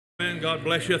Man, God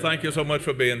bless you. Thank you so much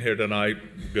for being here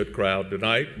tonight. Good crowd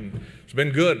tonight. And it's been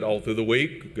good all through the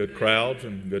week. Good crowds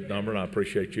and good number, and I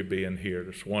appreciate you being here.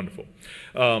 It's wonderful.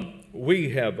 We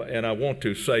have, and I want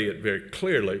to say it very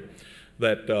clearly,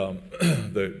 that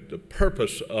the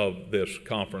purpose of this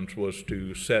conference was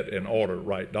to set in order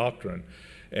right doctrine,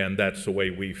 and that's the way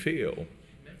we feel.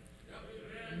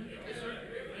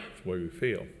 That's the way we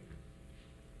feel.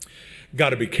 Got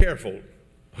to be careful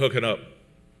hooking up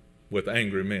with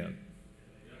angry men.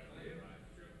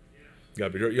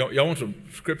 Got to be. Y'all want some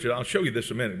scripture? I'll show you this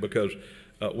in a minute because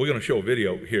we're going to show a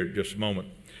video here in just a moment.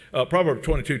 Proverbs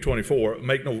 22:24,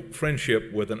 make no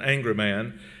friendship with an angry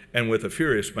man, and with a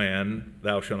furious man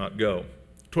thou shalt not go.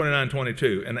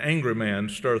 29:22, an angry man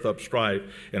stirreth up strife,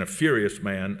 and a furious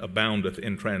man aboundeth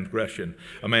in transgression.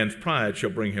 A man's pride shall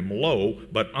bring him low,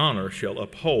 but honor shall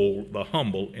uphold the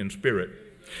humble in spirit.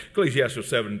 Ecclesiastes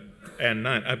 7 and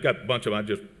 9. I've got a bunch of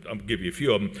them. I'll give you a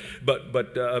few of them.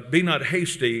 But be not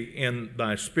hasty in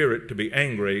thy spirit to be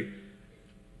angry,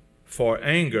 for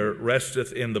anger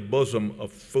resteth in the bosom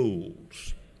of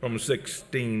fools. Romans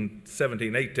 16,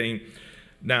 17, 18.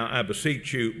 Now I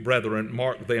beseech you, brethren,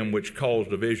 mark them which cause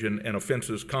division and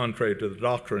offenses contrary to the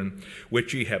doctrine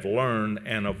which ye have learned,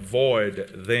 and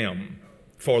avoid them.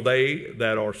 For they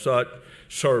that are such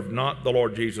serve not the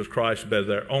Lord Jesus Christ, but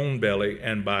their own belly,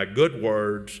 and by good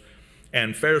words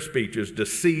and fair speeches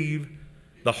deceive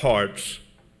the hearts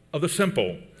of the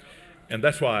simple. And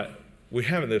that's why we're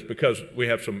having this, because we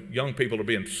have some young people that are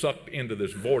being sucked into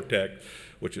this vortex,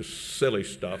 which is silly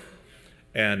stuff.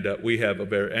 And we have a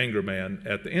very angry man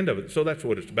at the end of it. So that's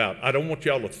what it's about. I don't want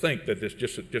y'all to think that it's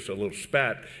just a little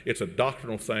spat. It's a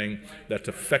doctrinal thing that's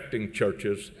affecting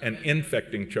churches and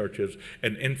infecting churches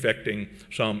and infecting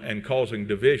some and causing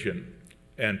division.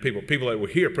 And people that were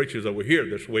here, preachers that were here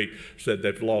this week, said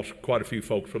they've lost quite a few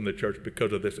folks from the church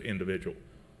because of this individual.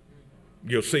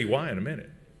 You'll see why in a minute.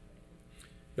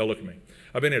 Y'all look at me.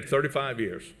 I've been here 35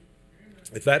 years.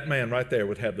 If that man right there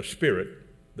would have the spirit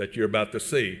that you're about to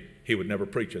see, he would never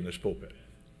preach in this pulpit.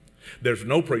 There's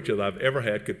no preacher that I've ever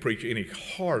had could preach any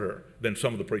harder than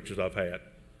some of the preachers I've had.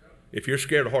 If you're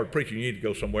scared of hard preaching, you need to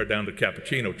go somewhere down to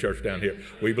Cappuccino Church down here.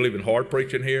 We believe in hard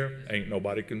preaching here. Ain't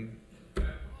nobody can,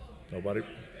 nobody,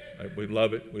 we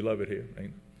love it. We love it here.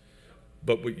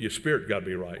 But your spirit got to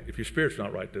be right. If your spirit's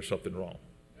not right, there's something wrong.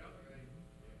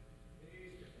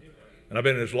 And I've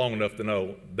been in this long enough to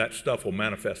know that stuff will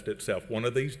manifest itself one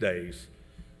of these days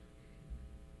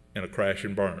in a crash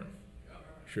and burn,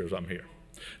 sure as I'm here.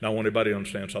 Now I want everybody to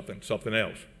understand something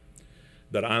else.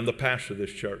 That I'm the pastor of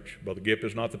this church. Brother Gipp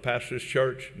is not the pastor of this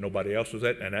church. Nobody else is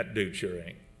that, and that dude sure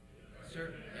ain't.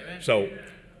 Sir. Amen. So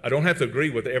I don't have to agree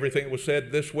with everything that was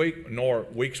said this week, nor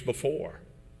weeks before.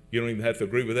 You don't even have to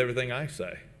agree with everything I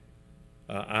say.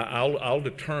 I'll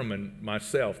determine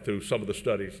myself through some of the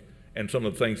studies and some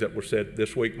of the things that were said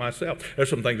this week myself. There's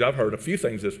some things I've heard,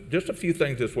 just a few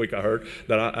things this week I heard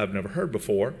that I've never heard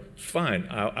before. It's fine.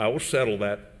 I will settle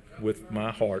that with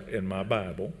my heart and my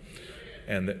Bible.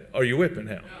 And are you with me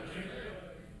now?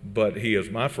 But he is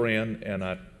my friend, and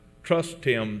I trust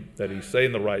him that he's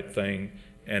saying the right thing.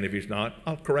 And if he's not,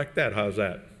 I'll correct that. How's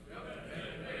that?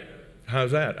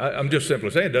 How's that? I'm just simply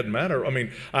saying it doesn't matter. I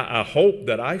mean, I hope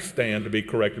that I stand to be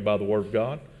corrected by the Word of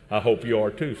God. I hope you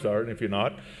are too, sir. And if you're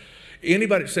not,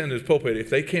 anybody that's in this pulpit, if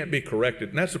they can't be corrected,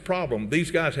 and that's the problem. These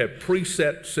guys have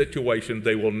preset situations.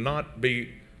 They will not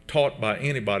be taught by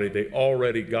anybody. They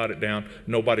already got it down.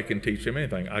 Nobody can teach them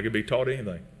anything. I can be taught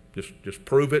anything. Just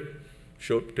prove it.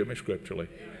 Show it to me scripturally.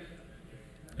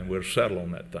 And we'll settle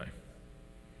on that thing.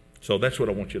 So that's what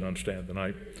I want you to understand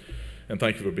tonight. And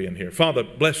thank you for being here. Father,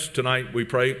 bless tonight. We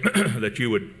pray that you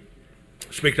would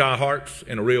speak to our hearts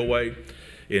in a real way.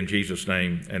 In Jesus'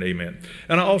 name, and amen.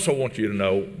 And I also want you to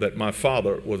know that my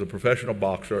father was a professional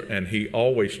boxer, and he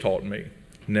always taught me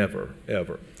never,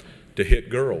 ever to hit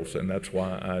girls, and that's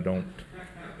why I don't.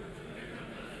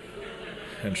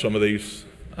 And some of these,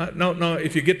 no,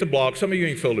 if you get the blog, some of you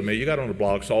ain't fooling me. You got on the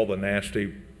blogs all the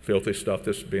nasty, filthy stuff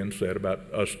that's being said about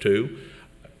us too.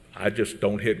 I just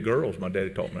don't hit girls. My daddy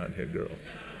taught me not to hit girls.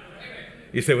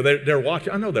 You say, well, they're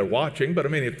watching. I know they're watching, but I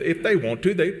mean, if they want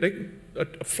to, they can.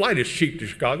 A flight is cheap to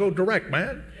Chicago. Direct,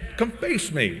 man. Come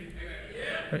face me.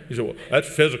 You say, well, that's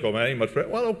physical, man. You must.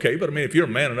 Well, okay, but I mean, if you're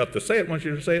man enough to say it, why don't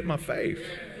you say it in my face?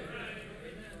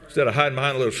 Instead of hiding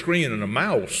behind a little screen and a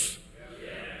mouse.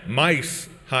 Mice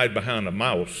hide behind a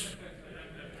mouse.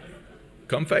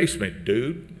 Come face me,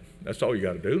 dude. That's all you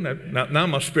got to do. Now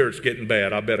my spirit's getting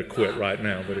bad. I better quit right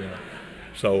now. But anyway.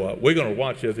 So we're going to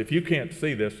watch this. If you can't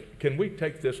see this, can we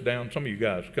take this down? Some of you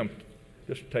guys, come.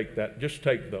 Just take that. Just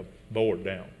take the board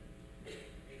down.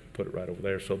 put it right over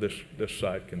there so this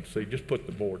side can see. Just put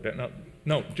the board down.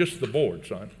 No, just the board,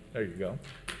 son. There you go.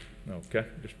 Okay,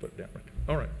 just put it down right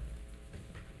there. All right.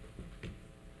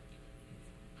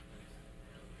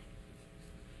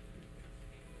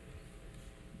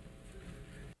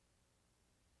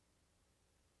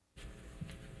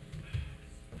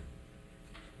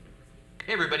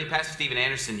 Hey everybody, Pastor Stephen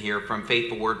Anderson here from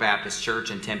Faithful Word Baptist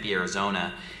Church in Tempe,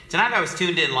 Arizona. Tonight I was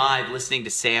tuned in live listening to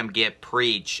Sam Gipp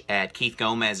preach at Keith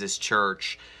Gomez's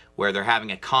church, where they're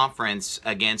having a conference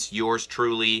against yours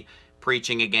truly,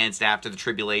 preaching against after the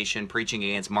tribulation, preaching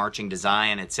against marching to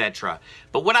Zion, etc.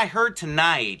 But what I heard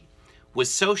tonight was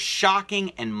so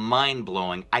shocking and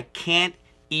mind-blowing, I can't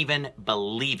even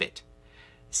believe it.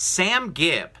 Sam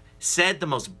Gipp said the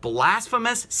most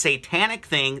blasphemous, satanic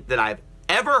thing that I've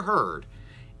ever heard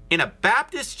in a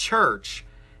Baptist church,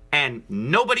 and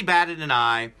nobody batted an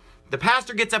eye. The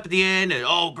pastor gets up at the end and,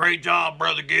 oh, great job,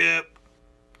 Brother Gipp.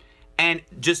 And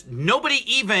just nobody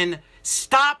even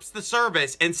stops the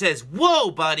service and says,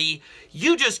 whoa, buddy,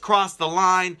 you just crossed the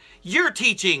line. You're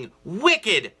teaching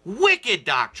wicked, wicked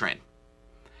doctrine.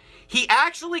 He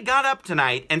actually got up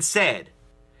tonight and said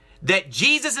that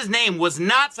Jesus' name was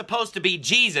not supposed to be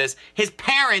Jesus. His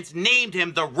parents named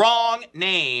him the wrong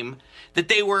name, that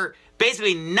they were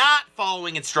basically not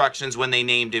following instructions when they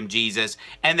named him Jesus,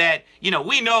 and that, you know,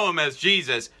 we know him as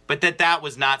Jesus, but that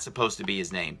was not supposed to be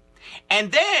his name.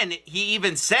 And then he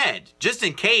even said, just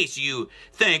in case you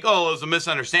think, oh, it was a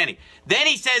misunderstanding, then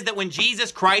he says that when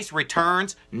Jesus Christ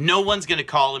returns, no one's going to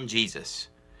call him Jesus.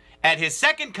 At his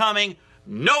second coming,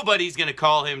 nobody's going to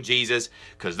call him Jesus,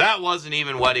 because that wasn't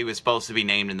even what he was supposed to be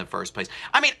named in the first place.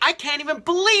 I mean, I can't even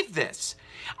believe this.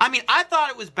 I mean, I thought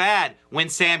it was bad when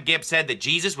Sam Gipp said that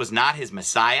Jesus was not his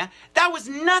Messiah. That was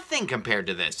nothing compared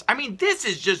to this. I mean, this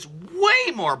is just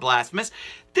way more blasphemous.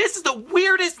 This is the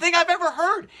weirdest thing I've ever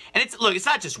heard. And look, it's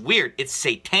not just weird. It's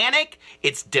satanic.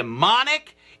 It's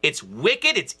demonic. It's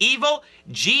wicked. It's evil.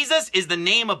 Jesus is the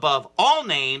name above all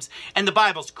names. And the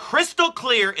Bible's crystal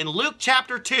clear in Luke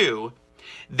chapter 2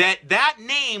 that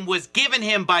name was given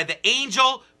him by the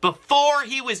angel before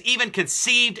he was even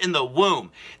conceived in the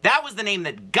womb. That was the name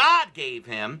that God gave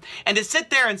him. And to sit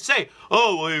there and say,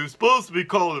 oh, well, he was supposed to be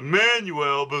called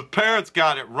Emmanuel, but his parents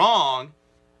got it wrong.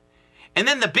 And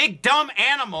then the big dumb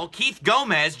animal, Keith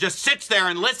Gomez, just sits there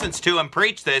and listens to him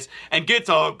preach this and gets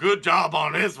a good job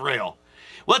on Israel.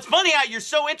 Well, it's funny how you're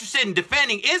so interested in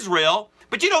defending Israel,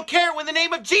 but you don't care when the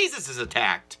name of Jesus is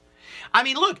attacked. I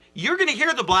mean, look, you're going to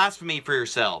hear the blasphemy for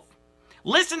yourself.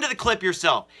 Listen to the clip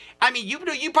yourself. I mean, you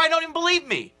probably don't even believe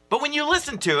me. But when you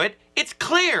listen to it, it's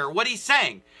clear what he's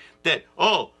saying. That,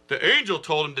 oh, the angel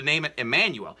told him to name it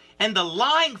Emmanuel. And the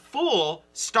lying fool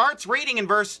starts reading in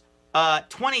verse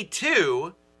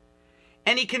 22,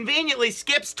 and he conveniently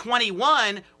skips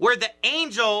 21, where the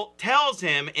angel tells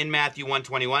him in Matthew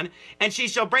 1:21, and she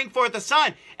shall bring forth a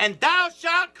son, and thou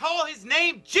shalt call his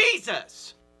name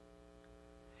Jesus.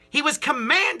 He was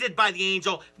commanded by the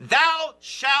angel, thou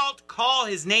shalt call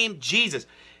his name Jesus.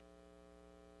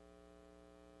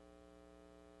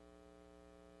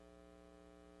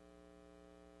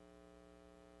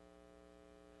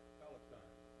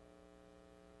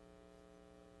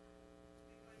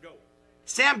 Go.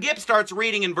 Sam Gipp starts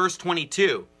reading in verse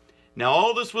 22. Now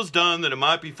all this was done that it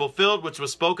might be fulfilled, which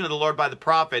was spoken of the Lord by the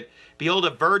prophet. Behold,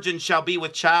 a virgin shall be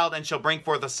with child and shall bring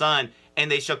forth a son, and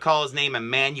they shall call his name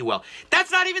Emmanuel.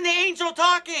 That's not even the angel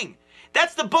talking.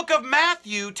 That's the book of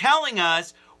Matthew telling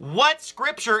us what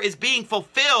scripture is being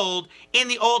fulfilled in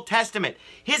the Old Testament.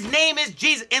 His name is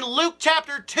Jesus. In Luke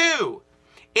chapter 2,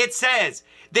 it says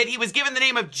that he was given the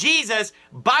name of Jesus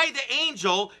by the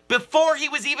angel before he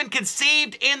was even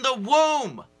conceived in the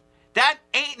womb. That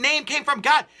name came from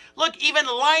God. Look, even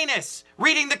Linus,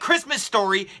 reading the Christmas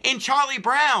story in Charlie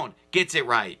Brown, gets it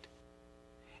right.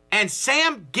 And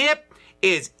Sam Gipp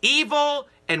is evil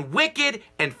and wicked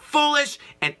and foolish,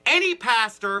 and any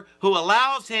pastor who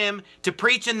allows him to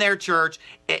preach in their church,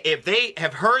 if they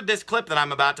have heard this clip that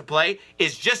I'm about to play,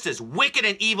 is just as wicked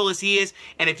and evil as he is.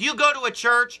 And if you go to a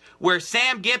church where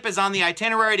Sam Gipp is on the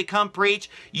itinerary to come preach,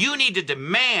 you need to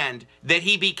demand that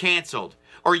he be canceled.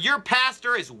 Or your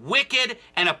pastor is wicked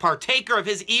and a partaker of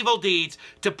his evil deeds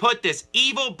to put this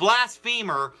evil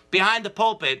blasphemer behind the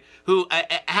pulpit who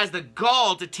has the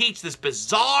gall to teach this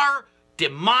bizarre,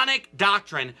 demonic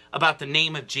doctrine about the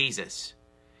name of Jesus.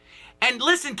 And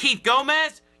listen, Keith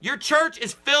Gomez, your church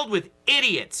is filled with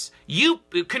idiots.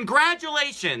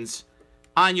 Congratulations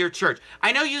on your church.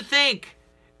 I know you think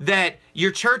that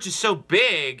your church is so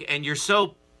big and you're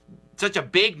such a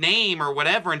big name or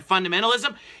whatever in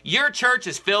fundamentalism. Your church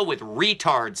is filled with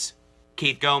retards,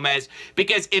 Keith Gomez,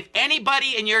 because if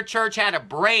anybody in your church had a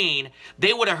brain,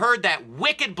 they would have heard that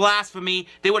wicked blasphemy,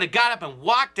 they would have got up and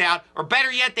walked out, or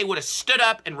better yet, they would have stood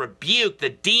up and rebuked the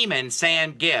demon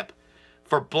Sam Gipp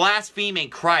for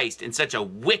blaspheming Christ in such a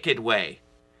wicked way.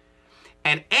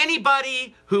 And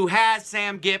anybody who has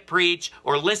Sam Gipp preach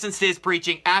or listens to his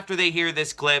preaching after they hear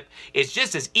this clip is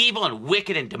just as evil and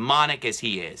wicked and demonic as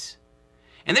he is.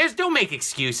 And don't make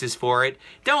excuses for it.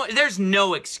 There's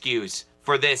no excuse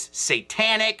for this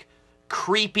satanic,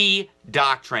 creepy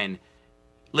doctrine.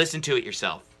 Listen to it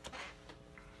yourself.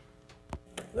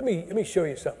 Let me show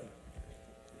you something.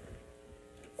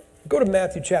 Go to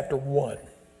Matthew chapter 1.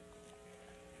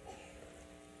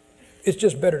 It's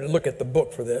just better to look at the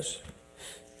book for this.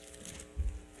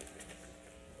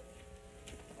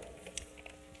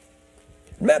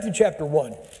 Matthew chapter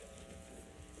 1.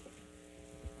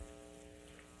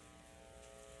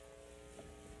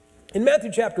 In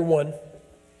Matthew chapter 1,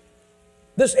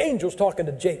 this angel's talking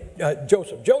to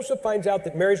Joseph. Joseph finds out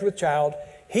that Mary's with child.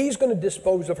 He's going to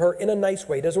dispose of her in a nice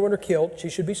way. He doesn't want her killed. She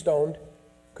should be stoned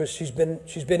because she's been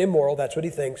immoral. That's what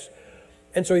he thinks.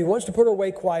 And so he wants to put her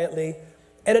away quietly.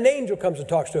 And an angel comes and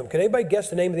talks to him. Can anybody guess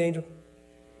the name of the angel?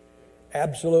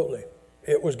 Absolutely.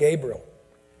 It was Gabriel.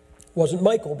 It wasn't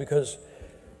Michael because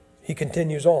he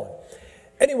continues on.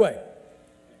 Anyway,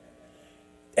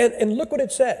 and look what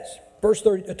it says. Verse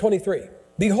 23.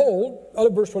 Behold,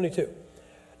 verse 22.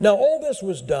 Now all this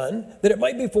was done, that it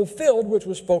might be fulfilled, which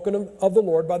was spoken of the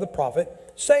Lord by the prophet,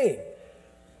 saying,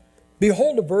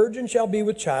 Behold, a virgin shall be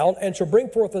with child, and shall bring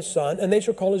forth a son, and they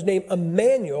shall call his name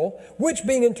Emmanuel, which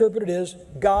being interpreted is,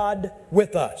 God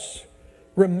with us.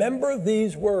 Remember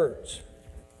these words.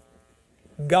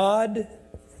 God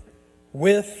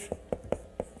with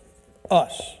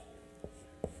us.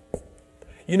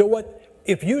 You know what?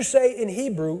 If you say in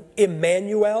Hebrew,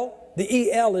 Emmanuel, the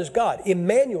E-L is God.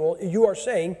 Emmanuel, you are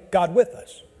saying God with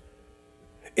us.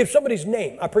 If somebody's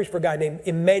name, I preached for a guy named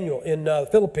Emmanuel in the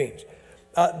Philippines,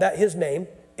 that his name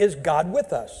is God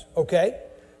with us, okay?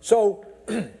 So,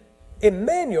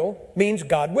 Emmanuel means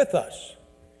God with us.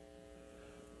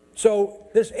 So,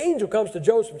 this angel comes to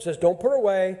Joseph and says, don't put her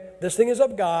away, this thing is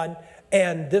of God,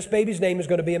 and this baby's name is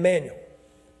going to be Emmanuel.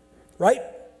 Right?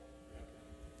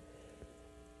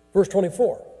 Verse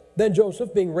 24, Then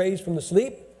Joseph, being raised from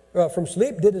sleep,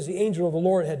 did as the angel of the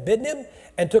Lord had bidden him,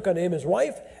 and took unto him his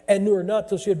wife, and knew her not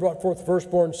till she had brought forth the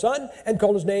firstborn son, and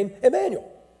called his name Emmanuel.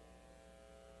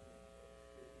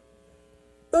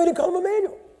 No, he didn't call him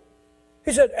Emmanuel.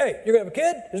 He said, hey, you're going to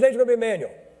have a kid? His name's going to be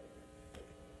Emmanuel.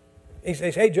 He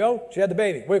says, hey, Joe, she had the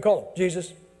baby. What do you call him?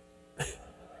 Jesus. You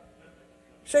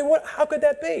say, what? How could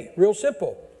that be? Real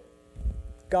simple.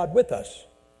 God with us.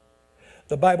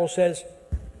 The Bible says,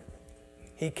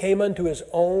 he came unto his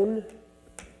own,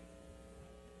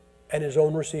 and his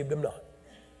own received him not.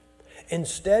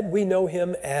 Instead, we know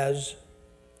him as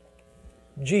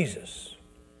Jesus.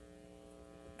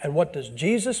 And what does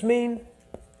Jesus mean?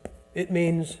 It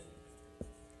means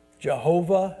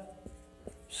Jehovah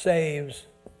saves.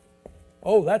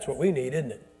 Oh, that's what we need,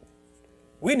 isn't it?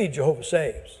 We need Jehovah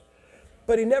saves.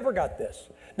 But he never got this.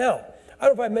 Now, I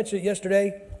don't know if I mentioned it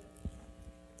yesterday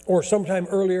or sometime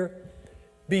earlier.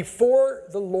 Before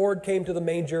the Lord came to the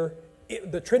manger,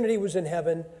 the Trinity was in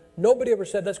heaven. Nobody ever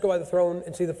said, let's go by the throne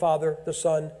and see the Father, the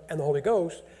Son, and the Holy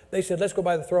Ghost. They said, let's go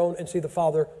by the throne and see the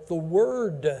Father, the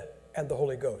Word, and the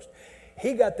Holy Ghost.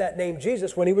 He got that name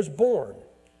Jesus when he was born.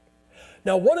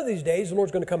 Now, one of these days, the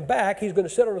Lord's going to come back. He's going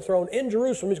to sit on a throne in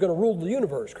Jerusalem. He's going to rule the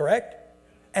universe, correct?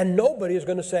 And nobody is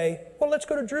going to say, well, let's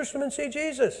go to Jerusalem and see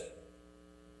Jesus.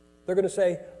 They're going to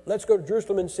say, let's go to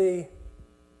Jerusalem and see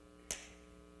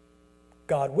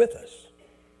God with us.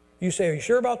 You say, are you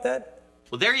sure about that?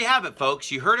 Well, there you have it,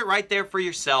 folks. You heard it right there for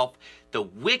yourself. The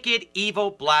wicked,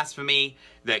 evil blasphemy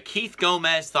that Keith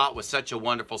Gomez thought was such a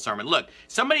wonderful sermon. Look,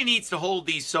 somebody needs to hold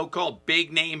these so-called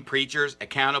big-name preachers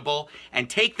accountable and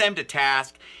take them to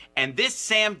task. And this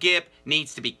Sam Gipp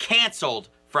needs to be canceled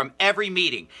from every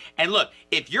meeting. And look,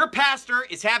 if your pastor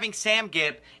is having Sam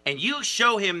Gipp and you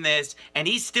show him this and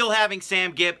he's still having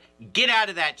Sam Gipp, get out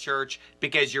of that church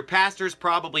because your pastor's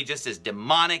probably just as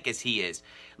demonic as he is.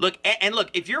 Look, and look,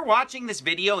 if you're watching this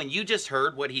video and you just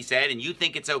heard what he said and you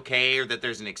think it's okay or that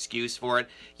there's an excuse for it,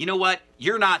 you know what?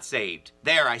 You're not saved.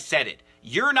 There, I said it.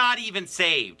 You're not even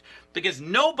saved. Because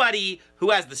nobody who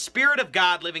has the Spirit of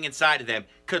God living inside of them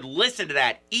could listen to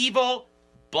that evil,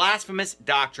 blasphemous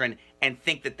doctrine and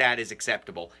think that that is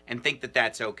acceptable and think that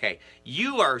that's okay.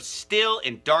 You are still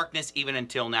in darkness even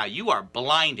until now. You are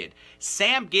blinded.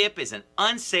 Sam Gipp is an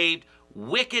unsaved,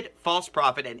 wicked false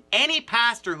prophet, and any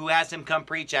pastor who has him come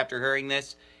preach after hearing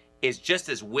this is just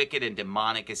as wicked and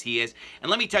demonic as he is. And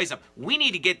let me tell you something. We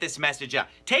need to get this message out.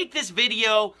 Take this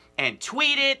video and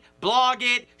tweet it, blog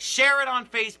it, share it on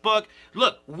Facebook.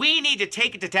 Look, we need to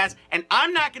take it to task. And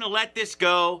I'm not going to let this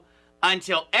go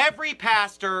until every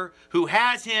pastor who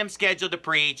has him scheduled to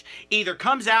preach either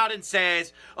comes out and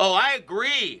says, oh, I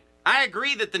agree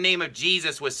that the name of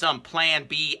Jesus was some plan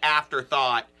B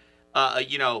afterthought,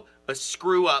 you know, a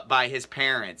screw up by his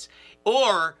parents.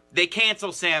 Or they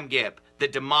cancel Sam Gipp, the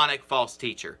demonic false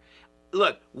teacher.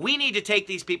 Look, we need to take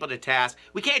these people to task.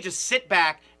 We can't just sit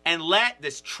back and let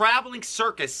this traveling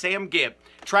circus, Sam Gipp,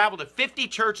 travel to 50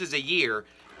 churches a year,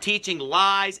 teaching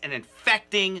lies and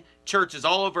infecting churches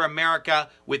all over America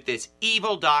with this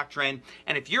evil doctrine.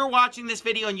 And if you're watching this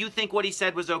video and you think what he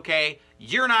said was okay,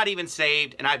 you're not even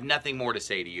saved, and I have nothing more to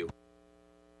say to you.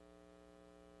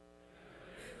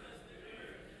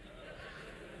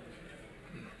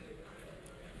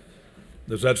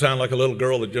 Does that sound like a little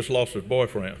girl that just lost her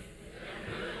boyfriend?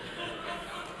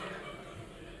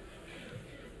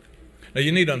 Now,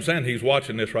 you need to understand he's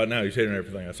watching this right now. He's hearing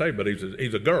everything I say, but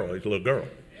he's a girl. He's a little girl.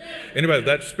 Anybody with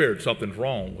that spirit, something's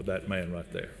wrong with that man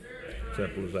right there.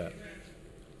 Simple as that.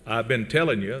 I've been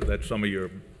telling you that some of you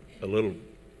are a little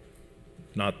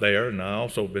not there, and I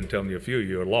also been telling you a few of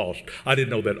you are lost. I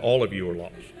didn't know that all of you were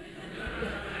lost.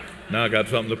 Now I got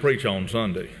something to preach on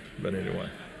Sunday, but anyway.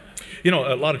 You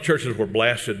know, a lot of churches were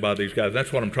blasted by these guys.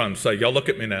 That's what I'm trying to say. Y'all look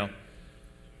at me now.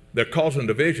 They're causing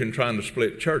division, trying to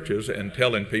split churches and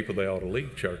telling people they ought to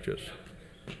leave churches.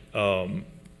 And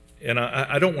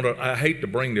I don't want to, I hate to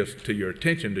bring this to your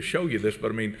attention to show you this,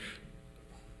 but I mean,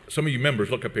 some of you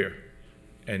members, look up here,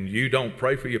 and you don't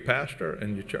pray for your pastor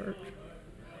and your church.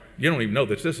 You don't even know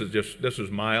this. This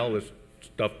is mild. This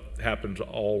stuff happens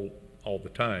all the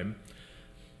time.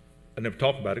 I never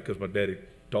talk about it because my daddy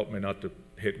taught me not to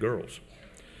hit girls.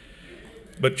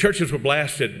 But churches were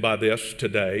blasted by this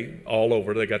today all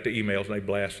over. They got the emails and they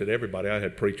blasted everybody. I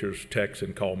had preachers text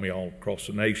and call me all across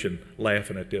the nation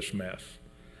laughing at this mess.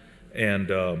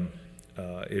 And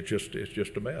it's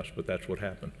just a mess, but that's what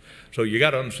happened. So you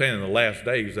got to understand in the last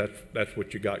days, that's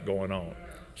what you got going on.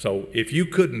 So if you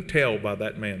couldn't tell by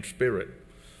that man's spirit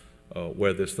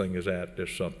where this thing is at,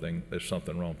 there's something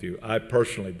wrong with you. I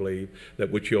personally believe that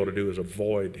what you ought to do is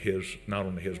avoid his, not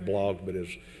only his blog, but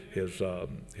his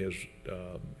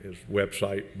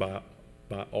website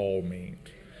by all means.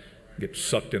 Get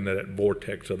sucked into that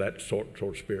vortex of that sort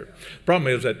of spirit. Problem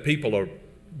is that people are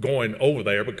going over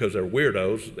there because they're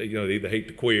weirdos. You know, they either hate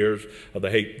the queers, or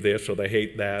they hate this, or they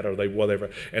hate that, or they whatever.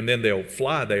 And then they'll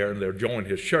fly there and they'll join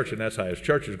his church, and that's how his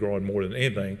church is growing more than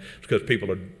anything. It's because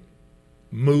people are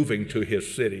moving to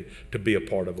his city to be a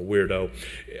part of a weirdo.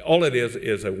 All it is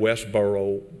a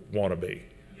Westboro wannabe.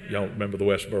 Y'all remember the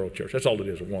Westboro church? That's all it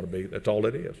is, a wannabe. That's all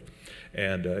it is.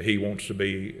 And he wants to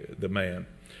be the man.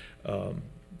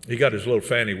 He got his little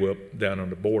fanny whip down on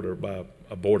the border by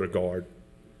a border guard,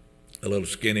 a little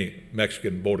skinny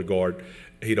Mexican border guard.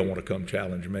 He don't want to come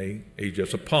challenge me. He's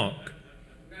just a punk.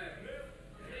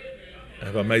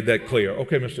 Have I made that clear?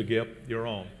 Okay, Mr. Gipp, you're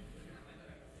on.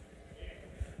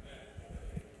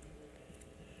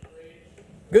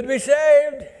 Good to be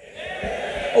saved.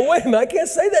 Oh, wait a minute, I can't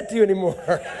say that to you anymore.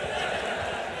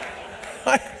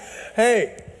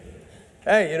 Hey,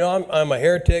 you know, I'm a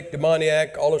heretic,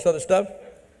 demoniac, all this other stuff.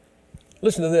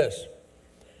 Listen to this.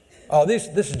 Oh, this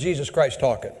is Jesus Christ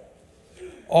talking.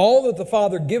 All that the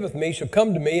Father giveth me shall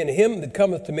come to me, and him that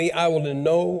cometh to me I will in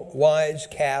no wise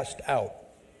cast out.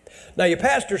 Now, your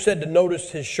pastor said to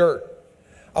notice his shirt.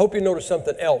 I hope you notice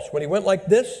something else. When he went like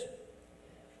this,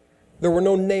 there were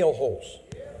no nail holes.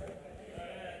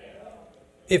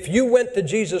 If you went to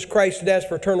Jesus Christ and asked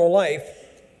for eternal life,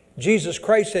 Jesus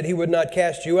Christ said he would not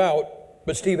cast you out,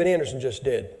 but Steven Anderson just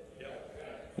did.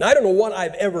 Now, I don't know what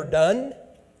I've ever done,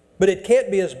 but it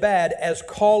can't be as bad as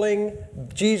calling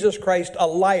Jesus Christ a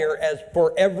liar as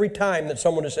for every time that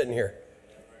someone is sitting here.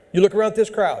 You look around this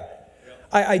crowd.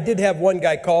 I did have one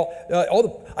guy call.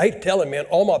 I hate to tell him, man,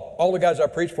 all the guys I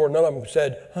preached for, none of them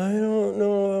said, I don't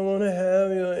know, I want to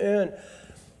have you in.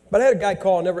 But I had a guy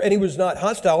call, and he was not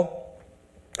hostile.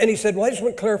 And he said, well, I just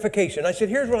want clarification. I said,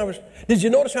 here's what I was, did you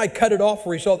notice how I cut it off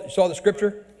where he saw the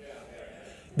scripture?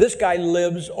 This guy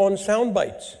lives on sound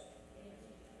bites.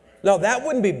 Now, that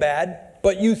wouldn't be bad,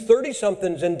 but you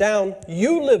 30-somethings and down,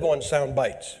 you live on sound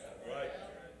bites.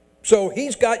 So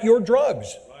he's got your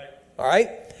drugs. All right?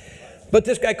 But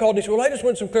this guy called and he said, well, I just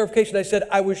want some clarification. I said,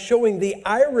 I was showing the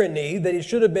irony that it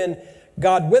should have been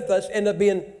God with us, ended up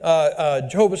being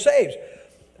Jehovah Saves.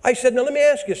 I said, now let me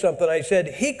ask you something. I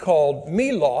said, he called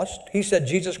me lost. He said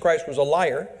Jesus Christ was a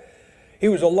liar. He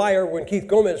was a liar when Keith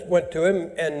Gomez went to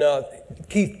him, and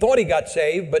Keith thought he got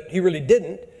saved, but he really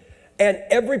didn't. And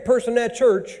every person in that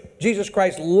church, Jesus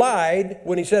Christ lied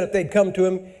when he said if they'd come to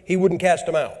him, he wouldn't cast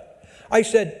them out. I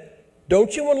said,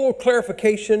 don't you want a little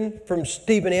clarification from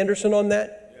Steven Anderson on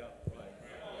that? Yeah,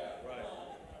 right.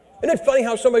 Isn't it funny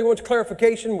how somebody wants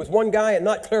clarification with one guy and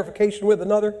not clarification with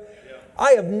another? Yeah.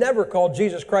 I have never called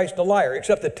Jesus Christ a liar,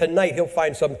 except that tonight he'll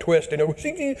find some twist and he'll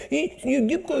say,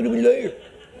 you called him a liar.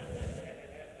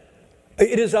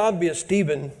 It is obvious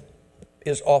Stephen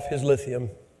is off his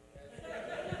lithium.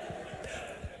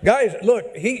 Guys,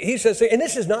 look, he says, and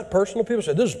this is not personal. People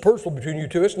say, this is personal between you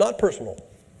two. It's not personal.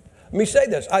 Let me say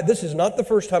this. This is not the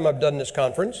first time I've done this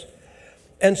conference.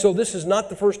 And so this is not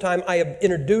the first time I have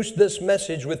introduced this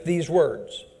message with these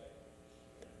words.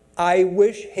 I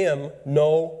wish him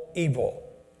no evil.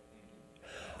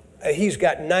 He's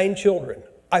got 9 children.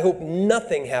 I hope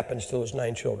nothing happens to those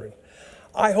 9 children.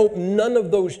 I hope none of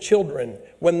those children,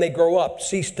 when they grow up,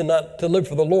 cease to live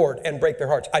for the Lord and break their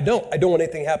hearts. I don't want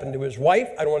anything to happen to his wife.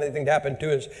 I don't want anything to happen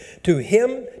to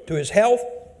him, to his health.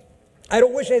 I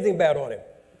don't wish anything bad on him.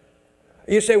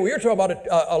 You say, well, you're talking about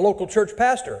a local church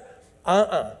pastor.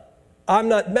 I'm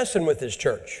not messing with his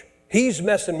church. He's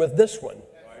messing with this one.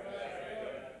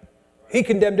 He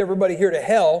condemned everybody here to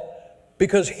hell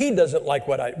because he doesn't like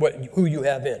who you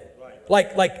have in.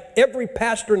 Like every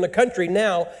pastor in the country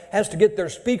now has to get their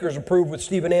speakers approved with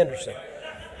Steven Anderson.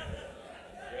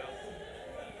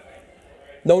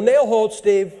 No nail holes,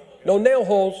 Steve. No nail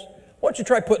holes. Why don't you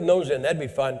try putting those in? That'd be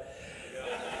fun.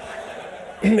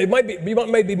 It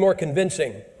might be more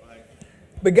convincing.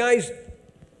 But guys,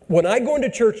 when I go into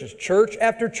churches, church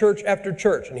after church after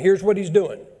church, and here's what he's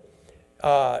doing.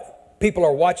 People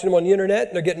are watching him on the internet,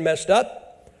 and they're getting messed up.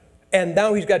 And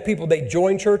now he's got people, they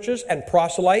join churches and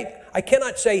proselyte. I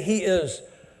cannot say he is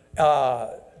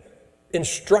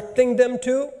instructing them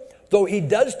to, though he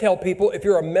does tell people, if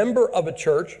you're a member of a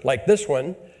church like this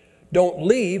one, don't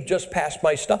leave, just pass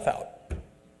my stuff out.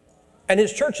 And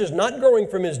his church is not growing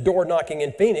from his door knocking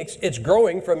in Phoenix. It's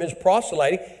growing from his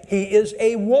proselyting. He is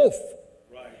a wolf.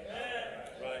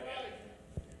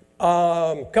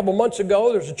 A couple months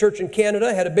ago, there was a church in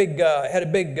Canada, had a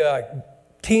big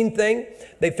teen thing.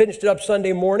 They finished it up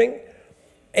Sunday morning,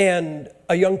 and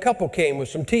a young couple came with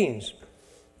some teens,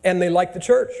 and they liked the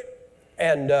church.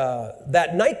 And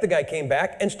that night, the guy came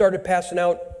back and started passing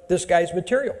out this guy's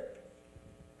material.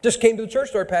 Just came to the church,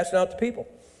 started passing out to people.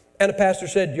 And the pastor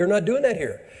said, you're not doing that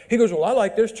here. He goes, well, I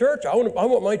like this church. I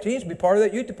want my teens to be part of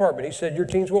that youth department. He said, your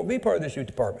teens won't be part of this youth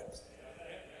department.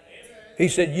 He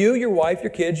said, you, your wife,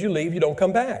 your kids, you leave, you don't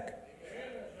come back.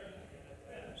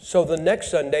 So the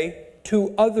next Sunday,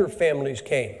 2 other families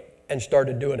came and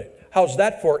started doing it. How's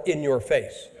that for in your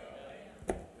face?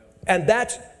 And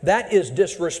that is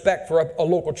disrespect for a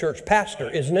local church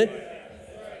pastor, isn't it?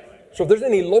 So if there's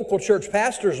any local church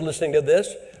pastors listening to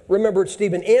this, remember it's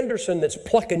Steven Anderson that's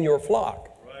plucking your flock.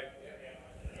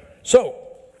 So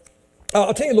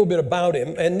I'll tell you a little bit about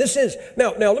him. And this is,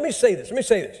 now let me say this.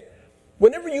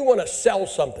 Whenever you want to sell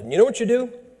something, you know what you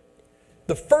do?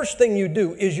 The first thing you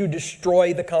do is you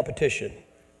destroy the competition.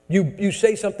 You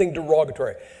say something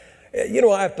derogatory. You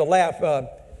know, I have to laugh.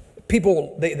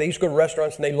 People, they used to go to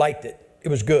restaurants and they liked it. It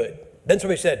was good. Then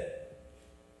somebody said,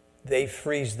 they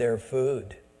freeze their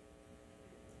food.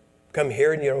 Come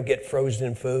here and you don't get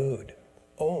frozen food.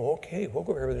 Oh, okay, we'll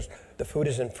go over this. The food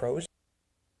isn't frozen.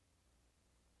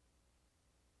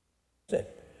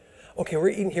 Okay, we're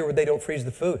eating here where they don't freeze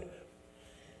the food.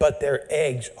 But their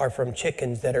eggs are from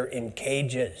chickens that are in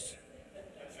cages.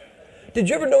 Did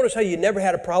you ever notice how you never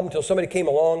had a problem until somebody came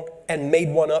along and made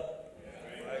one up?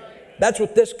 That's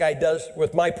what this guy does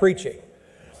with my preaching.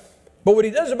 But what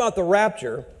he does about the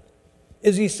rapture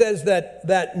is he says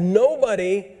that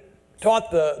nobody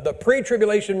taught the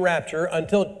pre-tribulation rapture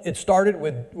until it started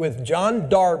with John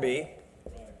Darby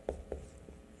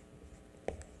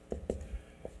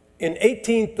in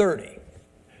 1830.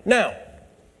 Now,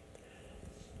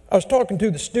 I was talking to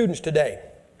the students today.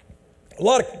 A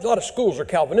lot of schools are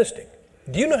Calvinistic.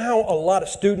 Do you know how a lot of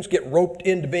students get roped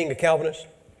into being a Calvinist?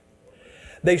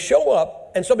 They show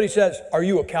up and somebody says, are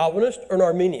you a Calvinist or an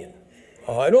Arminian?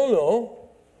 I don't know.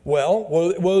 Well,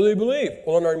 what do they believe?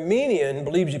 Well, an Arminian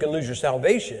believes you can lose your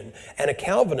salvation, and a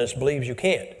Calvinist believes you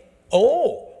can't.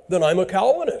 Oh, then I'm a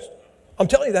Calvinist. I'm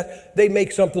telling you that. They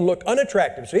make something look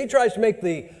unattractive. So he tries to make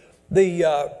the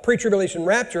pre-tribulation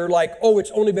rapture like, oh,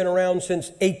 it's only been around since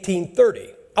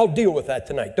 1830. I'll deal with that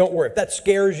tonight. Don't worry. If that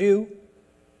scares you,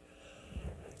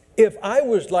 if I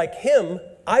was like him,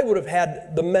 I would have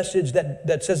had the message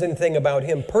that says anything about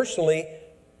him personally,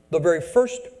 the very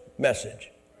first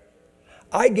message.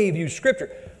 I gave you scripture.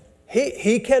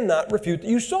 He cannot refute.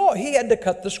 You saw he had to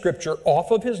cut the Scripture off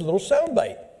of his little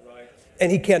soundbite. Right.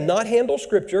 And he cannot handle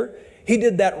Scripture. He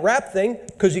did that rap thing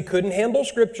because he couldn't handle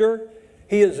Scripture.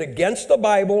 He is against the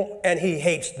Bible, and he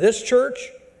hates this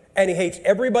church, and he hates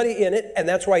everybody in it, and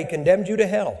that's why he condemned you to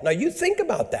hell. Now you think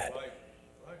about that. Right.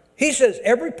 Right. He says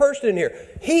every person in here,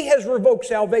 he has revoked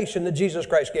salvation that Jesus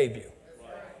Christ gave you.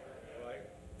 Right.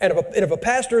 And if a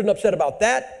pastor isn't upset about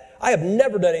that, I have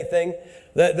never done anything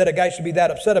that a guy should be that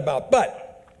upset about.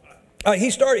 But he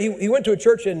went to a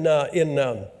church in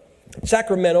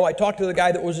Sacramento. I talked to the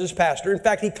guy that was his pastor. In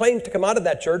fact, he claims to come out of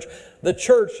that church. The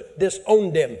church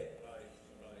disowned him.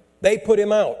 They put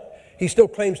him out. He still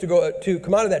claims to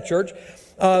come out of that church.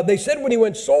 They said when he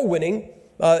went soul winning,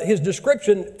 his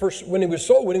description for when he was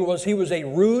soul winning was he was a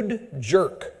rude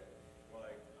jerk.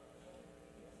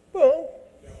 Well,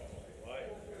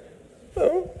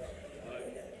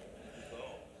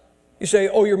 you say,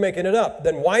 oh, you're making it up.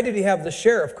 Then why did he have the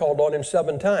sheriff called on him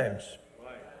 7 times?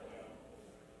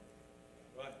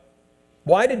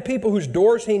 Why did people whose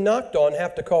doors he knocked on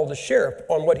have to call the sheriff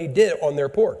on what he did on their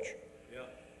porch? Yeah.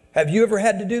 Have you ever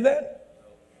had to do that?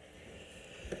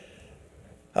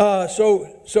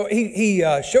 So he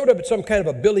showed up at some kind of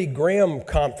a Billy Graham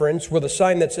conference with a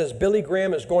sign that says, Billy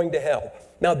Graham is going to hell.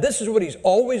 Now, this is what he's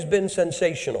always been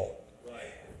sensational.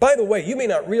 By the way, you may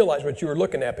not realize what you were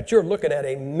looking at, but you're looking at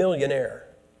a millionaire.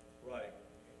 Right.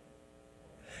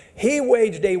 He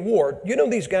waged a war. You know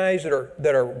these guys that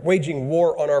are waging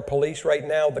war on our police right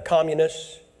now, the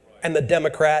communists and the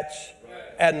Democrats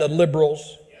and the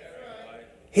liberals? Right.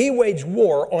 He waged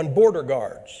war on border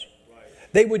guards. Right.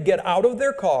 They would get out of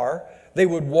their car, they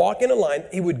would walk in a line,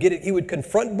 he would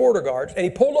confront border guards, and he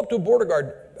pulled up to a border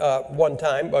guard one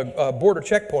time, a border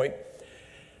checkpoint,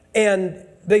 and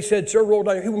they said, sir, roll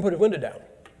down. He wouldn't put his window down.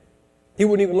 He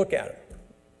wouldn't even look at him.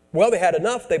 Well, they had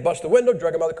enough. They busted the window,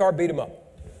 drug him out of the car, beat him up.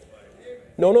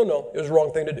 No. It was the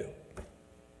wrong thing to do.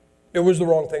 It was the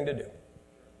wrong thing to do.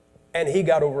 And he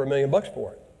got over $1 million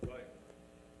for it.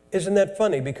 Isn't that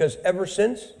funny? Because ever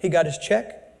since he got his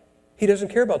check, he doesn't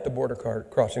care about the border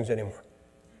crossings anymore.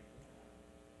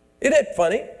 Isn't that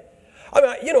funny? I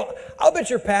mean, you know, I'll bet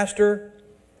your pastor,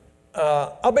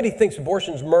 I'll bet he thinks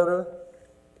abortion's murder.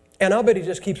 And I'll bet he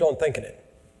just keeps on thinking it.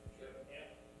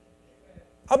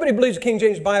 I'll bet he believes the King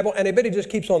James Bible, and I bet he just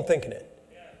keeps on thinking it.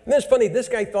 And it's funny, this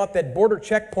guy thought that border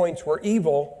checkpoints were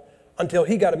evil until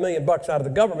he got $1 million out of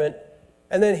the government,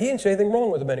 and then he didn't say anything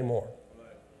wrong with them anymore.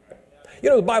 You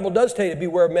know, the Bible does tell you to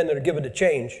beware of men that are given to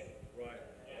change.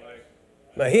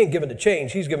 Now, he ain't given to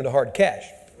change, he's given to hard cash.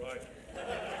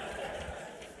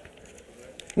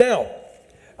 Now,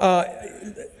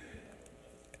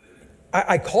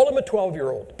 I call him a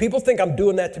 12-year-old. People think I'm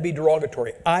doing that to be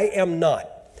derogatory. I am not.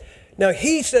 Now,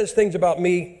 he says things about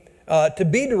me to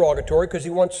be derogatory because he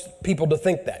wants people to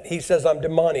think that. He says I'm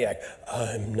demoniac.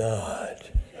 I'm not.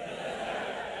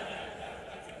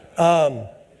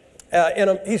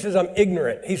 He says I'm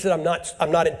ignorant. He said I'm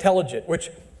not intelligent, which,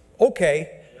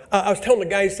 okay. I was telling the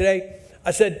guys today,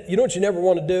 I said, you know what you never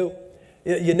want to do?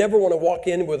 You never want to walk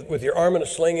in with your arm in a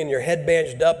sling and your head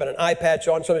bandaged up and an eye patch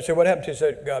on. Somebody said, what happened to you? He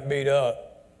said, got beat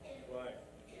up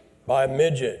by a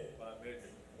midget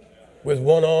with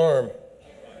one arm.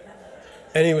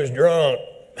 And he was drunk.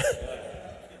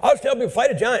 I was telling people,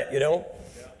 fight a giant, you know.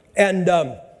 And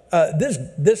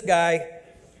this guy,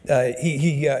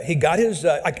 he got his,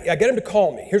 I got him to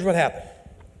call me. Here's what happened.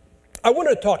 I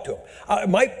wanted to talk to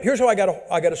him. Here's how I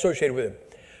got associated with him.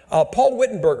 Paul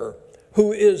Wittenberger,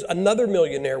 who is another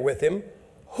millionaire with him,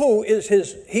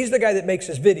 he's the guy that makes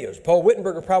his videos. Paul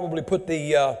Wittenberger probably put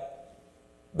the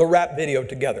rap video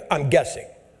together, I'm guessing,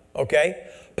 okay?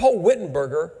 Paul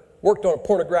Wittenberger worked on a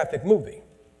pornographic movie.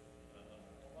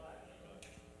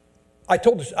 I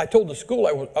told the school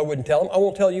I wouldn't tell them. I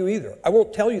won't tell you either. I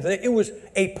won't tell you that it was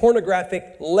a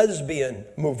pornographic lesbian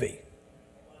movie.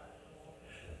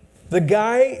 The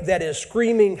guy that is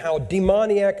screaming how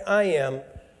demoniac I am,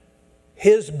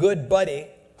 his good buddy,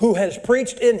 who has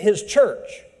preached in his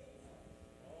church.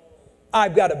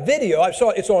 I've got a video, I saw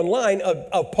it's online,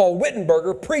 of Paul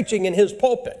Wittenberger preaching in his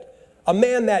pulpit. A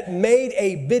man that made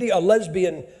a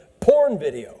lesbian porn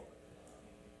video.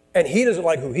 And he doesn't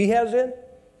like who he has in.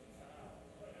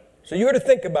 So you got to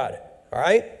think about it, all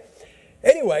right?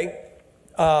 Anyway,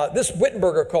 this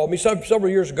Wittenberger called me several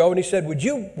years ago, and he said, would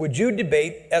you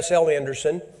debate S.L.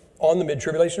 Anderson on the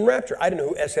mid-tribulation rapture? I didn't know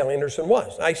who S.L. Anderson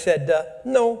was. I said,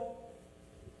 no.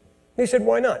 He said,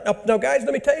 why not? Now, guys,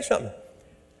 let me tell you something.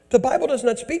 The Bible does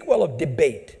not speak well of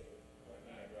debate.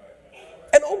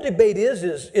 And all debate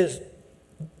is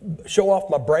show off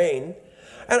my brain.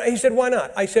 And he said, why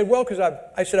not? I said, well, because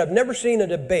I've never seen a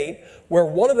debate where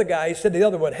one of the guys said to the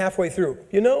other one halfway through,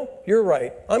 you know, you're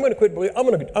right. I'm going to quit believing. I'm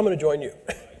going to join you.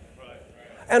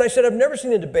 And I said, I've never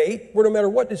seen a debate where no matter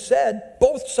what is said,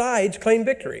 both sides claim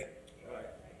victory.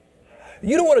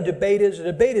 You know what a debate is? A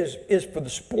debate is for the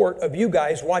sport of you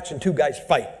guys watching two guys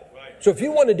fight. So if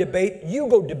you want to debate, you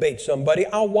go debate somebody.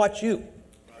 I'll watch you.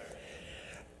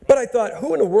 But I thought,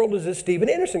 who in the world is this Steven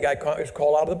Anderson guy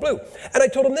called out of the blue? And I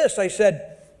told him this. I said,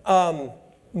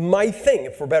 my thing,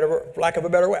 for lack of a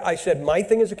better way, I said, my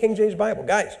thing is the King James Bible.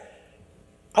 Guys,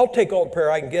 I'll take all the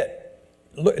prayer I can get.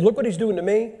 Look what he's doing to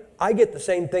me. I get the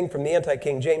same thing from the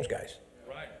anti-King James guys.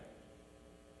 Right.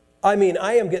 I mean,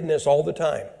 I am getting this all the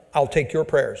time. I'll take your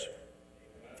prayers.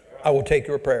 I will take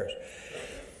your prayers.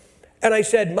 And I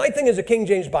said, my thing is a King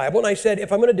James Bible. And I said,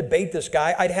 if I'm going to debate this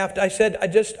guy, I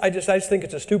just think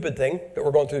it's a stupid thing that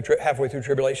we're going through halfway through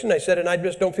tribulation. I said, and I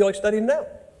just don't feel like studying now.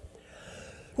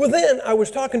 Well, then I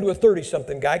was talking to a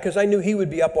 30-something guy because I knew he would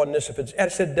be up on this. I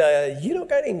said, you know a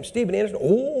guy named Steven Anderson?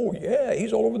 Oh, yeah,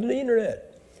 he's all over the internet.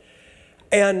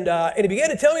 And he began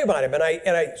to tell me about him.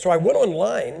 So I went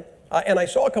online and I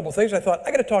saw a couple things. I thought,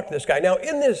 I got to talk to this guy. Now,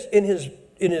 in his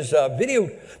video,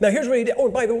 now here's what he did. Oh,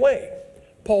 and by the way,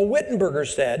 Paul Wittenberger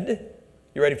said,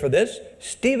 you ready for this?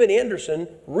 Steven Anderson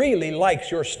really likes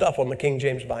your stuff on the King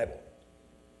James Bible.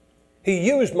 He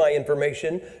used my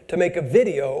information to make a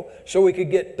video so we could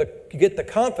get the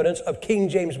confidence of King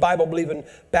James Bible-believing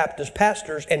Baptist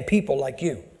pastors and people like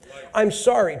you. Right. I'm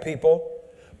sorry, people,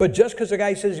 but just because a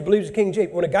guy says he believes in King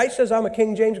James, when a guy says I'm a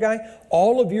King James guy,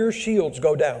 all of your shields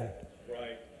go down.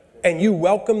 Right. And you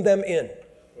welcome them in.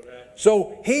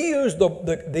 So he used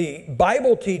the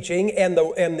Bible teaching and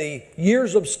the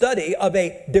years of study of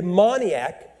a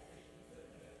demoniac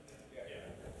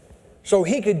so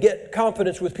he could get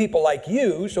confidence with people like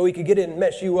you, so he could get in and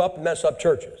mess you up and mess up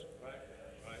churches. Right.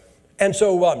 Right. And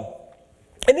so,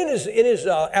 and in his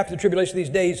after the tribulation these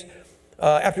days,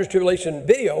 after his tribulation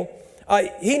video,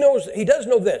 he does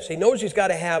know this. He knows he's got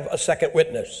to have a second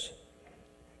witness.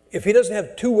 If he doesn't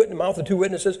have mouth of two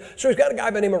witnesses, so he's got a guy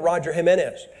by the name of Roger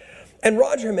Jimenez. And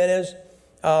Roger Jimenez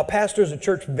pastors a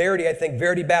church,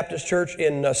 Verity Baptist Church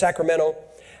in Sacramento.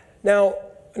 Now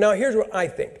here's what I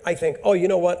think. I think, oh, you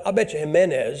know what? I bet you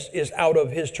Jimenez is out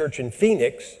of his church in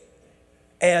Phoenix.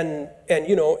 And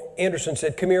you know, Anderson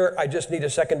said, come here, I just need a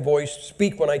second voice.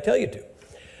 Speak when I tell you to.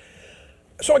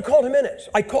 So I called Jimenez.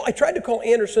 I tried to call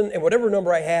Anderson, and whatever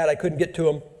number I had, I couldn't get to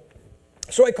him.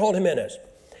 So I called Jimenez.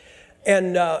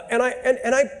 And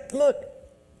look,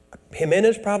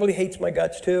 Jimenez probably hates my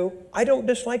guts too. I don't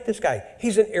dislike this guy.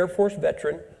 He's an Air Force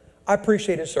veteran. I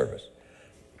appreciate his service.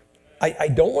 I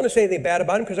don't want to say anything bad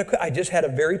about him because I just had a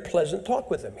very pleasant talk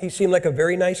with him. He seemed like a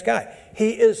very nice guy. He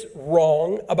is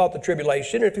wrong about the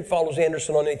tribulation. And if he follows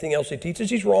Anderson on anything else he teaches,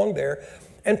 he's wrong there.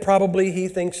 And probably he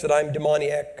thinks that I'm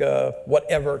demoniac,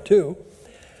 whatever, too.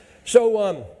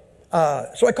 So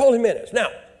I called Jimenez. Now,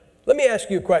 let me ask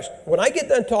you a question. When I get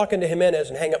done talking to Jimenez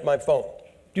and hang up my phone,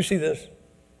 do you see this?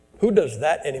 Who does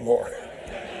that anymore?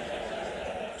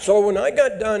 So when I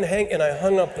got done and I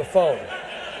hung up the phone,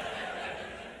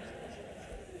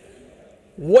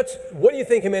 what do you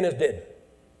think Jimenez did?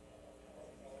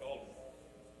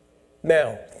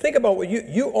 Now, think about what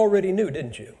you already knew,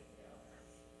 didn't you?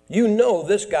 You know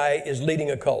this guy is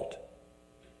leading a cult.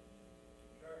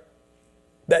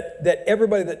 That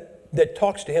everybody that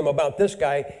talks to him about this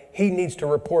guy, he needs to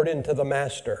report into the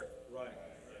master. Right.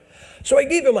 So I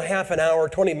gave him a half an hour,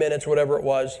 20 minutes, whatever it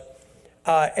was,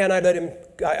 and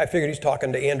I figured he's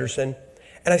talking to Anderson,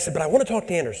 and I said, but I want to talk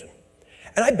to Anderson.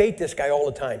 And I bait this guy all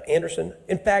the time, Anderson.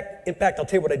 In fact, I'll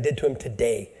tell you what I did to him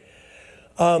today.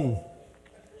 Well,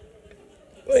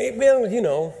 you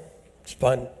know, it's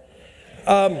fun.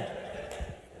 So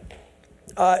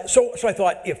I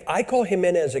thought, if I call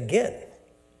Jimenez again,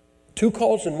 2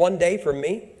 calls in one day from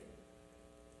me,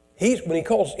 when he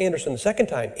calls Anderson the second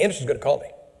time, Anderson's going to call me.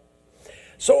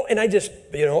 So, and I just,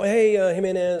 you know, hey,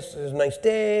 Jimenez, it was a nice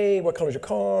day. What color's your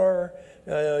car?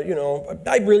 You know,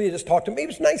 I really just talked to him. He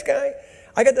was a nice guy.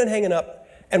 I got done hanging up,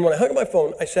 and when I hung up my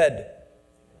phone, I said,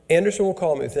 Anderson will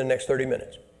call me within the next 30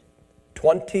 minutes.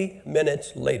 20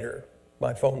 minutes later,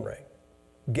 my phone rang.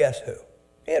 Guess who?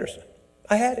 Anderson.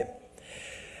 I had him.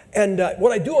 And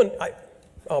what I do,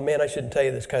 oh man, I shouldn't tell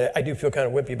you this, because I do feel kind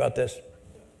of wimpy about this.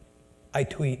 I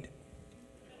tweet.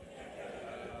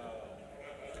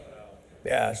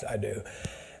 Yes, I do.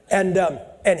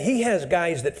 And he has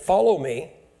guys that follow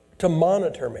me to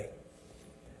monitor me.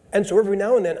 And so every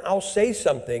now and then I'll say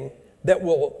something that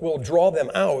will draw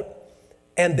them out,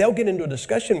 and they'll get into a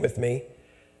discussion with me,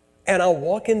 and I'll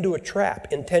walk into a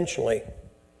trap intentionally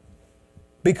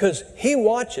because he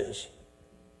watches,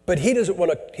 but he doesn't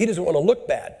want to look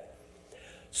bad.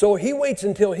 So he waits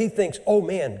until he thinks, oh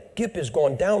man, Gipp is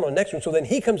going down on the next one. So then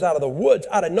he comes out of the woods,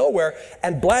 out of nowhere,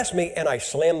 and blasts me, and I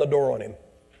slam the door on him.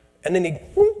 And then he,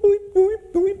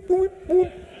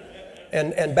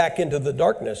 and back into the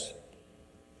darkness.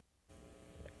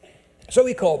 So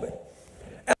he called me.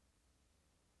 And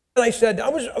I said, I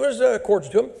was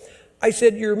cordial to him. I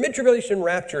said, your mid-tribulation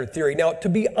rapture theory. Now, to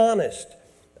be honest,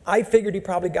 I figured he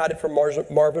probably got it from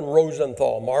Marvin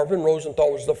Rosenthal. Marvin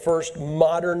Rosenthal was the first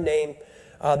modern name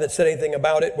that said anything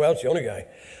about it. Well, it's the only guy.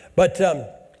 But, and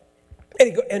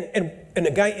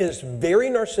the guy is very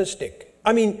narcissistic.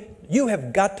 I mean, you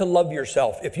have got to love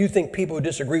yourself if you think people who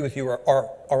disagree with you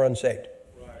are unsaved.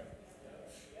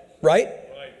 Right?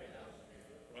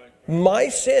 My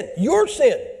sin, your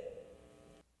sin.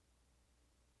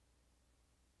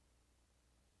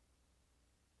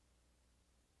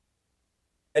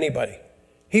 Anybody.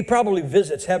 He probably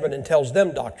visits heaven and tells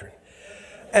them doctrine.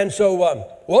 And so,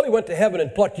 well, he went to heaven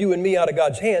and plucked you and me out of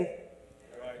God's hand.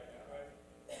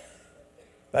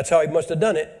 That's how he must have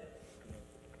done it.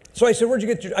 So I said, where'd you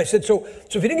get your, I said, so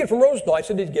if you didn't get it from Rosenthal, I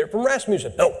said, did you get it from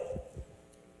Rasmussen? No.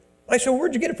 I said,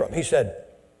 where'd you get it from? He said,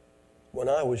 when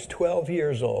I was 12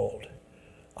 years old,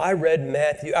 I read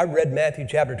Matthew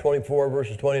chapter 24,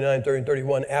 verses 29, 30, and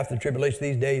 31 after the tribulation of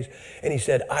these days. And he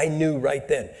said, I knew right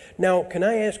then. Now, can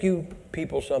I ask you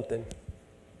people something?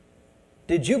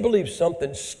 Did you believe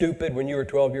something stupid when you were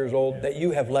 12 years old that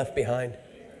you have left behind?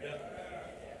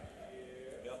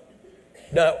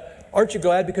 Now, aren't you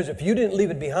glad? Because if you didn't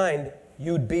leave it behind,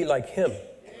 you'd be like him.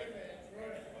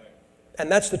 And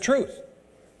that's the truth.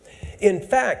 In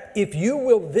fact, if you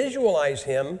will visualize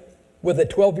him with a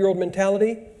 12-year-old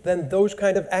mentality, then those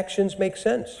kind of actions make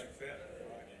sense.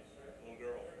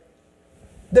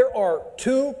 There are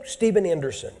two Steven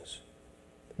Andersons.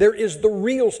 There is the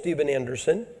real Steven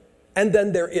Anderson, and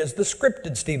then there is the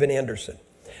scripted Steven Anderson.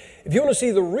 If you want to see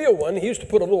the real one, he used to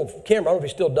put a little camera, I don't know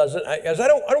if he still does it. I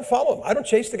don't follow him. I don't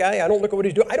chase the guy. I don't look at what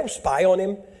he's doing. I don't spy on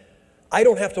him. I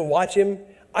don't have to watch him.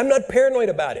 I'm not paranoid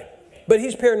about it. But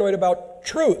he's paranoid about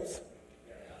truth.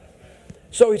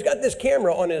 So he's got this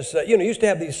camera on his, he used to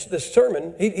have this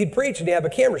sermon. He'd preach and he'd have a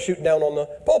camera shooting down on the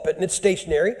pulpit, and it's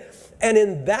stationary. And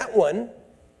in that one,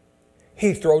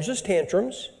 he throws his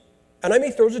tantrums. And I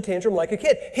mean, he throws a tantrum like a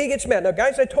kid. He gets mad. Now,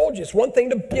 guys, I told you, it's one thing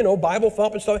to, Bible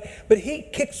thump and stuff, but he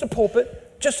kicks the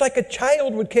pulpit just like a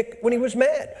child would kick when he was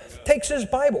mad. Takes his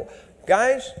Bible.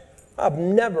 Guys, I have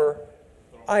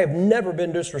never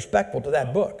been disrespectful to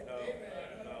that book.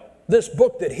 This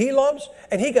book that he loves,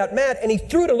 and he got mad, and he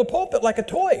threw it in the pulpit like a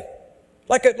toy.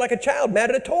 Like a child mad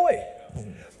at a toy.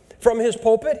 From his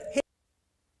pulpit,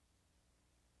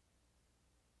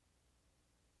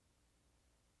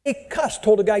 he cussed,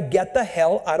 told a guy, get the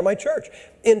hell out of my church.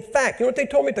 In fact, you know what they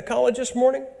told me at the college this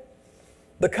morning?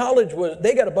 The college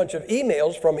they got a bunch of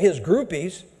emails from his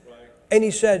groupies, and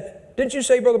he said, didn't you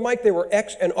say, Brother Mike, they were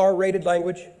X and R-rated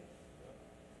language?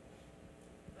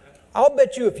 I'll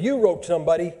bet you if you wrote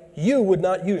somebody, you would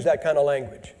not use that kind of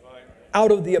language.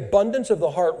 Out of the abundance of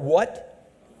the heart, what?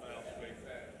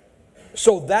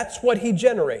 So that's what he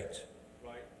generates.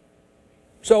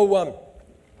 So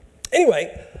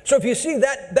anyway, so if you see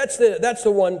that, that's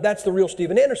the real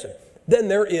Steven Anderson. Then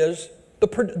there is the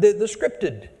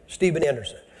scripted Steven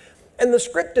Anderson. And the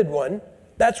scripted one,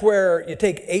 that's where you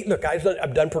take 8, look,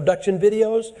 I've done production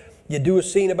videos. You do a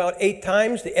scene about 8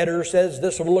 times. The editor says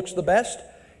this one looks the best.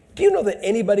 Do you know that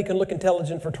anybody can look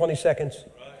intelligent for 20 seconds?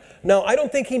 Now, I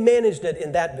don't think he managed it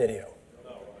in that video.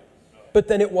 But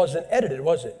then it wasn't edited,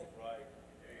 was it?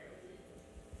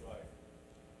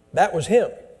 That was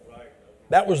him.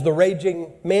 That was the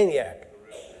raging maniac.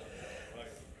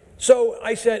 So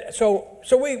I said, so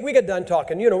we got done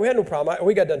talking. We had no problem.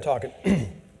 We got done talking.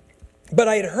 But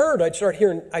I start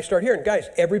hearing, guys,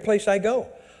 every place I go,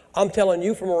 I'm telling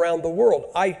you from around the world.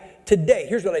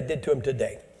 Here's what I did to him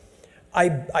today.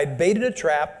 I baited a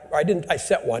trap, or I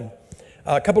set one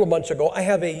a couple of months ago. I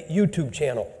have a YouTube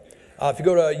channel. If you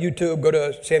go to YouTube, go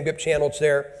to Sam Gipp channel, it's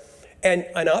there. And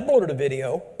I uploaded a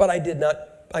video, but I did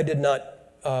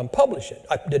not publish it.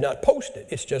 I did not post it.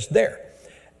 It's just there.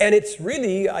 And it's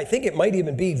really, I think it might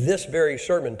even be this very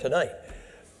sermon tonight.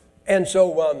 And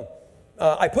so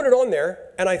I put it on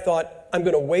there, and I thought, I'm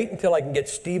going to wait until I can get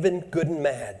Stephen good and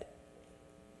mad.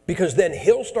 Because then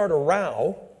he'll start a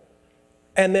row,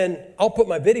 and then I'll put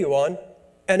my video on,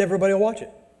 and everybody will watch it.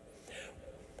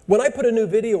 When I put a new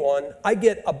video on, I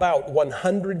get about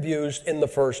 100 views in the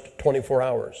first 24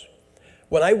 hours.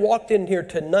 When I walked in here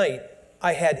tonight,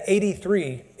 I had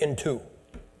 83 in 2.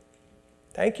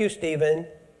 Thank you, Stephen.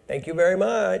 Thank you very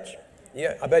much.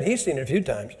 Yeah, I bet he's seen it a few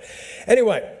times.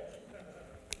 Anyway,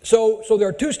 so there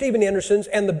are two Steven Andersons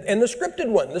and the scripted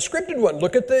one. The scripted one.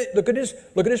 Look at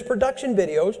his production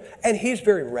videos, and he's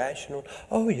very rational.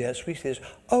 Oh yes, we see this.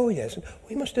 Oh yes,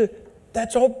 we must do.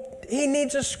 That's all. He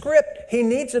needs a script. He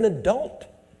needs an adult.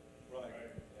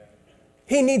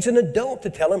 He needs an adult to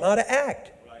tell him how to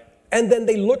act. And then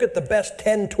they look at the best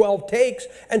 10, 12 takes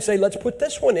and say, let's put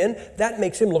this one in. That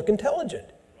makes him look intelligent.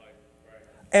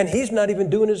 And he's not even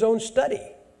doing his own study.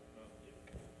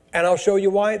 And I'll show you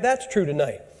why that's true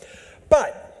tonight.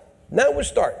 But now we'll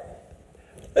start.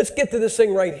 Let's get to this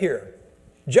thing right here.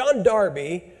 John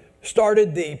Darby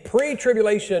started the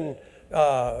pre-tribulation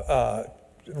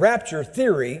rapture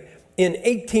theory in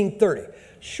 1830.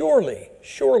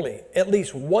 Surely, at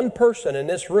least one person in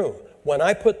this room, when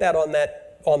I put that on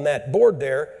that board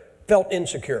there, felt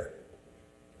insecure.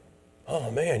 Oh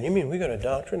man, you mean we got a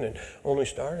doctrine that only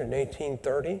started in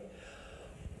 1830?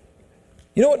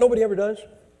 You know what nobody ever does?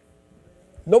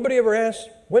 Nobody ever asks,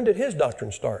 when did his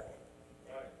doctrine start?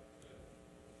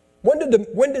 When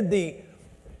did the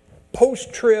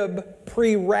post-trib,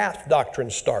 pre-wrath doctrine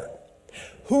start?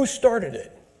 Who started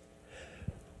it?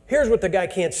 Here's what the guy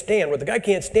can't stand. What the guy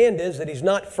can't stand is that he's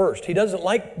not first. He doesn't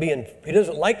like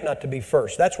not to be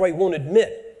first. That's why he won't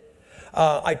admit.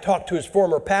 I talked to his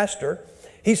former pastor.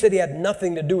 He said he had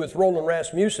nothing to do with Roland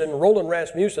Rasmussen. Roland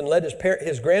Rasmussen led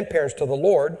his grandparents to the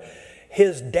Lord.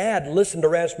 His dad listened to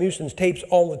Rasmussen's tapes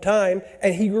all the time,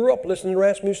 and he grew up listening to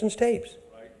Rasmussen's tapes.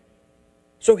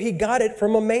 So he got it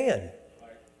from a man.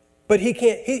 But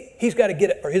he's got to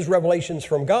get his revelations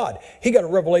from God. He got a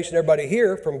revelation everybody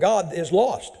here from God is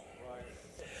lost.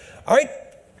 All right.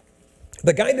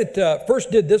 The guy that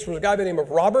first did this was a guy by the name of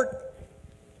Robert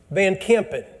Van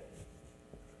Kampen.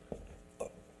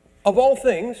 Of all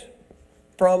things,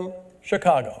 from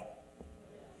Chicago.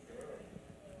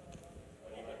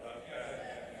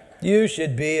 You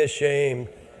should be ashamed.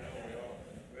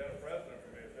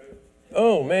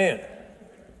 Oh, man.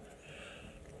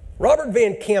 Robert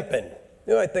Van Kampen.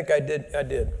 You know, I think I did. I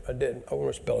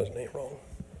want to spell his name wrong.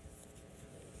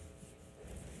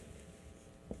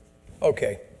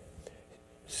 Okay.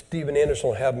 Steven Anderson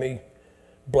will have me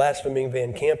blaspheming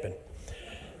Van Kampen.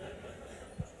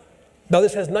 Now,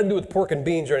 this has nothing to do with pork and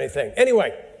beans or anything.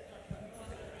 Anyway,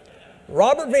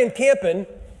 Robert Van Kampen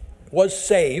was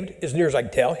saved, as near as I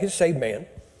can tell. He's a saved man.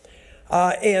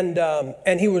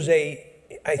 And he was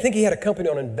I think he had a company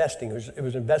on investing. It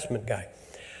was an investment guy.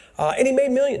 And he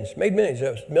made millions. He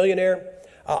was a millionaire.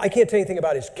 I can't tell you anything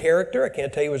about his character. I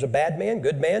can't tell you he was a bad man,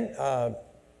 good man.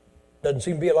 Doesn't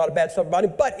seem to be a lot of bad stuff about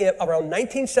him. But around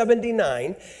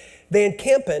 1979, Van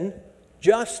Kampen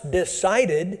just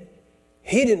decided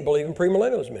he didn't believe in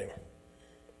premillennialism anymore.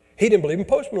 He didn't believe in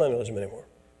postmillennialism anymore.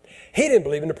 He didn't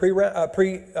believe in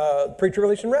the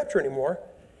pre-tribulation rapture anymore,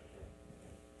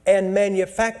 and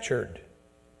manufactured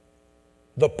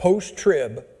the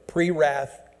post-trib,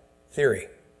 pre-wrath theory.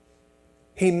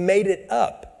 He made it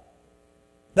up.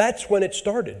 That's when it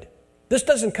started. This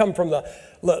doesn't come from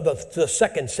the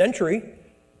second century.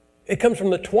 It comes from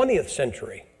the 20th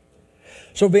century.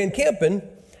 So Van Kampen,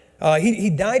 he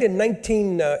died in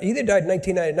either died in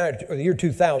 1999 or the year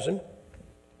 2000.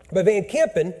 But Van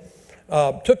Kampen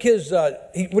took his,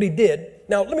 what he did.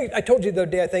 Now, I told you the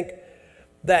other day, I think,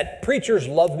 that preachers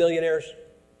love millionaires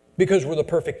because we're the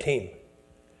perfect team.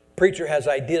 Preacher has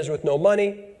ideas with no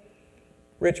money.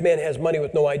 Rich man has money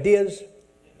with no ideas.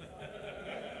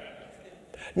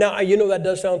 Now, you know that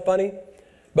does sound funny,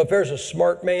 but if there's a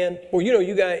smart man, well, you know,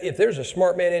 you guys, if there's a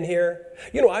smart man in here,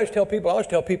 you know, I always tell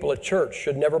people at church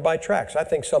should never buy tracts. I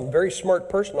think some very smart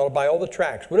person ought to buy all the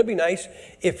tracts. Wouldn't it be nice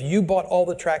if you bought all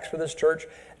the tracts for this church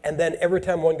and then every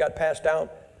time one got passed out,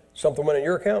 something went in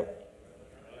your account?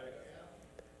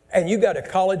 And you got a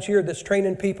college here that's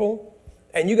training people,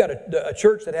 and you got a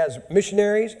church that has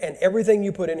missionaries, and everything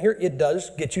you put in here, it does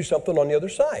get you something on the other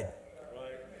side.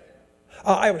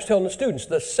 I was telling the students,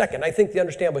 I think the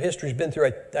Understandable History has been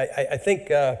through, I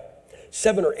think,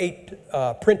 7 or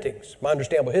 8 printings, my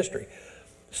Understandable History.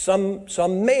 Some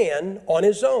man on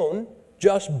his own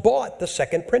just bought the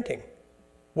second printing.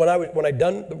 When I was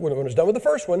done with the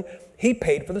first one, he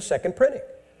paid for the second printing.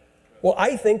 Well,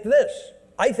 I think this.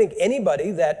 I think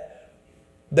anybody that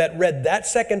read that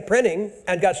second printing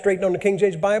and got straightened on the King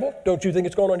James Bible, don't you think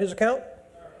it's going on his account?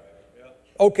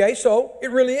 Okay, so it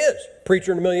really is.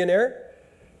 Preacher and a millionaire.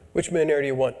 Which millionaire do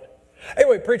you want?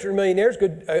 Anyway, preacher and millionaire is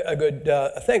a good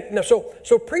thing. Now,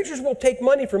 so preachers will take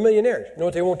money from millionaires. You know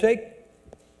what they won't take?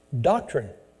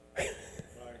 Doctrine.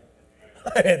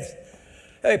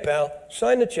 Hey, pal,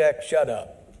 sign the check, shut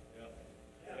up.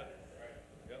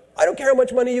 I don't care how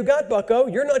much money you got, bucko.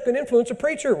 You're not going to influence a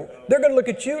preacher. They're going to look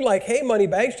at you like, hey,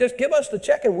 moneybags, just give us the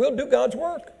check and we'll do God's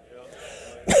work.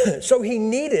 So he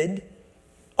needed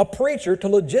a preacher to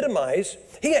legitimize.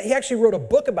 He actually wrote a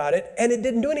book about it, and it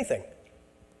didn't do anything.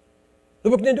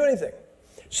 The book didn't do anything.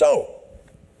 So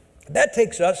that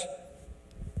takes us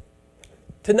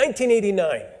to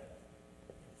 1989.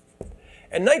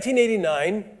 In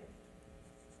 1989,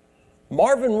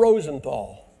 Marvin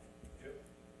Rosenthal.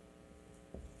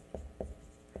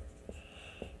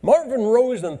 Marvin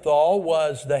Rosenthal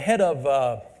was the head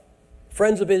of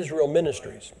Friends of Israel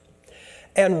Ministries.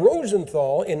 And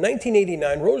Rosenthal, in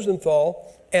 1989,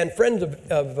 Rosenthal and Friends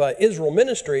of Israel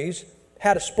Ministries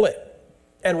had a split.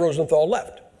 And Rosenthal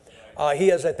left. He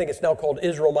has, I think it's now called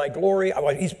Israel My Glory.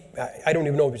 I don't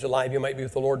even know if he's alive. He might be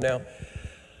with the Lord now.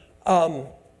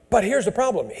 But here's the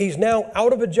problem. He's now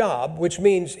out of a job, which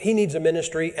means he needs a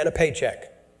ministry and a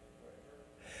paycheck.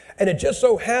 And it just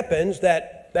so happens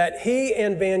that he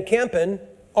and Van Kampen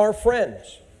are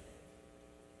friends.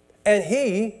 And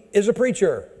he is a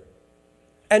preacher.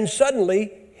 And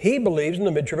suddenly, he believes in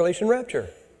the mid-tribulation rapture.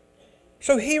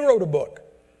 So he wrote a book.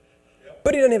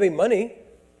 But he doesn't have any money.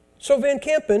 So Van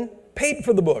Kampen paid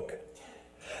for the book.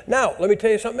 Now, let me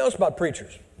tell you something else about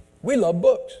preachers. We love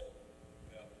books.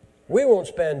 We won't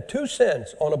spend 2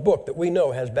 cents on a book that we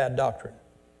know has bad doctrine.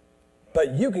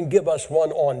 But you can give us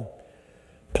one on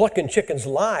plucking chickens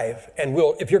live, and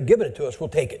if you're giving it to us, we'll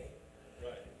take it.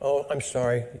 Right. Oh, I'm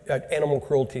sorry. Animal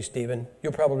cruelty, Stephen.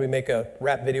 You'll probably make a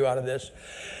rap video out of this.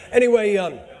 Anyway,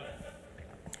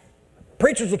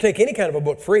 preachers will take any kind of a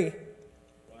book free.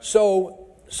 So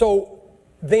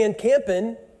Van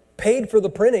Kampen paid for the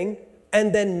printing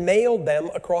and then mailed them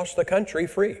across the country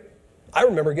free. I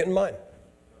remember getting mine.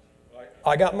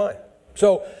 I got mine.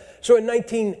 So in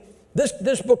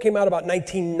this book came out about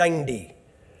 1990.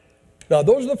 Now,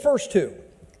 those are the first two.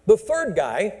 The third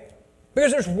guy,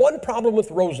 because there's one problem with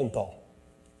Rosenthal.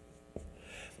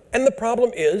 And the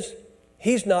problem is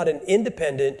he's not an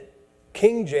independent,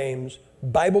 King James,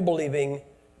 Bible-believing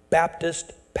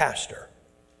Baptist pastor.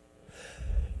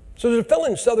 So there's a fellow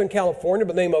in Southern California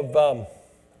by the name of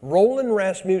Roland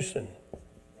Rasmussen.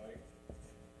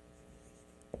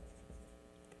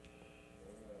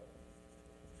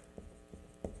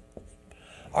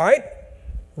 All right?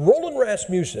 Roland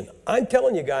Rasmussen, I'm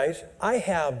telling you guys, I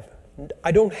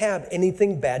don't have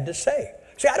anything bad to say.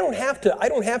 See, I don't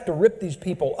have to rip these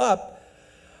people up.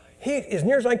 As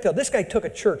near as I can tell, this guy took a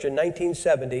church in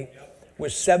 1970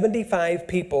 with 75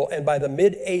 people, and by the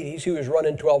mid-'80s, he was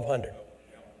running 1,200.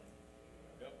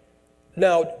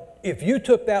 Now, if you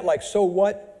took that like, so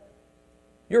what?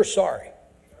 You're sorry.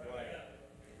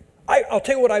 I'll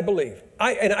tell you what I believe.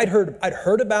 I'd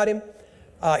heard about him.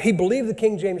 He believed the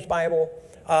King James Bible.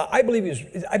 I believe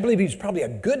he's probably a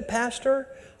good pastor.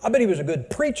 I bet he was a good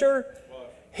preacher.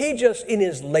 He just, in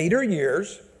his later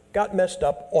years, got messed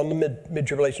up on the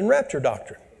mid-tribulation rapture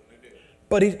doctrine.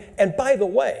 But and by the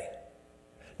way,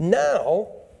 now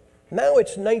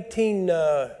it's 19.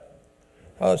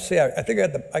 Let's see. I think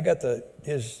I got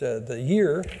the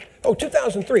year. Oh,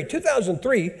 2003.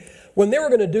 2003, when they were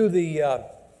going to do the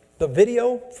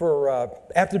video for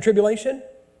after the tribulation.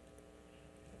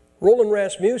 Roland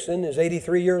Rasmussen is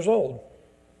 83 years old.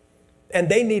 And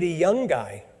they need a young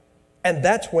guy. And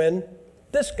that's when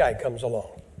this guy comes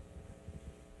along.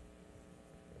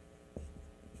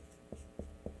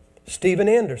 Stephen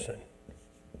Anderson.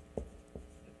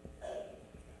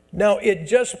 Now, it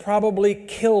just probably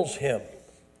kills him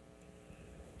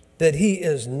that he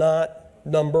is not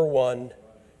number 1.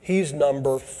 He's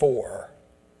number 4.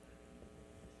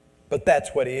 But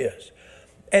that's what he is.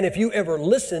 And if you ever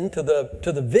listen to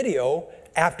the video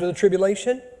after the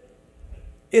tribulation,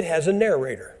 it has a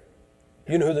narrator.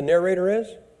 You know who the narrator is?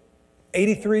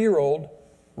 83-year-old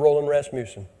Roland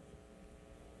Rasmussen.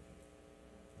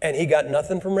 And he got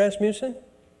nothing from Rasmussen.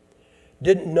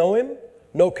 Didn't know him,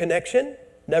 no connection,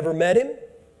 never met him.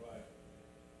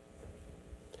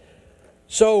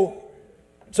 So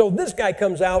this guy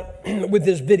comes out with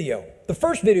this video. The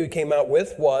first video he came out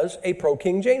with was a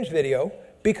pro-King James video,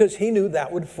 because he knew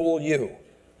that would fool you.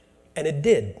 And it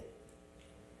did.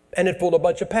 And it fooled a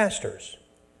bunch of pastors.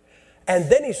 And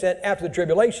then he said, after the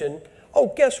tribulation,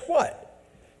 oh, guess what?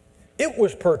 It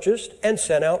was purchased and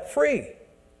sent out free.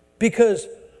 Because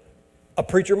a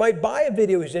preacher might buy a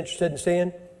video he's interested in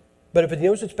seeing, but if he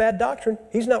knows it's bad doctrine,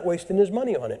 he's not wasting his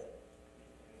money on it.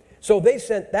 So they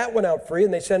sent that one out free,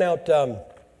 and they sent out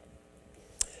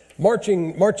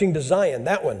Marching to Zion,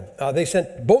 that one. They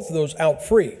sent both of those out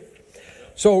free.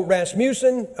 So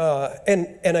Rasmussen,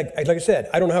 like I said,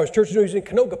 I don't know how his church is doing. He's in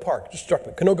Canoga Park. Just struck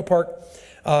me. Canoga Park,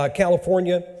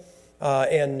 California.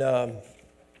 and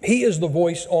he is the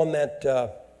voice on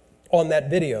that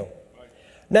video.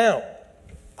 Now,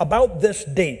 about this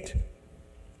date.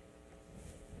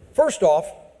 First off,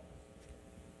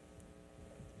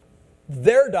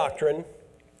 their doctrine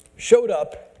showed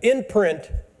up in print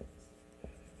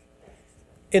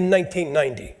in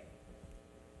 1990.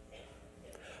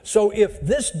 So if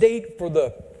this date for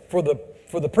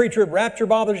the pre-trib rapture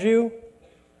bothers you,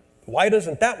 why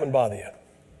doesn't that one bother you?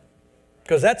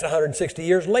 Because that's 160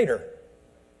 years later,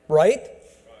 right?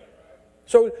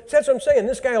 So that's what I'm saying.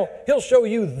 This guy, he'll show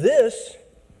you this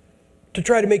to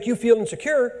try to make you feel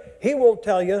insecure. He won't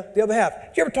tell you the other half.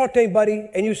 Did you ever talk to anybody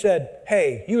and you said,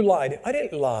 hey, you lied? I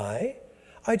didn't lie.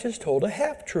 I just told a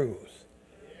half-truth.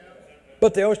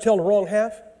 But they always tell the wrong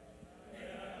half?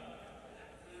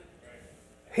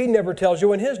 He never tells you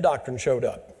when his doctrine showed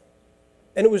up.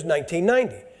 And it was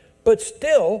 1990. But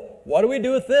still, what do we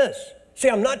do with this? See,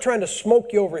 I'm not trying to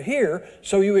smoke you over here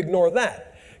so you ignore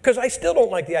that. Because I still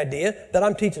don't like the idea that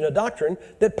I'm teaching a doctrine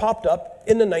that popped up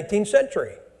in the 19th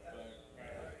century.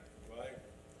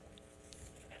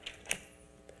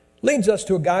 Leads us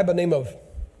to a guy by the name of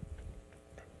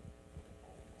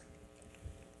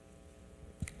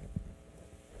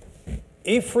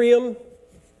Ephraim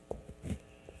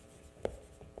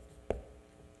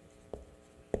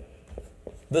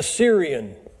the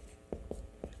Syrian.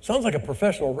 Sounds like a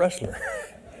professional wrestler.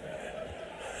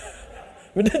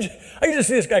 I can just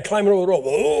see this guy climbing over the rope.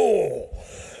 Oh!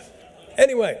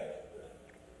 Anyway,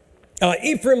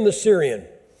 Ephraim the Syrian.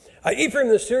 Ephraim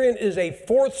the Syrian is a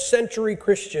 4th century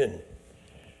Christian.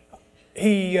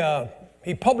 He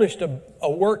published a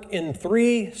work in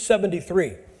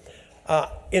 373.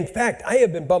 In fact, I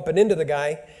have been bumping into the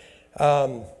guy.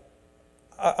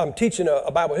 I'm teaching a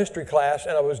Bible history class,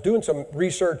 and I was doing some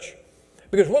research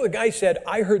because one of the guys said,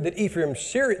 I heard that Ephraim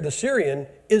the Syrian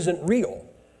isn't real.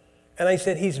 And I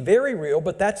said, he's very real,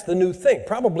 but that's the new thing.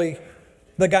 Probably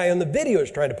the guy on the video is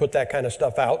trying to put that kind of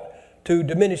stuff out to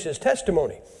diminish his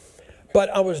testimony. But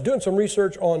I was doing some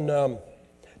research on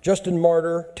Justin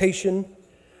Martyr, Tatian,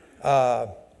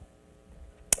 Clement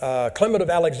of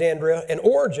Alexandria, and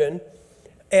Origen.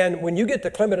 And when you get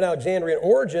to Clement of Alexandria and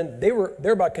Origen,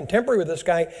 they're about contemporary with this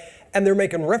guy, and they're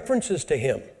making references to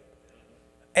him.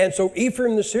 And so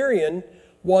Ephraim the Syrian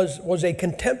was a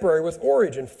contemporary with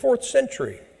Origen, 4th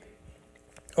century.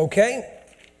 Okay?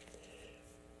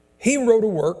 He wrote a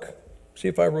work. See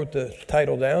if I wrote the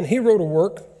title down. He wrote a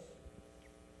work.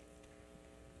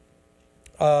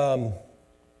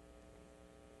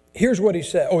 Here's what he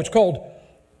said.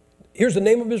 Here's the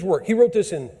name of his work. He wrote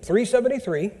this in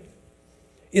 373.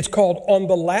 It's called On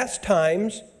the Last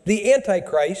Times, the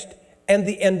Antichrist, and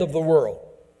the End of the World.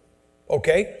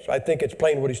 Okay? So I think it's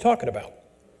plain what he's talking about.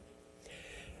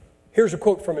 Here's a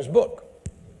quote from his book.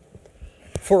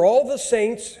 For all the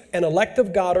saints and elect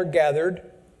of God are gathered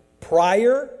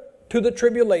prior to the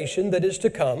tribulation that is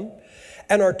to come,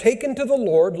 and are taken to the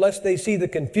Lord, lest they see the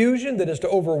confusion that is to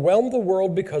overwhelm the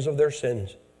world because of their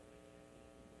sins.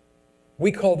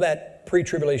 We call that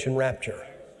pre-tribulation rapture.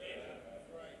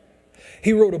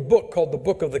 He wrote a book called the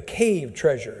Book of the Cave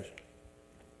Treasures.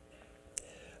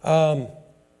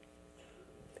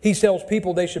 He tells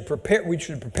people we should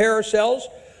prepare ourselves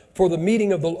for the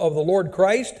meeting of the Lord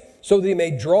Christ, so that he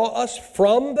may draw us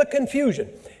from the confusion.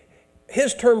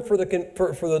 His term for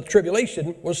the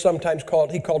tribulation was sometimes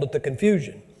he called it the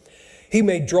confusion. He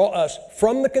may draw us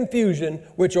from the confusion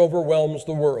which overwhelms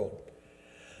the world.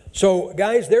 So,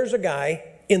 guys, there's a guy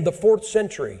in the 4th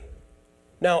century.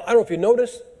 Now, I don't know if you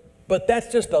noticed, but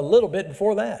that's just a little bit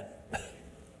before that.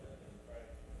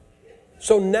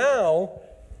 So now,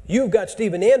 you've got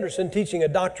Stephen Anderson teaching a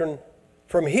doctrine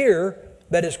from here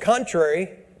that is contrary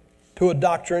to a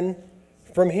doctrine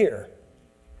from here.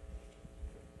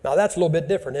 Now, that's a little bit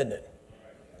different, isn't it?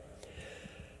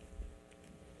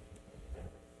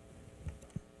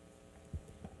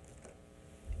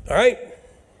 All right.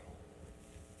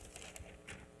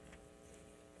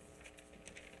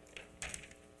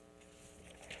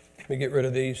 Let me get rid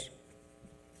of these.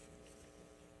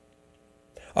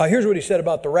 Here's what he said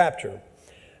about the rapture.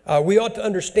 We ought to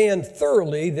understand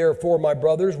thoroughly, therefore, my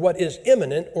brothers, what is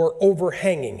imminent or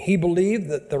overhanging. He believed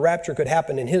that the rapture could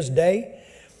happen in his day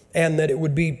and that it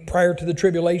would be prior to the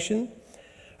tribulation.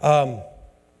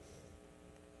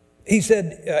 He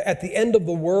said, at the end of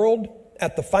the world,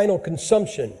 at the final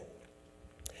consumption,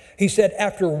 he said,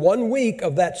 after 1 week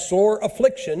of that sore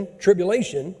affliction,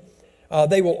 tribulation,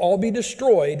 they will all be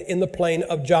destroyed in the plain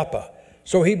of Joppa.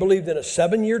 So he believed in a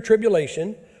 7-year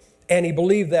tribulation, and he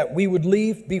believed that we would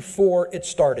leave before it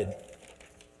started.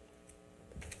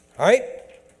 All right?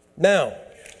 Now,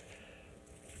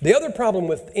 The other problem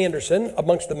with Anderson,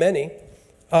 amongst the many,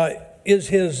 is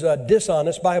his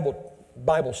dishonest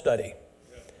Bible study.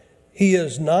 He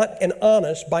is not an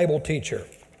honest Bible teacher.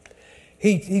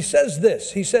 He says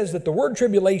this. He says that the word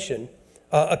tribulation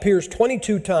appears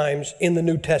 22 times in the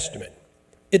New Testament.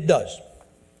 It does.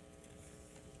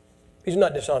 He's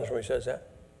not dishonest when he says that.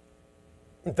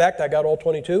 In fact, I got all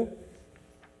 22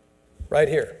 right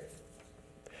here.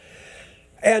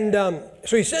 And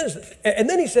so he says, and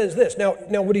then he says this. Now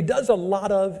what he does a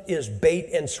lot of is bait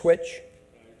and switch.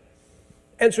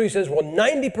 And so he says, well,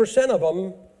 90% of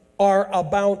them are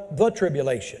about the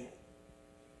tribulation.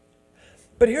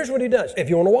 But here's what he does. If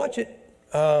you want to watch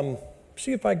it,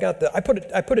 see if I got the, I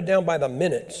put it down by the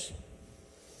minutes.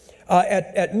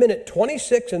 At minute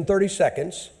 26 and 30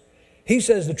 seconds, he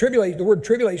says the word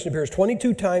tribulation appears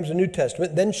 22 times in the New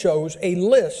Testament, then shows a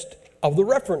list of the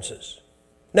references.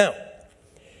 Now,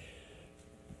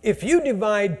 if you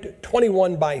divide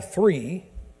 21 by 3,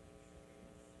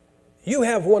 you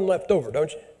have one left over,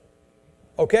 don't you?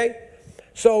 Okay?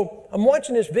 So I'm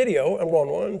watching this video. I'm going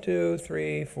 1, 2,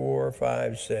 3, 4,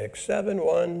 5, 6, 7.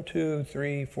 1, 2,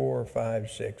 3, 4,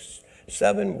 5, 6,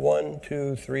 7. 1,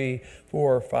 2, 3,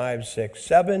 4, 5, 6,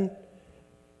 7.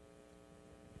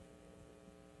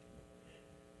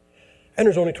 And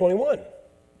there's only 21.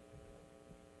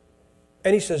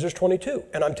 And he says there's 22.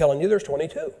 And I'm telling you there's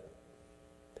 22.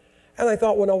 And I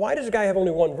thought, well, now why does the guy have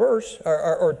only one verse,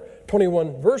 or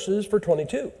 21 verses for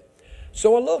 22?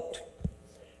 So I looked.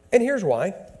 And here's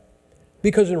why.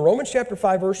 Because in Romans chapter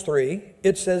 5, verse 3,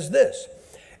 it says this.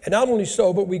 And not only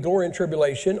so, but we glory in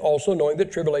tribulation, also knowing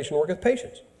that tribulation worketh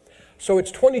patience. So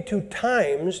it's 22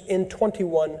 times in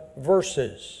 21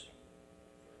 verses.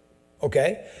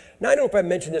 Okay? Now, I don't know if I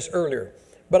mentioned this earlier,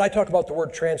 but I talk about the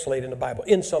word translate in the Bible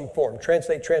in some form.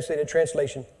 Translate, translated,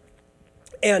 translation.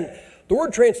 And the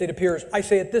word translate appears, I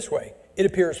say it this way, it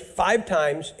appears 5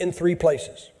 times in 3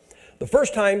 places. The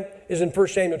first time is in 1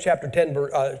 Samuel chapter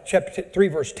 3,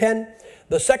 verse 10.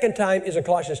 The second time is in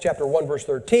Colossians chapter 1, verse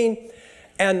 13.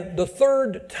 And the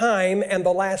third time and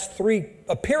the last 3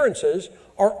 appearances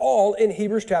are all in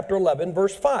Hebrews chapter 11,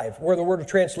 verse 5, where the word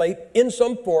translate in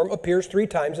some form appears 3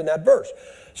 times in that verse.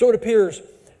 So it appears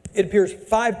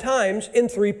 5 times in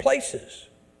 3 places.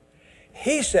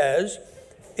 He says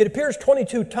it appears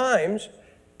 22 times,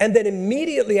 and then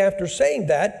immediately after saying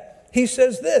that, he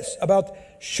says this about,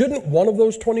 shouldn't one of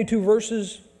those 22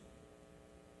 verses?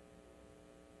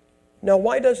 Now,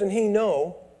 why doesn't he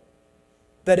know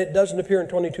that it doesn't appear in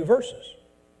 22 verses?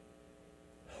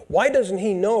 Why doesn't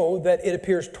he know that it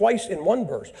appears twice in one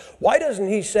verse? Why doesn't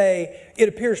he say it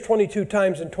appears 22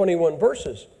 times in 21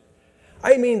 verses?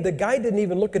 I mean, the guy didn't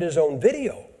even look at his own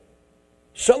video.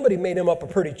 Somebody made him up a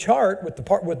pretty chart with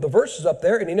the verses up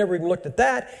there, and he never even looked at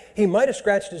that. He might have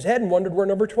scratched his head and wondered where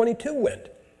number 22 went.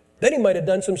 Then he might have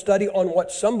done some study on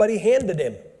what somebody handed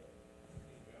him.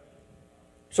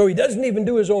 So he doesn't even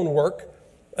do his own work,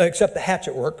 except the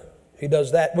hatchet work. He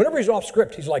does that. Whenever he's off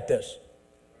script, he's like this.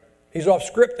 He's off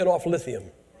script and off lithium.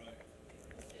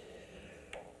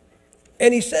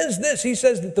 And he says this. He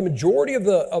says that the majority of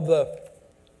the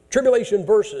tribulation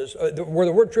verses, where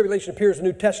the word tribulation appears in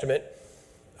the New Testament,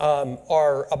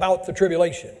 are about the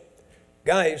tribulation.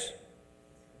 Guys,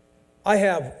 I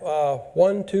have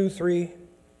 1, 2, 3,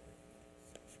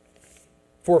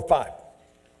 4, 5.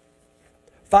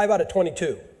 5 out of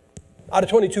 22. Out of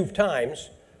 22 times,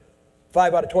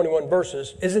 5 out of 21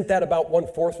 verses. Isn't that about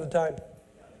 1/4 of the time?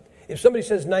 If somebody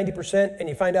says 90% and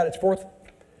you find out it's 4th,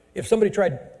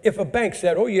 if a bank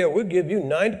said, oh yeah, we'll give you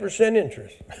 90%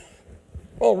 interest.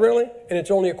 Oh, really? And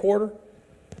it's only a quarter?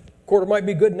 Quarter might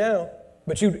be good now,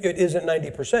 but it isn't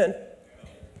 90%.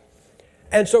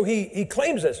 And so he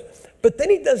claims this. But then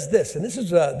he does this, and this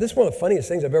is one of the funniest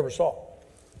things I've ever saw.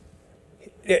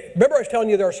 Remember I was telling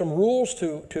you there are some rules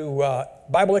to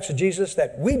Bible exegesis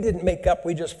that we didn't make up,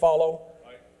 we just follow?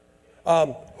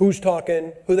 Who's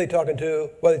talking, who they talking to,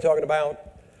 what are they talking about?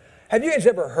 Have you guys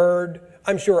ever heard,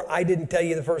 I'm sure I didn't tell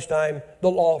you the first time, the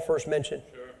law first mentioned?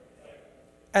 Sure.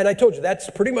 And I told you, that's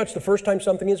pretty much the first time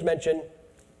something is mentioned,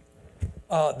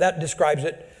 that describes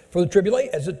it for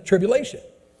as a tribulation.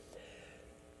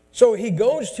 So he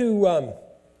goes to,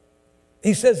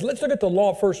 he says, let's look at the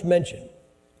law first mentioned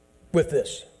with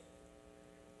this.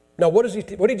 Now, what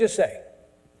did he just say?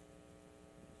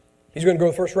 He's going to go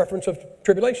to the first reference of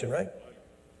tribulation, right?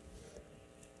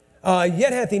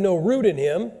 Yet hath he no root in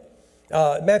him.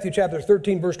 Matthew chapter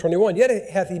 13, verse 21. Yet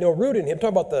hath he no root in him.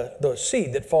 Talking about the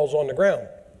seed that falls on the ground.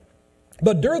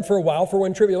 But dureth for a while, for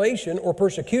when tribulation or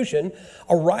persecution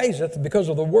ariseth because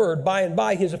of the word, by and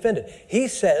by he is offended. He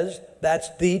says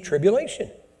that's the tribulation.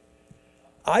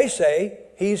 I say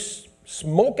he's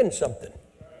smoking something.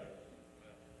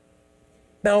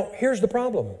 Now, here's the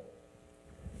problem.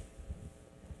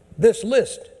 This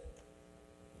list,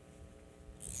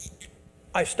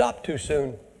 I stopped too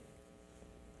soon.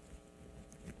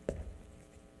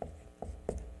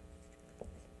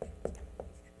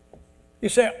 You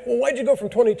say, well, why'd you go from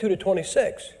 22 to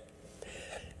 26?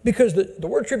 Because the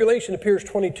word tribulation appears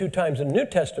 22 times in the New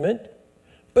Testament,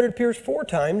 but it appears 4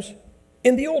 times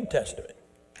in the Old Testament.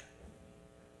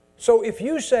 So if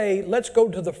you say, let's go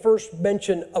to the first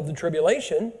mention of the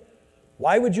tribulation,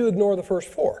 why would you ignore the first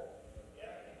 4?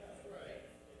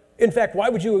 In fact, why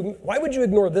would you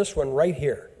ignore this one right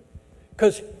here?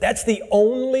 Because that's the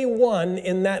only one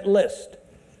in that list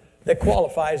that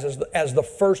qualifies as the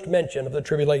first mention of the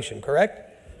tribulation, correct?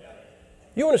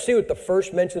 You want to see what the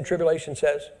first mention of the tribulation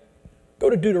says? Go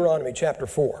to Deuteronomy chapter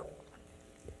 4.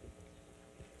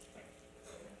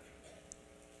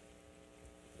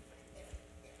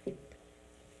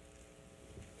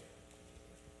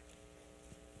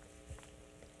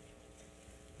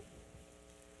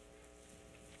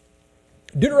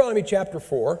 Deuteronomy chapter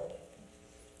 4,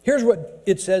 here's what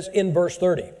it says in verse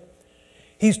 30.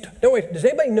 No, wait, does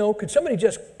anybody know? Could somebody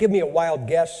just give me a wild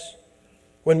guess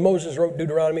when Moses wrote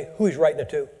Deuteronomy, who he's writing it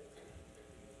to?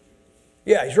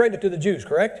 Yeah, he's writing it to the Jews,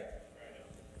 correct?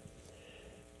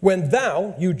 When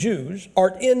thou, you Jews,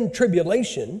 art in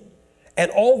tribulation,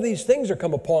 and all these things are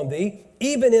come upon thee,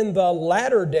 even in the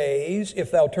latter days,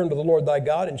 if thou turn to the Lord thy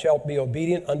God, and shalt be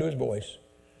obedient unto his voice.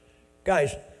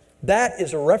 Guys, that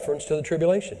is a reference to the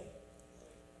tribulation.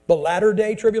 The latter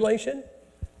day tribulation.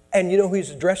 And you know who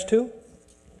he's addressed to?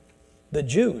 The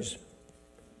Jews.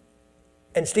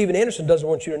 And Stephen Anderson doesn't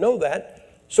want you to know that.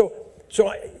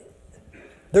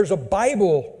 There's a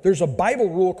Bible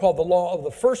rule called the law of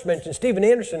the first mention. Stephen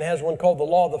Anderson has one called the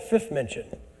law of the fifth mention.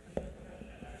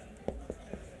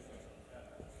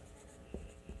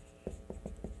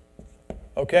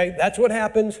 Okay, that's what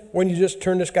happens when you just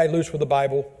turn this guy loose with the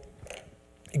Bible.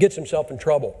 He gets himself in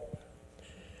trouble.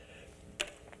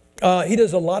 He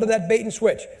does a lot of that bait and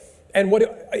switch. And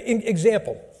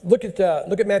example, look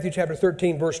at Matthew chapter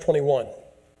 13, verse 21.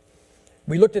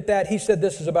 We looked at that. He said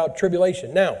this is about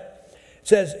tribulation. Now, it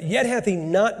says, yet hath he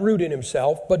not root in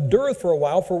himself, but dureth for a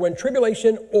while, for when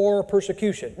tribulation or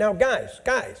persecution. Now, guys,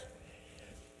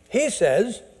 he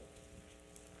says,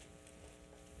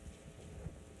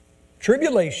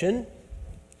 tribulation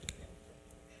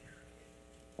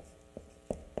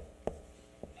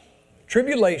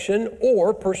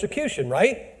or persecution,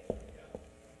 right?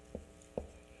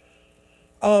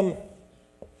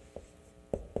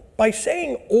 By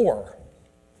saying or,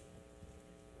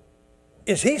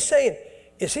 is he saying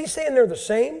they're the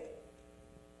same?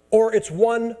 Or it's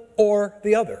one or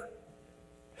the other?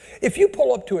 If you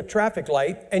pull up to a traffic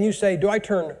light and you say, do I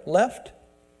turn left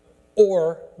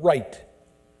or right?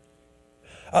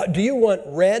 Do you want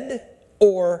red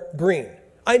or green?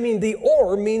 I mean, the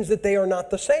or means that they are not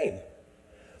the same.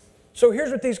 So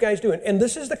here's what these guys do, and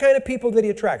this is the kind of people that he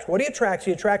attracts. What he attracts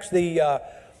the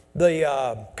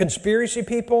conspiracy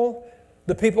people,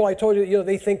 the people I told you,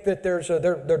 they think that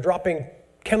they're dropping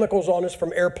chemicals on us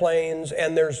from airplanes,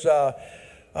 and there's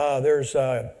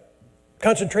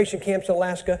concentration camps in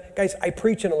Alaska. Guys, I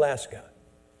preach in Alaska.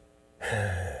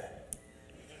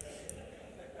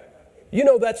 You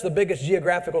know that's the biggest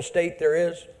geographical state there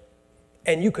is,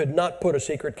 and you could not put a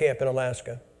secret camp in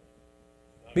Alaska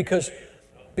because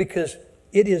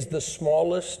it is the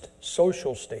smallest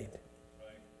social state.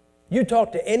 You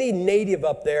talk to any native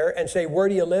up there and say, where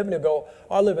do you live? And they'll go,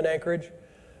 oh, I live in Anchorage,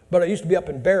 but I used to be up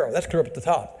in Barrow. That's clear up at the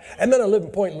top. And then I lived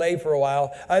in Point Lay for a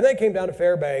while. And then came down to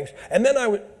Fairbanks. And then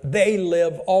they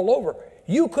live all over.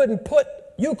 You couldn't put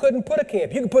a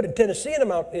camp. You could put it in Tennessee and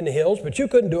them out in the hills, but you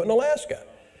couldn't do it in Alaska.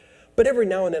 But every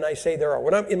now and then I say there are.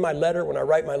 When I'm in my letter, when I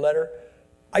write my letter,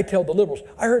 I tell the liberals.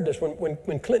 I heard this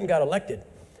when Clinton got elected.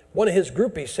 One of his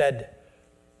groupies said,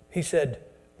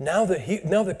 now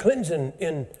that Clinton's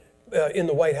in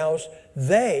the White House,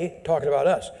 talking about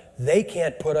us, they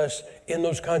can't put us in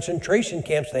those concentration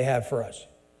camps they have for us.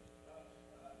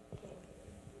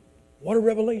 What a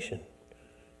revelation.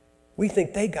 We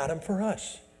think they got them for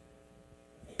us.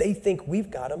 They think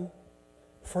we've got them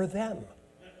for them.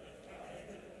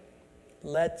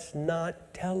 Let's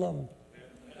not tell them.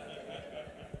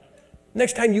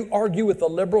 Next time you argue with the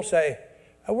liberal, say,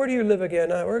 where do you live again?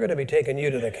 We're going to be taking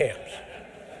you to the camps.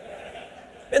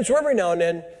 And so every now and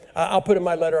then, I'll put in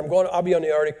my letter, I'll be on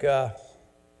the Arctic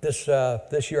this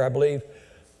year, I believe.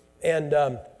 And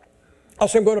I'll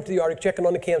say I'm going up to the Arctic, checking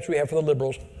on the camps we have for the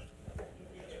liberals.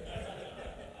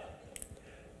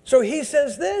 So he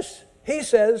says this. He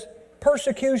says,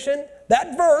 persecution,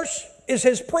 that verse is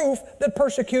his proof that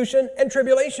persecution and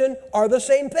tribulation are the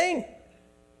same thing.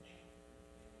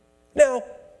 Now,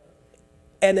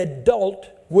 an adult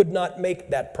would not make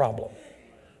that problem,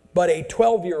 but a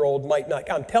 12-year-old might not.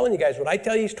 I'm telling you guys, when I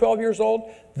tell you he's 12 years old,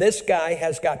 this guy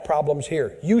has got problems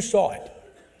here. You saw it.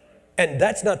 And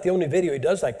that's not the only video he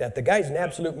does like that. The guy's an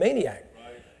absolute maniac.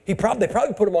 They probably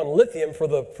put him on lithium for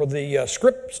the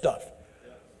script stuff.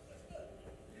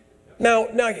 Now,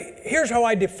 here's how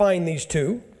I define these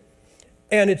two.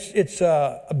 And it's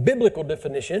a biblical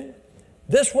definition.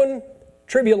 This one,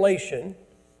 tribulation,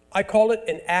 I call it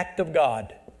an act of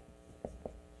God.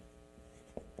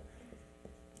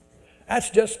 That's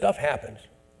just stuff happens.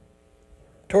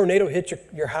 Tornado hits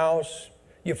your house.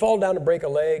 You fall down and break a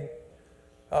leg.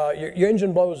 Your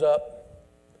engine blows up.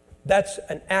 That's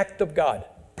an act of God.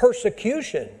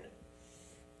 Persecution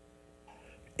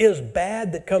is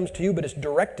bad that comes to you, but it's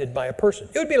directed by a person.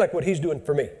 It would be like what he's doing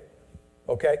for me.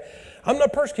 Okay? I'm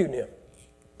not persecuting him.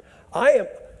 Let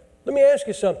me ask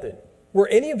you something. Were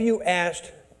any of you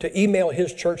asked to email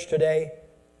his church today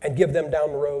and give them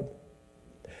down the road?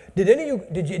 Did any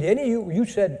of you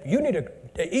said you need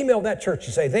to email that church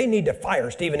and say they need to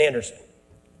fire Stephen Anderson?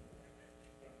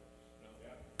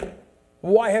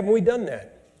 Why haven't we done that?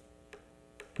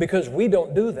 Because we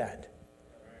don't do that.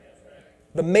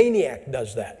 The maniac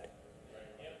does that.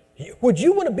 Would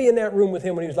you want to be in that room with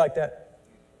him when he was like that?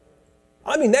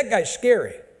 I mean, that guy's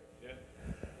scary.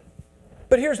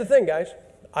 But here's the thing, guys.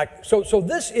 So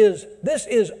this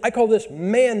is, I call this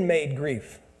man-made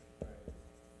grief.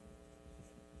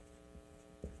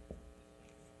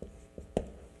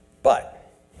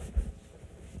 But,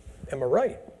 am I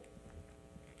right?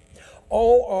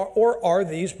 Or are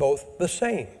these both the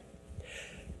same?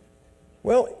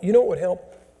 Well, you know what would help?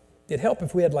 It'd help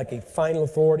if we had like a final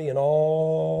authority in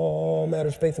all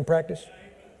matters of faith and practice.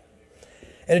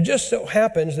 And it just so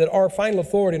happens that our final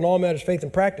authority in all matters of faith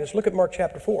and practice, look at Mark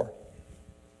chapter 4.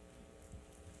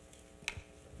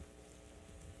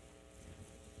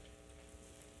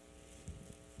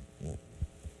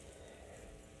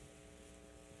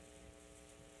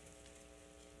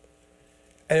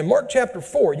 And in Mark chapter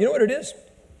 4, you know what it is?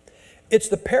 It's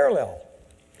the parallel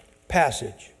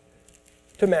passage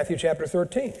to Matthew chapter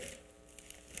 13.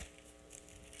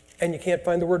 And you can't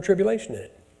find the word tribulation in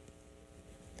it.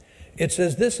 It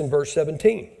says this in verse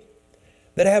 17,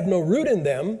 that have no root in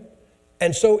them,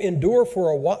 and so endure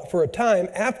for a time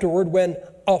afterward when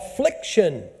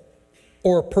affliction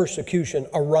or persecution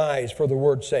arise for the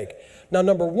word's sake. Now,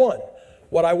 number one,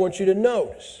 what I want you to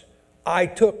notice, I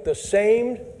took the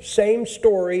same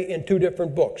story in two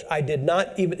different books. I did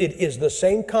not even, it is the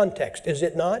same context, is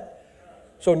it not?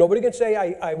 So nobody can say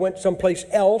I went someplace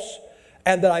else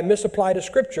and that I misapplied a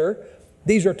scripture.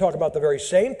 These are talking about the very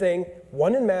same thing,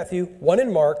 one in Matthew, one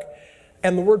in Mark,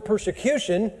 and the word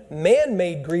persecution,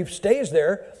 man-made grief, stays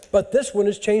there, but this one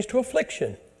is changed to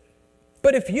affliction.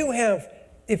 But if you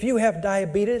have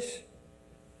diabetes,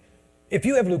 if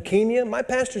you have leukemia, my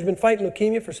pastor's been fighting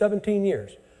leukemia for 17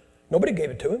 years. Nobody gave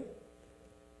it to him.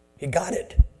 He got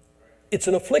it. It's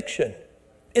an affliction.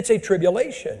 It's a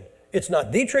tribulation. It's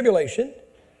not the tribulation.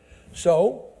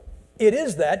 So it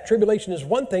is that. Tribulation is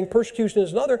one thing, persecution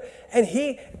is another. And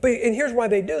here's why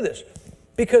they do this.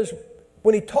 Because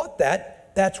when he taught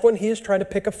that, that's when he is trying to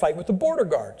pick a fight with the border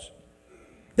guards.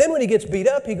 Then when he gets beat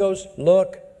up, he goes,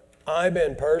 look, I've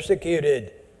been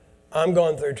persecuted. I'm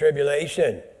going through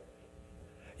tribulation.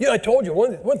 You know, I told you,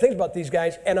 one of the things about these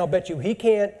guys, and I'll bet you he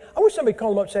can't. I wish somebody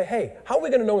call him up and say, hey, how are we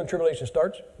going to know when tribulation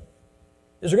starts?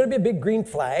 Is there going to be a big green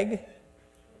flag?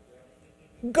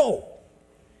 Go.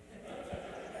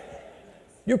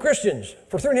 You Christians,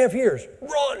 for 3.5 years,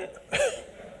 run.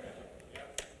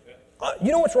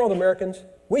 You know what's wrong with Americans?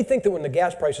 We think that when the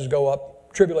gas prices go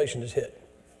up, tribulation is hit.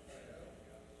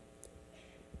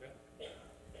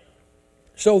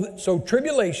 So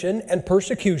tribulation and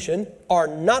persecution are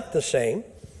not the same,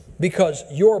 because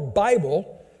your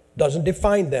Bible doesn't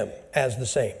define them as the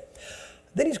same.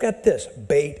 Then he's got this,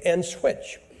 bait and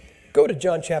switch. Go to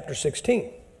John chapter 16.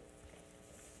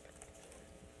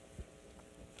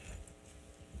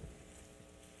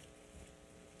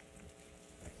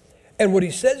 And what he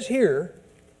says here,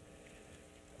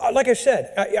 like I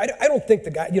said, I don't think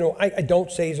the guy, you know, I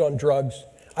don't say he's on drugs.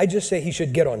 I just say he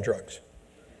should get on drugs.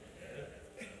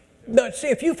 Now, see,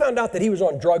 if you found out that he was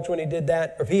on drugs when he did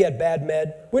that, or if he had bad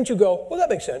med, wouldn't you go, well, that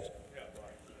makes sense.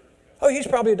 Oh, he's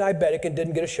probably a diabetic and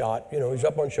didn't get a shot. You know, he's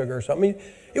up on sugar or something. I mean,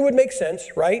 it would make sense,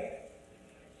 right?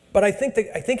 But I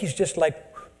think he's just like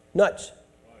nuts.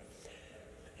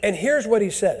 And here's what he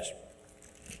says.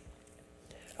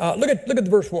 Look at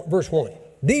the verse 1.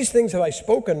 These things have I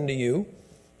spoken to you,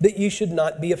 that ye should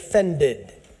not be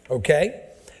offended. Okay?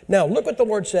 Now, look what the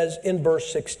Lord says in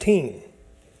verse 16.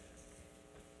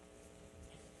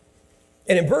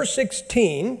 And in verse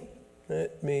 16,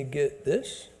 let me get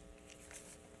this.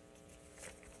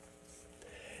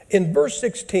 In verse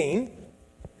 16,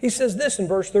 he says this in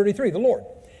verse 33, the Lord,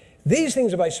 these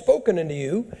things have I spoken unto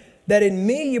you, that in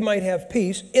me you might have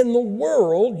peace. In the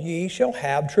world ye shall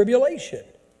have tribulation.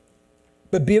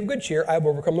 But be of good cheer, I have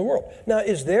overcome the world. Now,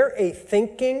 is there a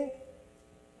thinking,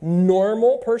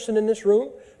 normal person in this room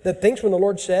that thinks when the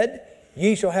Lord said,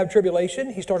 ye shall have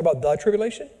tribulation, he's talking about the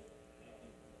tribulation?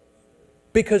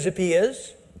 Because if he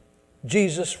is,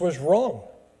 Jesus was wrong.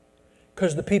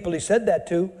 Because the people he said that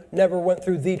to never went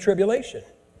through the tribulation.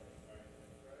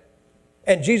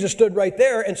 And Jesus stood right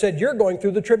there and said, you're going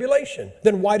through the tribulation.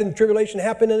 Then why didn't the tribulation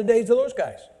happen in the days of those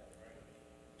guys?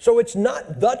 So it's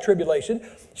not the tribulation.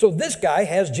 So this guy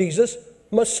has Jesus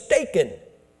mistaken.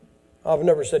 I've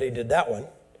never said he did that one.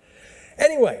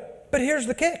 Anyway, but here's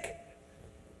the kick.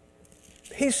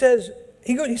 He says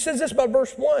this about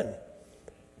verse 1.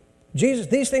 Jesus,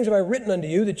 these things have I written unto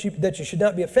you that you should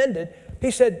not be offended. He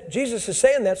said, Jesus is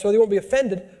saying that so they won't be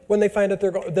offended when they find out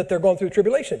that they're going through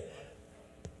tribulation.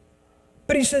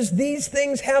 But he says, these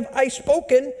things have I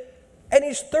spoken, and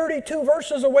he's 32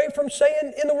 verses away from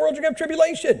saying, in the world you have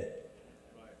tribulation.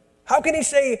 How can he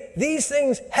say, these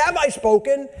things have I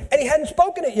spoken, and he hadn't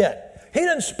spoken it yet? He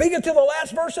didn't speak it till the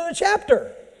last verse of the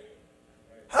chapter.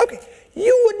 How can,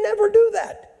 you would never do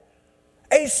that.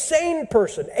 A sane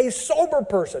person, a sober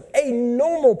person, a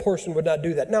normal person would not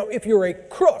do that. Now, if you're a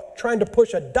crook trying to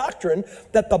push a doctrine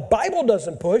that the Bible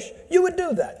doesn't push, you would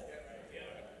do that.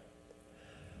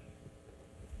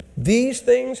 These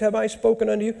things have I spoken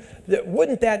unto you.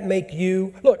 Wouldn't that make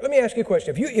you... Look, let me ask you a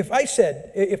question. If I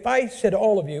said to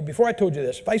all of you, before I told you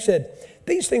this, if I said,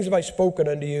 these things have I spoken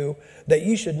unto you, that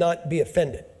ye should not be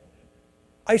offended.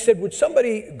 I said, would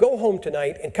somebody go home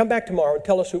tonight and come back tomorrow and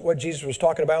tell us what Jesus was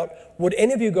talking about? Would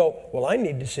any of you go, well, I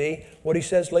need to see what he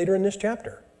says later in this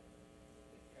chapter?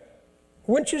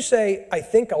 Wouldn't you say, I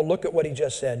think I'll look at what he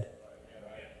just said?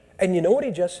 And you know what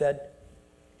he just said?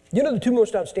 You know the two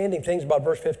most outstanding things about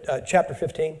chapter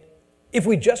 15? If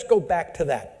we just go back to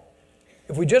that.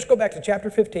 If we just go back to chapter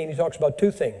 15, he talks about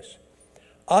two things.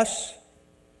 Us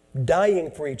dying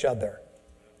for each other,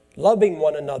 loving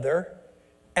one another,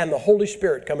 and the Holy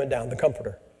Spirit coming down, the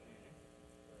Comforter.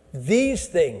 These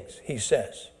things, he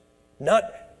says, not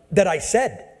that I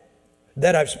said,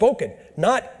 that I've spoken,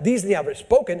 not these that I've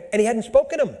spoken, and he hadn't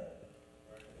spoken them.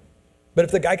 But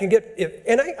if the guy can get,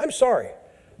 I'm sorry,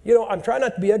 you know, I'm trying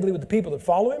not to be ugly with the people that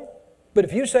follow him, but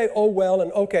if you say, oh, well,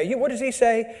 and okay, what does he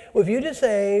say? Well, if you just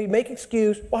say, make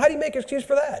excuse, well, how do you make excuse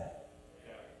for that?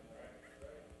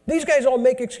 These guys all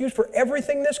make excuse for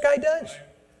everything this guy does.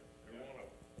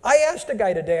 I asked a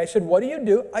guy today, I said, what do you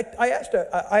do? I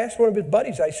asked one of his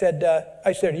buddies, I said,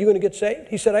 are you going to get saved?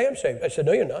 He said, I am saved. I said,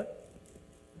 no, you're not.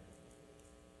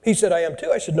 He said, I am too.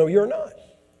 I said, no, you're not.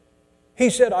 He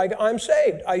said, I'm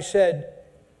saved. I said,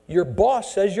 your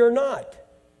boss says you're not.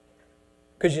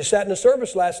 Because you sat in the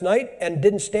service last night and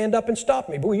didn't stand up and stop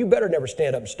me. Boy, you better never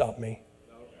stand up and stop me.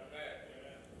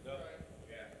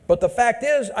 But the fact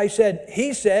is,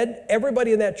 he said,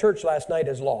 everybody in that church last night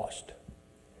is lost.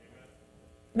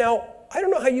 Now, I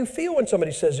don't know how you feel when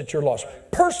somebody says that you're lost.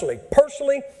 Personally,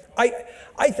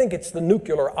 I think it's the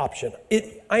nuclear option.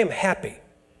 I am happy.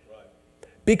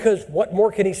 Because what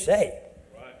more can he say?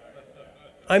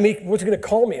 I mean, what's he going to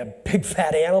call me, a big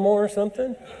fat animal or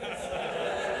something?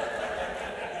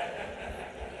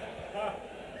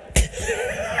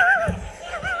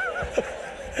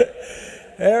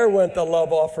 There went the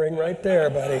love offering right there,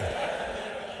 buddy.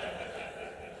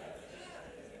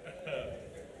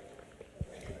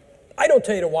 I don't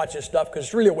tell you to watch this stuff because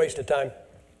it's really a waste of time.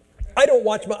 I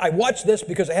watch this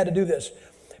because I had to do this.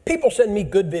 People send me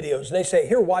good videos and they say,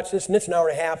 here, watch this, and it's an hour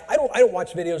and a half. I don't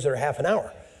watch videos that are half an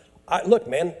hour. Look,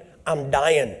 man, I'm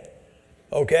dying.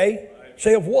 Okay?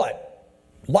 Say of what?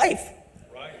 Life.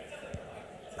 Right.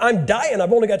 I'm dying.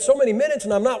 I've only got so many minutes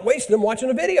and I'm not wasting them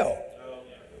watching a video.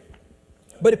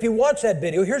 But if you watch that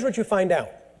video, here's what you find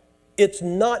out. It's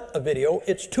not a video,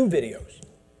 it's two videos.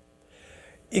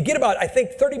 You get about, I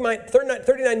think,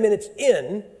 39 minutes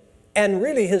in, and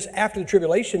really his After the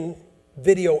Tribulation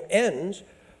video ends,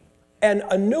 and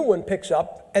a new one picks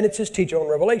up, and it's his teach on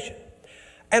Revelation.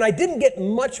 And I didn't get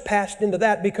much past into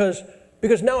that because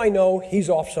now I know he's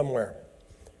off somewhere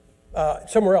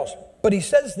else. But he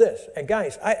says this, and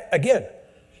guys, again,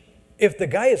 if the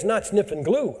guy is not sniffing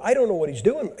glue, I don't know what he's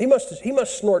doing. He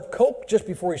must snort coke just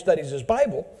before he studies his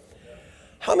Bible.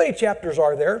 How many chapters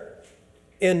are there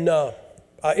in the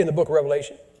book of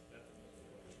Revelation?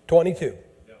 22.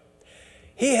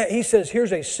 He says,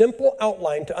 here's a simple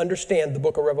outline to understand the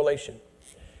book of Revelation.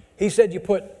 He said you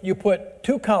put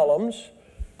 2 columns,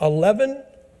 11,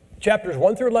 chapters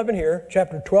 1 through 11 here,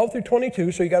 chapter 12 through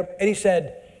 22. So you got, and he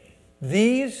said,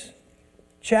 these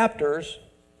chapters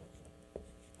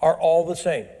are all the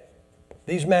same.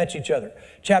 These match each other.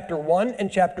 Chapter 1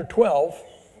 and chapter 12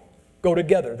 go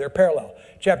together. They're parallel.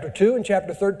 Chapter 2 and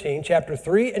chapter 13, chapter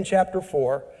 3 and chapter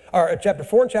 4, or chapter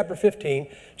 4 and chapter 15,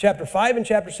 chapter 5 and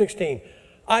chapter 16.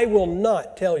 I will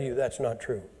not tell you that's not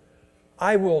true.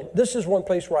 This is one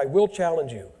place where I will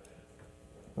challenge you.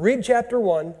 Read chapter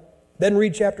 1, then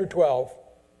read chapter 12,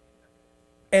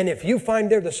 and if you find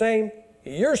they're the same,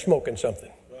 you're smoking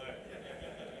something.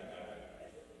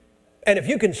 And if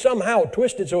you can somehow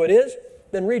twist it so it is,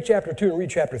 then read chapter 2 and read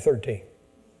chapter 13.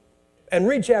 And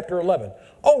read chapter 11.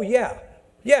 Oh, yeah.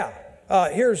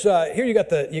 Here you got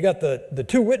the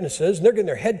 2 witnesses, and they're getting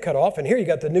their head cut off, and here you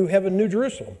got the new heaven, new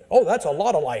Jerusalem. Oh, that's a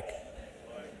lot alike.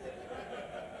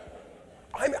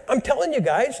 I'm telling you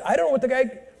guys, I don't know what the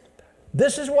guy...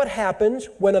 This is what happens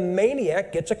when a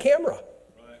maniac gets a camera.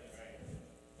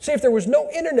 See, if there was no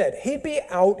internet, he'd be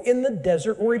out in the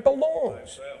desert where he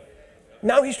belongs.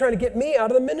 Now he's trying to get me out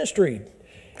of the ministry.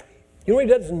 You know what he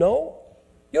doesn't know?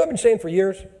 You know what I've been saying for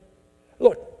years?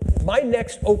 Look, my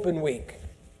next open week,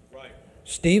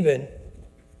 Stephen,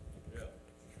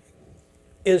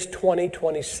 is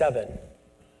 2027.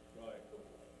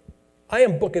 I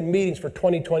am booking meetings for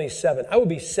 2027. I will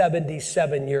be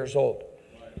 77 years old.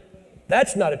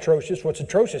 That's not atrocious. What's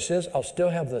atrocious is I'll still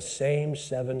have the same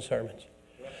 7 sermons.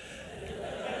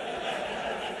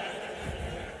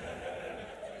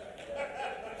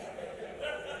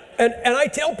 And I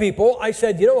tell people, I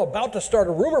said, you know, I'm about to start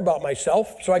a rumor about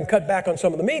myself so I can cut back on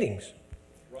some of the meetings.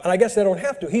 And I guess I don't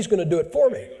have to. He's going to do it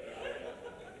for me.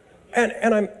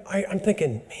 And I'm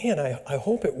thinking, man, I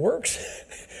hope it works.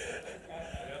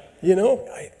 You know,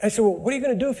 I said, well, what are you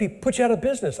going to do if he puts you out of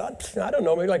business? I don't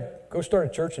know, maybe like go start a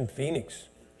church in Phoenix.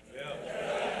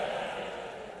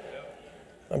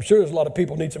 I'm sure there's a lot of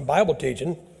people who need some Bible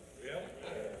teaching.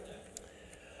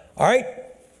 All right.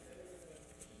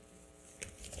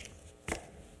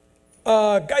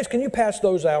 Guys, can you pass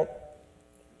those out?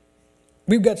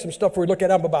 We've got some stuff we look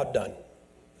at. I'm about done.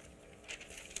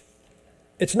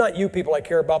 It's not you people I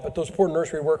care about, but those poor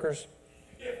nursery workers.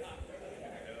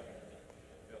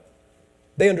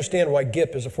 They understand why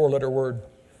Gipp is a 4-letter word.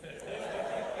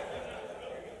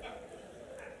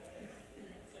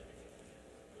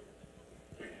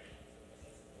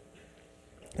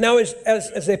 Now,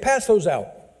 as they pass those out,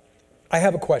 I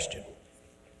have a question.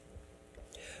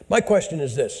 My question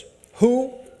is this.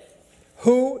 Who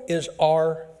is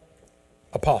our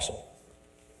apostle?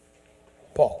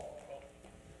 Paul.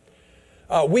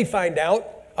 We find out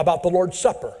about the Lord's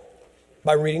Supper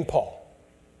by reading Paul,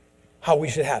 how we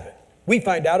should have it. We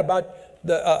find out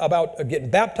about getting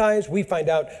baptized. We find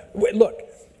out, look,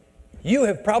 you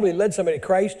have probably led somebody to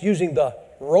Christ using the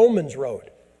Romans road.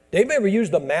 Did anybody ever use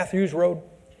the Matthews road?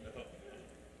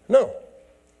 No.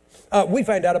 We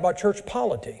find out about church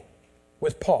polity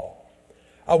with Paul.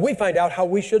 We find out how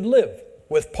we should live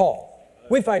with Paul.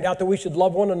 We find out that we should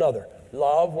love one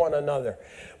another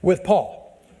with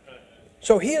Paul.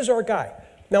 So he is our guy.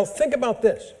 Now think about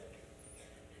this.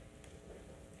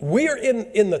 We are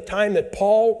in the time that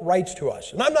Paul writes to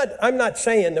us. And I'm not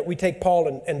saying that we take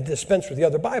Paul and dispense with the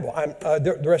other Bible,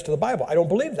 the rest of the Bible. I don't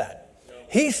believe that. No.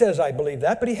 He says I believe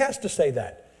that, but he has to say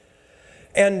that.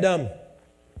 And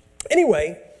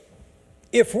anyway,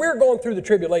 if we're going through the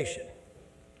tribulation,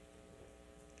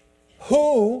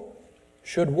 who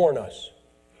should warn us?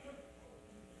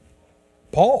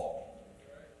 Paul.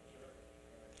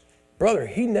 Brother,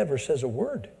 he never says a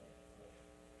word.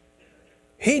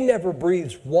 He never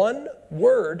breathes one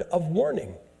word of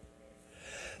warning.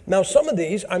 Now, some of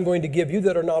these I'm going to give you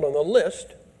that are not on the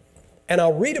list, and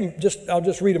I'll read them. I'll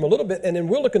just read them a little bit, and then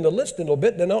we'll look in the list in a little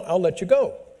bit, and then I'll let you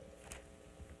go.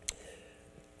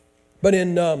 But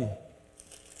in 1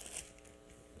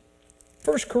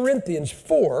 Corinthians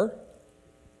 4,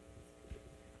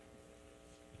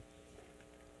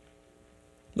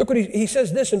 look what he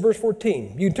says this in verse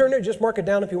 14. You can turn there, just mark it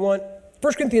down if you want.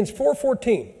 1 Corinthians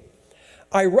 4:14.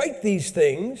 I write these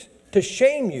things to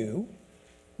shame you,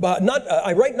 but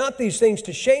I write not these things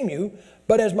to shame you,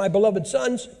 but as my beloved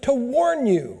sons, to warn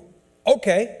you.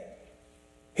 Okay,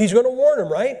 he's going to warn them,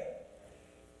 right?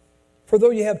 For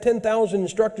though you have 10,000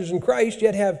 instructors in Christ,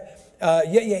 yet have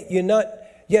you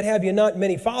not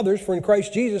many fathers. For in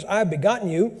Christ Jesus I have begotten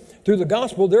you through the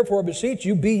gospel. Therefore I beseech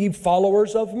you, be ye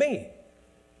followers of me.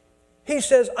 He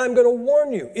says, I'm going to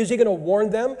warn you. Is he going to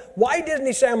warn them? Why didn't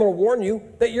he say, I'm going to warn you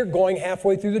that you're going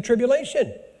halfway through the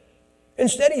tribulation?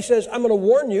 Instead, he says, I'm going to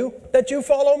warn you that you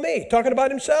follow me, talking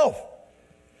about himself.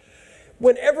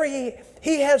 Whenever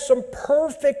he has some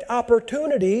perfect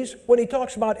opportunities when he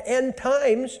talks about end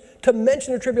times to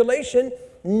mention the tribulation,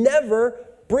 never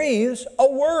breathes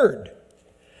a word.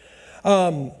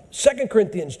 2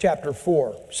 Corinthians chapter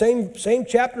 4, same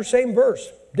chapter, same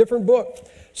verse, different book.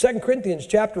 2 Corinthians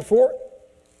chapter 4,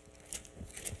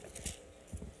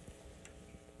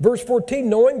 verse 14,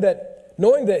 knowing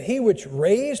that he which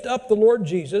raised up the Lord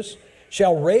Jesus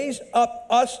shall raise up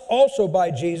us also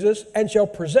by Jesus and shall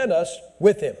present us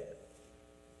with him.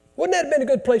 Wouldn't that have been a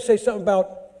good place to say something about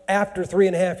after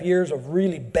 3.5 years of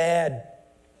really bad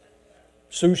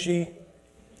sushi?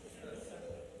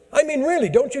 I mean, really,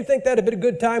 don't you think that would have been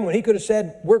a good time when he could have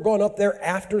said, we're going up there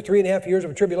after 3.5 years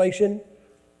of tribulation?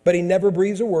 But he never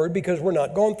breathes a word because we're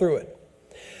not going through it.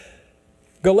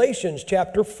 Galatians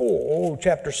chapter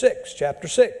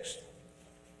 6.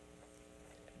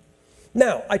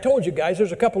 Now, I told you guys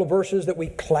there's a couple of verses that we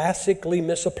classically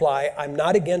misapply. I'm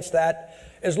not against that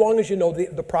as long as you know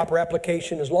the proper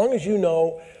application, as long as you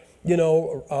know,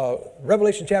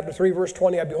 Revelation chapter 3, verse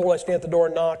 20, I behold, I stand at the door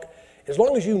and knock. As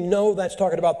long as you know that's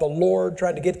talking about the Lord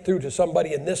trying to get through to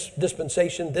somebody in this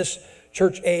dispensation, this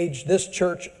church age, this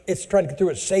church, it's trying to get through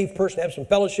a saved person, have some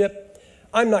fellowship.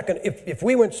 I'm not going to, if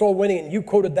we went soul winning and you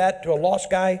quoted that to a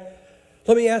lost guy,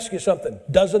 let me ask you something.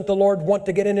 Doesn't the Lord want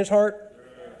to get in his heart?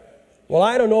 Well,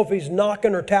 I don't know if he's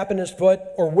knocking or tapping his foot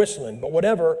or whistling, but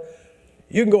whatever,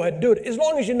 you can go ahead and do it, as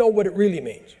long as you know what it really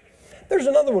means. There's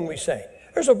another one we say.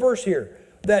 There's a verse here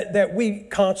that we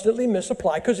constantly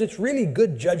misapply because it's really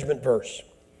good judgment verse.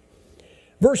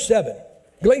 Verse 7,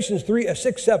 Galatians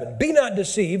 6, 7. Be not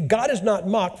deceived, God is not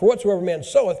mocked, for whatsoever man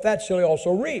soweth, that shall he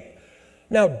also reap.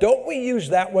 Now, don't we use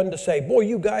that one to say, boy,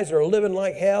 you guys are living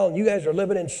like hell, and you guys are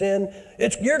living in sin.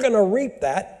 You're going to reap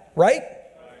that, right?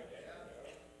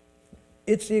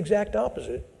 It's the exact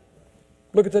opposite.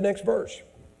 Look at the next verse.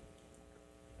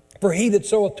 For he that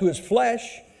soweth to his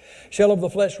flesh shall of the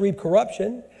flesh reap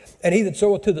corruption, and he that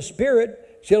soweth to the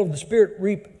Spirit shall of the Spirit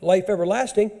reap life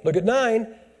everlasting. Look at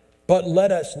 9. But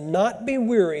let us not be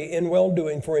weary in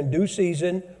well-doing, for in due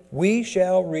season we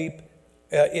shall reap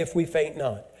if we faint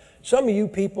not. Some of you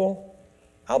people,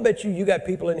 I'll bet you got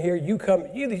people in here,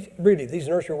 these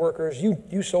nursery workers,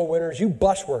 you soul winners, you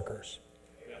bus workers.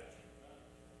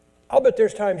 I'll bet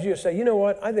there's times you say, you know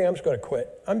what, I think I'm just going to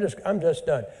quit. I'm just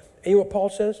done. And you know what Paul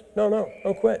says? No,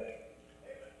 don't quit.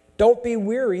 Don't be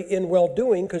weary in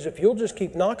well-doing, because if you'll just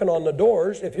keep knocking on the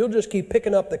doors, if you'll just keep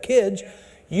picking up the kids,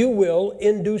 you will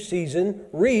in due season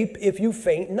reap if you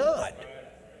faint not.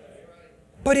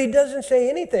 But he doesn't say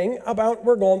anything about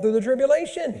we're going through the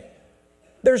tribulation.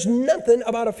 There's nothing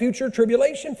about a future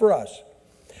tribulation for us.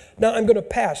 Now I'm going to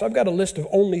pass. I've got a list of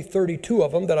only 32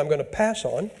 of them that I'm going to pass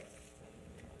on.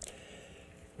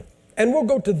 And we'll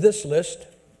go to this list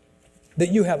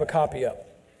that you have a copy of.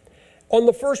 On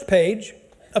the first page,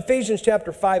 Ephesians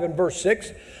chapter 5 and verse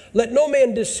 6, let no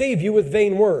man deceive you with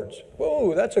vain words.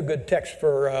 Whoa, that's a good text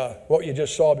for what you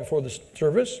just saw before the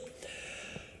service.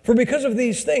 For because of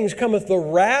these things cometh the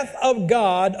wrath of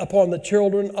God upon the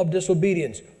children of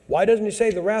disobedience. Why doesn't he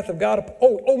say the wrath of God?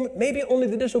 Maybe only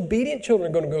the disobedient children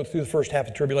are going to go through the first half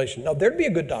of tribulation. Now, there'd be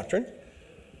a good doctrine.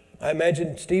 I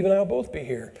imagine Steve and I will both be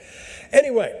here.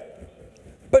 Anyway,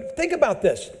 but think about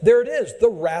this. There it is, the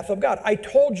wrath of God. I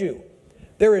told you,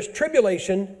 there is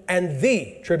tribulation and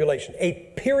the tribulation,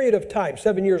 a period of time,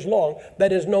 7 years long,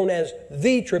 that is known as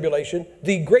the tribulation,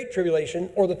 the great tribulation,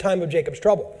 or the time of Jacob's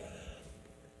trouble.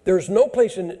 There's no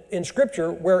place in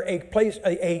Scripture where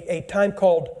a time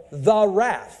called the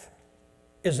wrath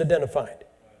is identified.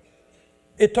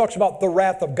 It talks about the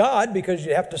wrath of God because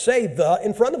you have to say the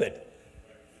in front of it.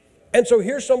 And so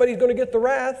here's somebody who's going to get the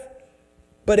wrath,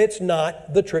 but it's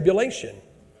not the tribulation.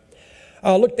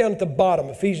 Look down at the bottom,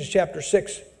 Ephesians chapter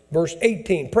 6, verse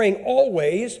 18. Praying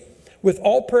always with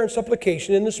all prayer and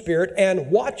supplication in the Spirit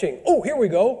and watching. Oh, here we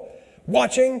go.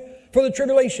 Watching for the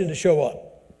tribulation to show up.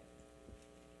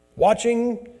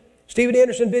 Watching Stephen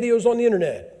Anderson videos on the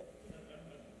internet.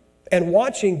 And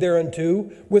watching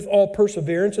thereunto with all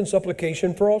perseverance and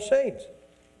supplication for all saints.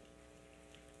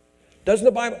 Doesn't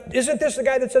the Bible, isn't this the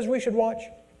guy that says we should watch?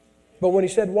 But when he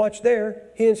said watch there,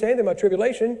 he didn't say anything about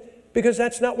tribulation because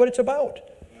that's not what it's about.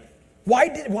 Why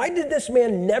did this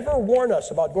man never warn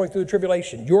us about going through the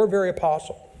tribulation? Your very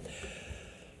apostle.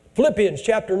 Philippians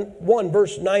chapter 1,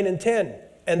 verse 9 and 10.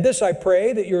 And this I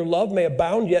pray, that your love may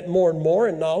abound yet more and more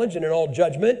in knowledge and in all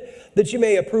judgment, that you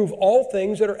may approve all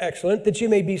things that are excellent, that you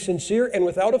may be sincere and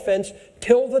without offense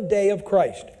till the day of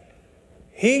Christ.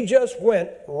 He just went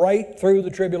right through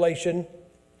the tribulation,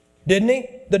 didn't he?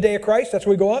 The day of Christ, that's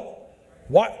where we go up.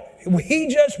 What? He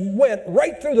just went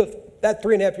right through that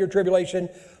 3.5-year tribulation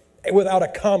without a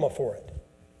comma for it.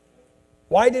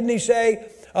 Why didn't he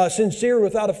say sincere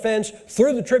without offense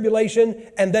through the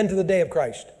tribulation and then to the day of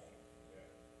Christ?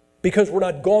 Because we're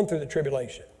not going through the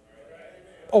tribulation.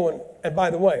 Oh, and by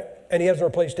the way, and he hasn't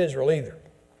replaced Israel either.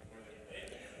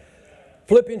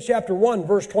 Philippians chapter 1,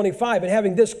 verse 25, and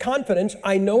having this confidence,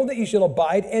 I know that you shall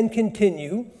abide and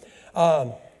continue,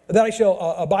 that I shall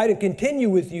abide and continue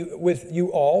with you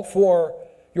all for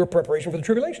your preparation for the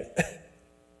tribulation.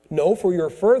 No, for your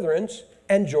furtherance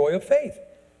and joy of faith.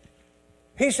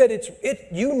 He said,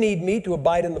 you need me to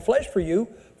abide in the flesh for you,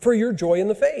 for your joy in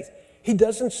the faith. He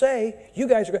doesn't say, you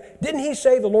guys are going. Didn't he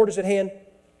say the Lord is at hand?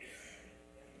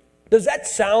 Does that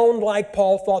sound like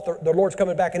Paul thought the Lord's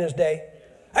coming back in his day?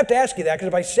 I have to ask you that, because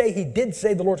if I say he did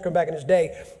say the Lord's coming back in his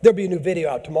day, there'll be a new video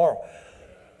out tomorrow.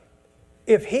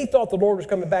 If he thought the Lord was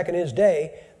coming back in his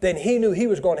day, then he knew he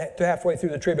was going to halfway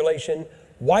through the tribulation.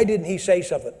 Why didn't he say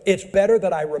something? It's better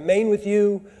that I remain with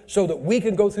you so that we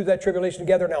can go through that tribulation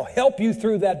together, and I'll help you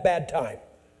through that bad time.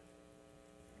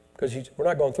 Because we're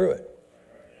not going through it.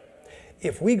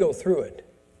 If we go through it,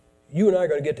 you and I are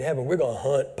going to get to heaven. We're going to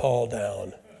hunt Paul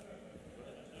down.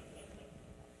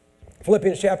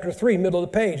 Philippians chapter 3, middle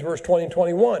of the page, verse 20 and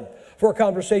 21. For our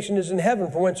conversation is in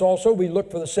heaven, from whence also we look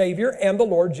for the Savior and the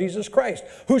Lord Jesus Christ,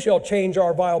 who shall change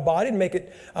our vile body and make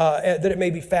it, that it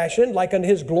may be fashioned like unto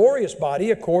his glorious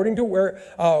body, according to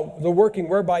the working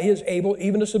whereby he is able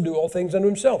even to subdue all things unto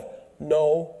himself.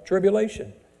 No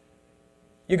tribulation.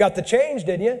 You got the change,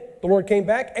 didn't you? The Lord came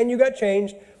back and you got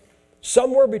changed.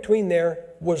 Somewhere between there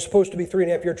was supposed to be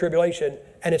 3.5-year tribulation,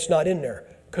 and it's not in there,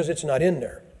 because it's not in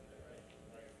there.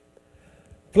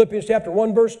 Philippians chapter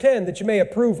 1, verse 10, that you may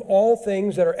approve all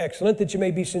things that are excellent, that you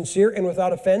may be sincere and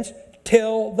without offense,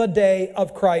 till the day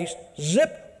of Christ.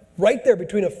 Zip, right there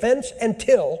between offense and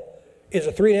till is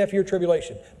a 3.5-year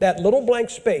tribulation. That little blank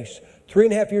space,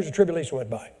 3.5 years of tribulation went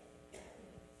by.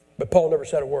 But Paul never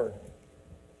said a word.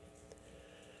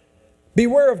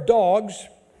 Beware of dogs.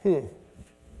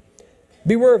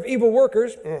 Beware of evil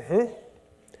workers.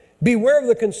 Beware of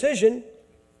the concision.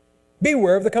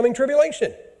 Beware of the coming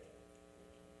tribulation.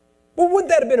 Well, wouldn't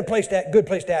that have been a good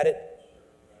place to add it?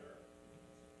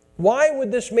 Why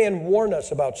would this man warn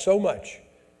us about so much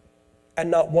and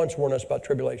not once warn us about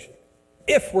tribulation,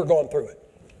 if we're going through it?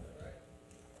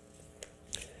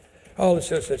 Oh, let's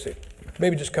see.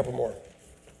 Maybe just a couple more.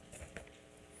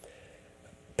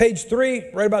 Page 3,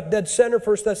 right about dead center,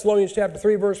 1 Thessalonians chapter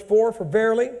 3, verse 4, for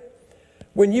verily,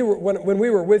 when we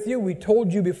were with you, we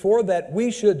told you before that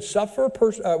we should suffer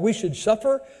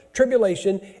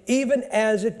tribulation, even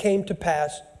as it came to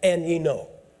pass, and ye know.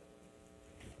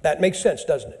 That makes sense,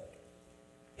 doesn't it?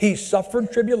 He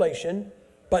suffered tribulation,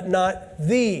 but not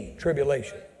the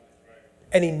tribulation.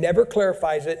 And he never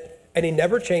clarifies it, and he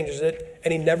never changes it,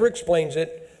 and he never explains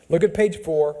it. Look at page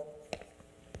 4.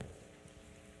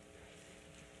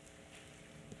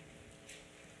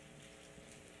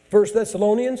 First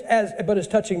Thessalonians, but as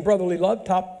touching brotherly love,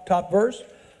 top verse.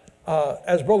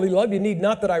 As brotherly love, you need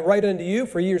not that I write unto you,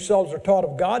 for ye yourselves are taught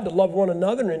of God to love one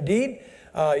another, and indeed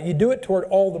you do it toward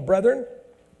all the brethren,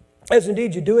 as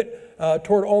indeed you do it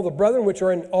toward all the brethren which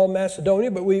are in all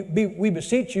Macedonia. But we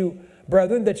beseech you,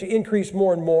 brethren, that you increase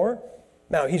more and more.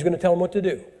 Now he's going to tell them what to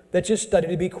do. That you study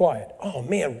to be quiet. Oh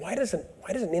man, why doesn't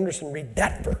Anderson read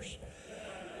that verse?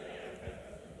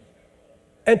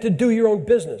 And to do your own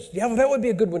business. Yeah, well, that would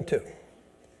be a good one too.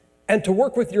 And to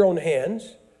work with your own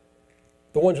hands,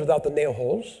 the ones without the nail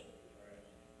holes,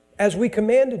 as we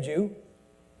commanded you,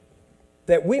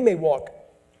 that we may walk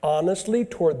honestly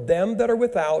toward them that are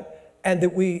without, and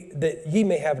that ye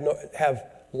may have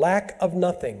lack of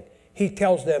nothing. He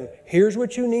tells them, here's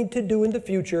what you need to do in the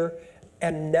future,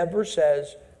 and never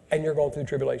says, and you're going through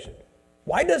tribulation.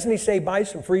 Why doesn't he say, buy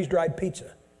some freeze-dried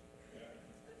pizza?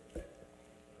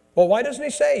 Well, why doesn't he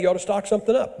say you ought to stock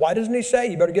something up? Why doesn't he say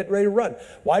you better get ready to run?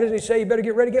 Why doesn't he say you better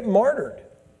get ready to get martyred?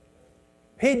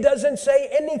 He doesn't say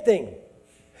anything.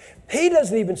 He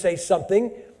doesn't even say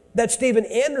something that Steven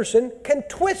Anderson can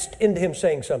twist into him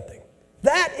saying something.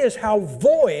 That is how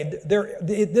void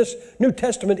this New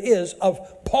Testament is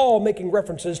of Paul making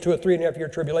references to a 3.5-year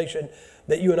tribulation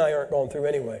that you and I aren't going through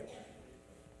anyway.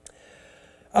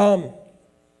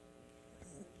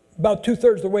 About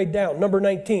 2/3 of the way down, number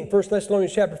 19, 1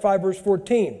 Thessalonians chapter 5, verse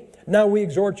 14. Now we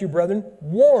exhort you, brethren,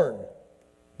 warn.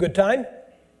 Good time?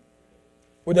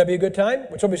 Wouldn't that be a good time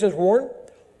when somebody says warn?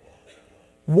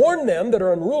 Warn them that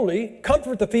are unruly,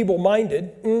 comfort the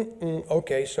feeble-minded.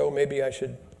 Okay, so maybe I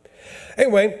should.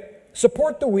 Anyway,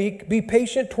 support the weak, be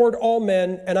patient toward all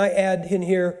men, and I add in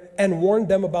here, and warn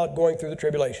them about going through the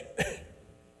tribulation.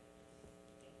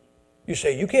 You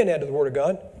say, you can't add to the Word of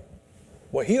God.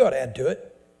 Well, he ought to add to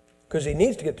it, because he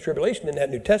needs to get the tribulation in that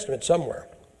New Testament somewhere.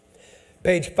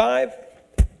 Page 5.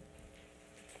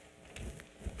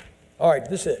 All right,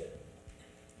 this is it.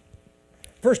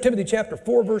 1 Timothy chapter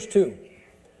 4, verse 2.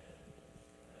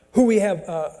 Who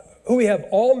have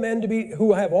all men to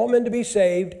be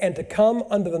saved and to come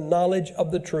under the knowledge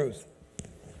of the truth.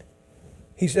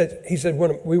 He said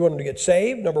we want them to get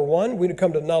saved. Number one, we need to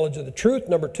come to the knowledge of the truth.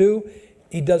 Number two,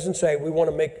 he doesn't say we want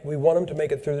them to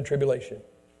make it through the tribulation.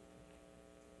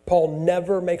 Paul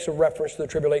never makes a reference to the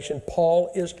tribulation.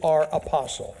 Paul is our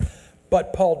apostle.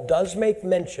 But Paul does make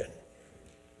mention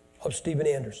of Stephen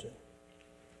Anderson.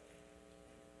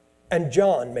 And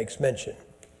John makes mention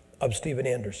of Stephen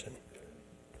Anderson.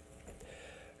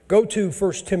 Go to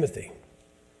 1 Timothy.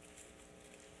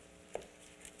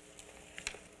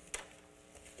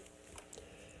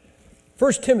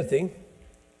 First Timothy.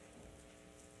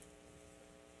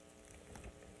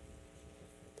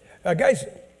 Guys,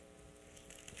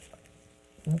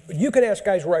 you can ask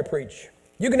guys where I preach.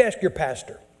 You can ask your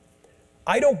pastor.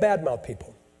 I don't badmouth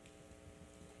people.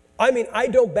 I mean, I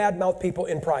don't badmouth people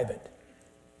in private.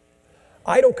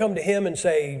 I don't come to him and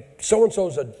say,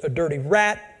 so-and-so's a dirty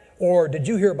rat, or did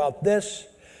you hear about this?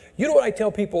 You know what I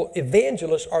tell people?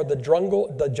 Evangelists are the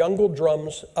jungle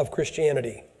drums of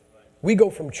Christianity. We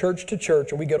go from church to church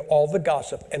and we get all the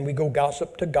gossip, and we go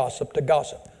gossip to gossip to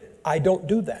gossip. I don't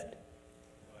do that.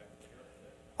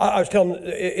 I was telling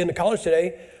in the college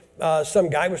today,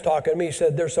 some guy was talking to me. He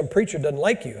said, there's some preacher doesn't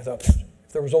like you. I thought,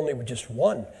 if there was only just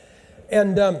one.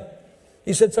 And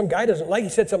he said, some guy doesn't like you.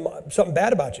 He said something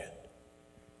bad about you.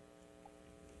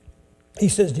 He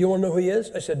says, do you want to know who he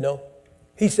is? I said, no.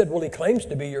 He said, well, he claims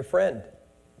to be your friend.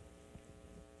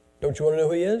 Don't you want to know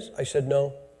who he is? I said,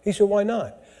 no. He said, why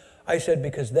not? I said,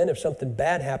 because then if something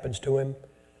bad happens to him,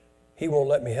 he won't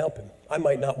let me help him. I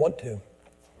might not want to.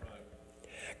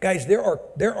 Guys, there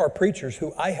are preachers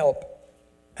who I help,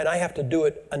 and I have to do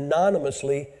it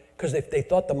anonymously, because if they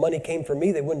thought the money came from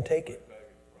me, they wouldn't take it.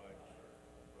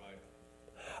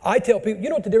 I tell people, you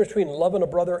know what the difference between loving a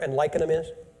brother and liking him is?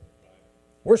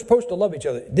 We're supposed to love each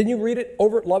other. Didn't you read it?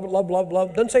 Over it, love, love, love,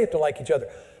 love. Doesn't say you have to like each other.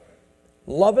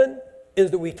 Loving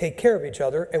is that we take care of each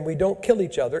other, and we don't kill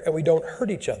each other, and we don't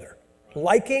hurt each other.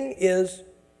 Liking is,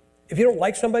 if you don't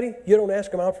like somebody, you don't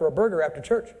ask them out for a burger after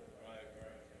church.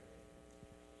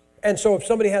 And so if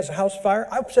somebody has a house fire,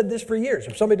 I've said this for years.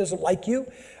 If somebody doesn't like you,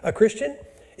 a Christian,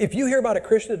 if you hear about a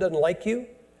Christian that doesn't like you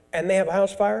and they have a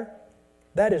house fire,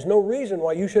 that is no reason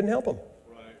why you shouldn't help them.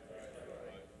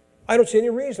 I don't see any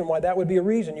reason why that would be a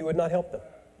reason you would not help them.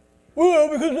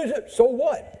 Well, because so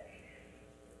what?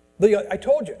 I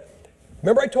told you.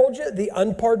 Remember I told you the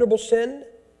unpardonable sin,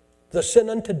 the sin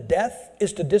unto death,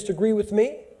 is to disagree with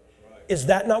me? Is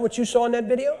that not what you saw in that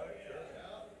video?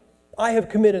 I have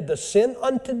committed the sin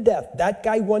unto death. That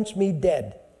guy wants me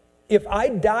dead. If I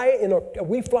die,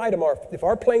 we fly tomorrow. If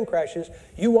our plane crashes,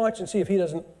 you watch and see if he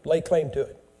doesn't lay claim to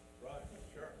it. Right,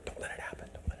 sure. Don't let it happen.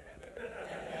 Don't let it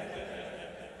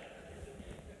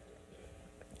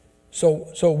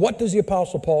happen. So what does the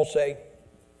Apostle Paul say?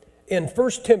 In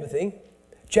 1 Timothy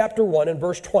chapter 1 and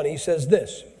verse 20, he says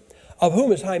this, of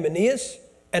whom is Hymenaeus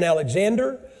and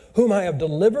Alexander, whom I have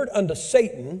delivered unto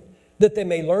Satan, that they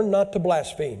may learn not to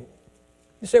blaspheme.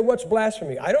 You say, what's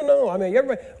blasphemy? I don't know. I mean,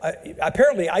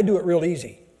 apparently I do it real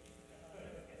easy.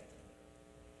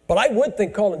 But I would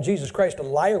think calling Jesus Christ a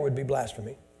liar would be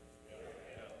blasphemy.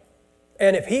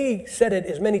 And if he said it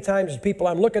as many times as people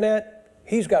I'm looking at,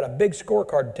 he's got a big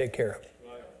scorecard to take care of.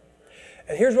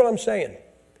 And here's what I'm saying.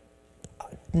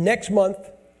 Next month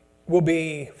will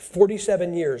be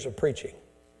 47 years of preaching.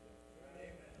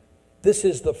 This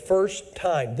is the first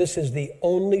time, this is the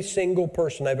only single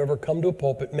person I've ever come to a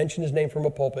pulpit, mention his name from a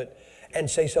pulpit, and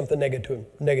say something negative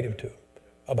to him,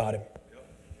 about him.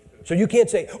 So you can't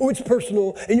say, oh, it's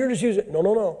personal, and you're just using it. No,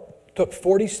 no, no. It took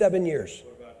 47 years.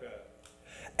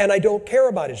 And I don't care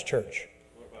about his church.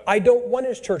 I don't want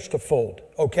his church to fold,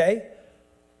 okay?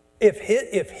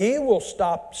 If he will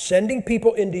stop sending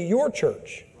people into your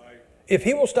church, if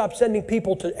he will stop sending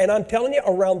people to, and I'm telling you,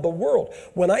 around the world.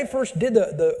 When I first did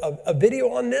a video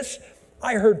on this,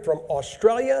 I heard from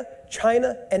Australia,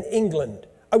 China, and England.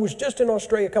 I was just in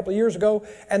Australia a couple of years ago,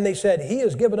 and they said, he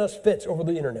has given us fits over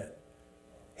the internet.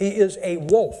 He is a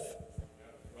wolf.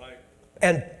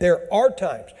 And there are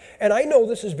times, and I know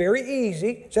this is very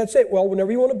easy. So that's it. Well,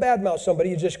 whenever you want to badmouth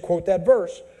somebody, you just quote that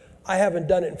verse. I haven't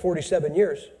done it in 47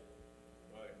 years.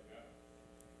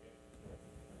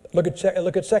 Look at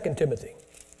 2 Timothy.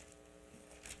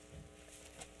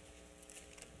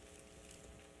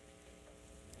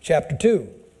 chapter 2.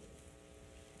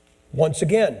 Once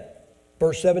again,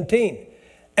 verse 17.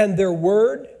 And their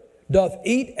word will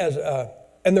eat as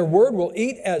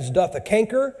doth a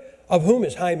canker, of whom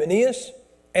is Hymenaeus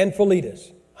and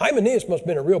Philetus. Hymenaeus must have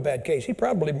been a real bad case. He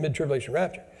probably mid-tribulation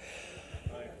rapture.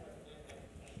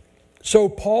 So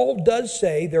Paul does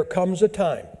say there comes a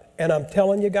time, and I'm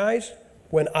telling you guys,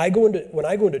 when I go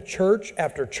into church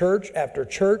after church after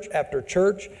church after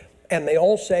church, and they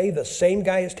all say the same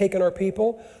guy has taken our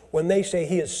people, when they say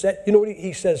he is set, you know what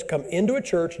he says? Come into a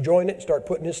church, join it, and start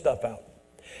putting his stuff out.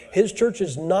 His church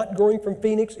is not growing from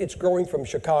Phoenix, it's growing from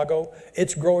Chicago,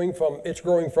 it's growing from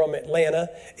Atlanta,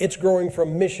 it's growing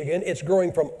from Michigan, it's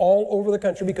growing from all over the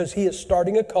country because he is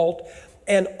starting a cult,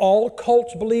 and all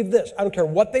cults believe this. I don't care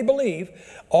what they believe,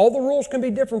 all the rules can be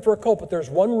different for a cult, but there's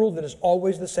one rule that is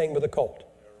always the same with a cult.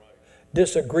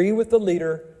 Disagree with the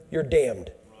leader, you're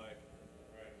damned.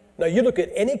 Now you look at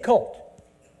any cult,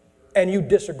 and you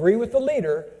disagree with the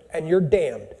leader, and you're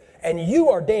damned. And you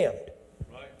are damned.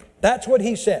 That's what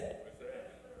he said,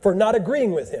 for not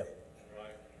agreeing with him.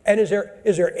 And is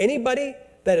there anybody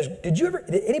that is,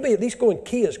 did anybody at least go and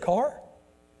key his car?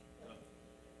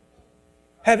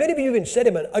 Have any of you even sent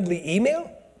him an ugly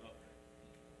email?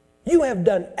 You have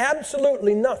done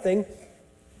absolutely nothing,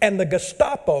 and the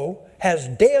Gestapo has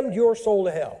damned your soul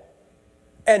to hell.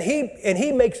 And he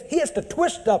has to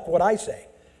twist up what I say.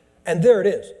 And there it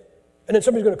is. And then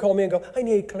somebody's going to call me and go, I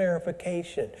need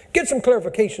clarification. Get some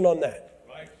clarification on that.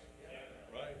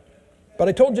 But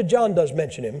I told you John does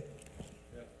mention him.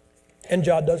 And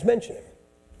John does mention him.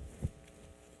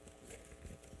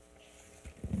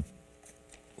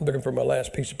 I'm looking for my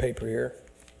last piece of paper here.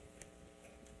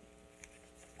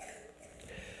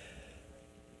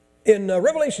 In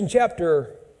Revelation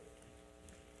chapter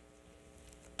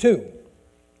 2,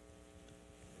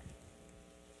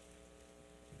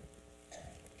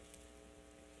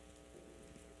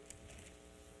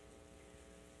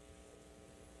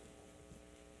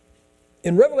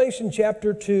 in Revelation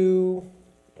chapter 2,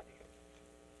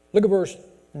 look at verse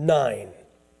 9.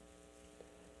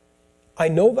 I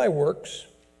know thy works,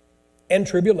 and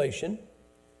tribulation,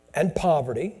 and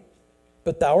poverty,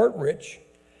 but thou art rich.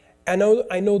 I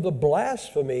know the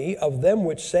blasphemy of them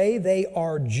which say they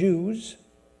are Jews,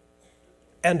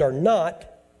 and are not,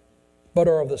 but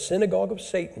are of the synagogue of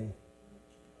Satan.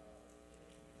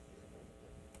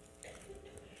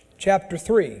 Chapter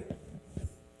 3,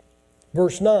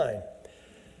 verse 9.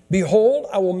 Behold,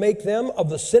 I will make them of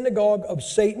the synagogue of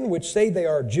Satan, which say they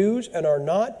are Jews and are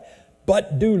not,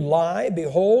 but do lie.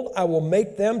 Behold, I will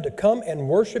make them to come and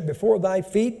worship before thy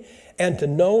feet, and to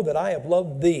know that I have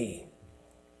loved thee.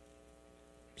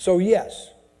 So yes,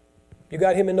 you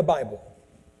got him in the Bible.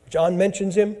 John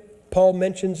mentions him. Paul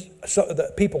mentions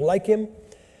the people like him.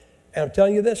 And I'm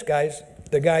telling you this, guys,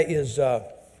 the guy is,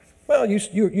 well, you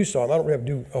saw him. I don't have to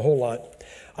do a whole lot.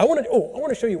 I want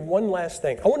to show you one last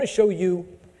thing. I want to show you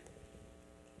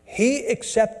he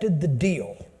accepted the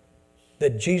deal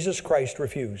that Jesus Christ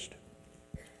refused.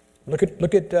 Look at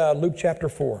Luke chapter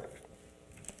 4.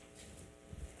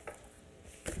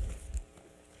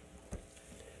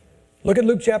 Look at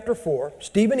Luke chapter 4.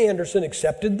 Stephen Anderson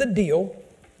accepted the deal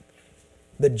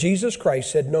that Jesus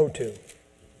Christ said no to.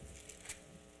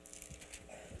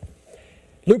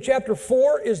 Luke chapter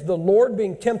 4 is the Lord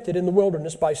being tempted in the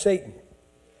wilderness by Satan.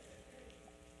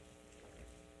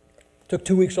 Took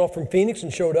 2 weeks off from Phoenix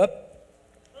and showed up.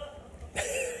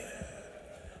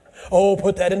 Oh,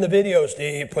 put that in the video,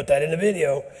 Steve. Put that in the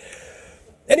video.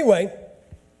 Anyway,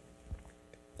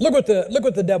 look what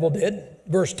the devil did.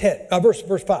 Verse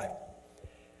 5.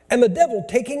 And the devil,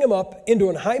 taking him up into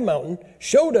an high mountain,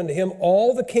 showed unto him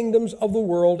all the kingdoms of the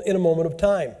world in a moment of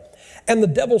time. And the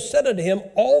devil said unto him,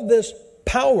 all this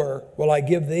power will I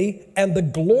give thee, and the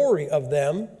glory of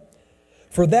them,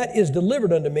 for that is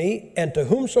delivered unto me, and to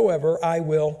whomsoever I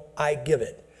will, I give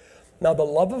it. Now, the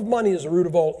love of money is the root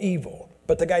of all evil,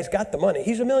 but the guy's got the money.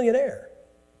 He's a millionaire.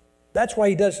 That's why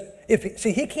he does.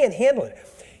 See, he can't handle it.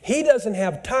 He doesn't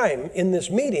have time in this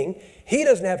meeting. He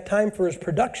doesn't have time for his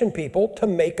production people to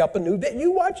make up a new video.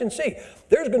 You watch and see.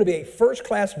 There's going to be a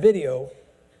first-class video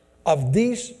of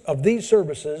these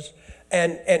services,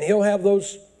 and he'll have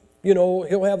those,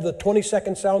 he'll have the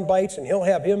 20-second sound bites, and he'll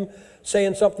have him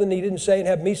saying something he didn't say and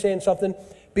have me saying something,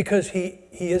 because he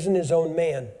isn't his own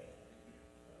man.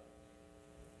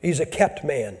 He's a kept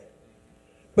man.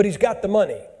 But he's got the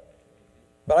money.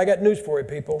 But I got news for you,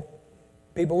 people.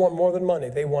 People want more than money.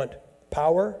 They want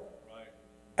power,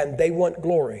 and they want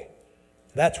glory.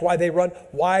 That's why they run.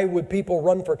 Why would people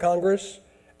run for Congress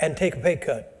and take a pay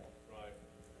cut?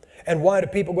 And why do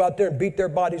people go out there and beat their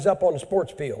bodies up on the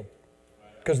sports field?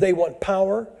 Because they want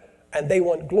power, and they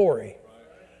want glory.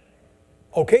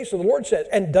 Okay, so the Lord says,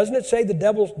 and doesn't it say the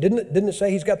devil, didn't it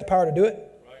say he's got the power to do it?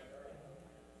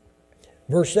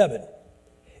 Verse 7,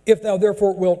 if thou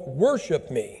therefore wilt worship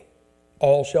me,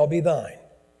 all shall be thine.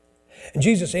 And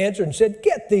Jesus answered and said,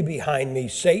 get thee behind me,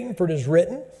 Satan, for it is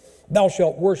written, thou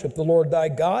shalt worship the Lord thy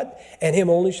God, and him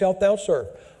only shalt thou serve.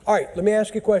 All right, let me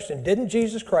ask you a question. Didn't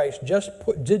Jesus Christ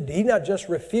did he not just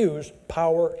refuse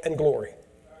power and glory?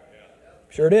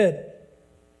 Sure did.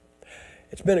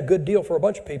 It's been a good deal for a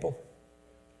bunch of people.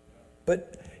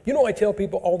 But you know, I tell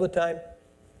people all the time,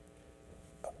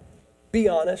 be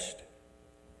honest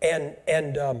and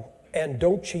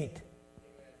don't cheat.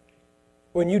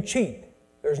 When you cheat,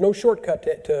 there's no shortcut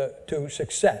to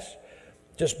success.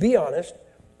 Just be honest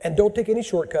and don't take any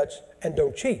shortcuts and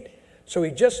don't cheat. So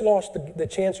he just lost the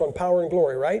chance on power and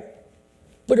glory, right?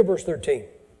 Look at verse 13.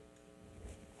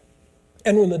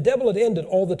 And when the devil had ended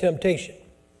all the temptation,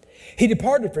 he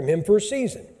departed from him for a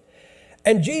season.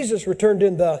 And Jesus returned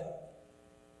in the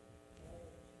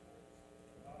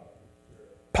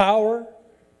power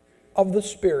of the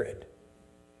Spirit.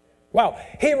 Wow.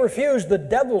 He refused the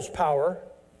devil's power,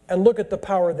 and look at the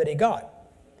power that he got.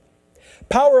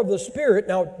 Power of the Spirit.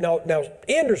 Now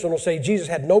Anderson will say Jesus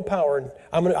had no power.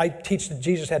 And I teach that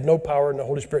Jesus had no power and the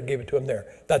Holy Spirit gave it to him there.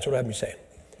 That's what I have me saying.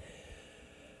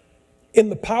 In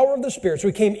the power of the Spirit. So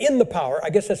he came in the power. I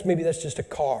guess that's just a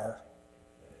car.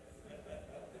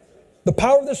 The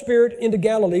power of the Spirit into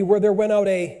Galilee, where there went out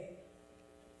a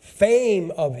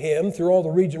fame of him through all the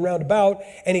region round about,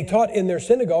 and he taught in their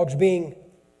synagogues, being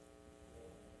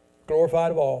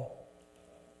glorified of all.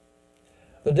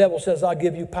 The devil says, I'll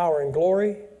give you power and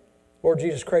glory. Lord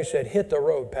Jesus Christ said, hit the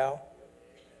road, pal.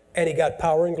 And he got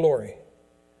power and glory.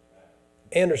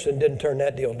 Anderson didn't turn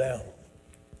that deal down.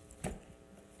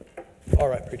 All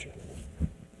right, preacher.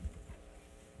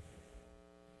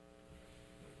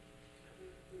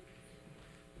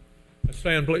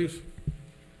 Stand, please.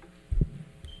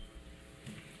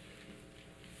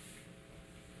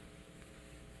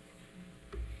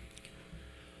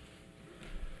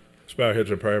 Let's bow our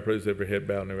heads in prayer, please. Every head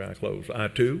bowed and every eye closed. I,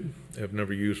 too, have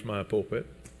never used my pulpit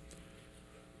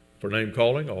for name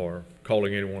calling or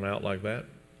calling anyone out like that.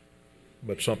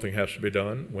 But something has to be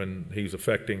done when he's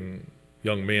affecting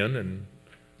young men and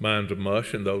minds of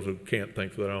mush and those who can't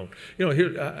think for their own. You know,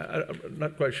 here, I'm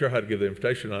not quite sure how to give the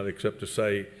invitation on it except to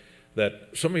say that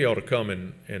some of you ought to come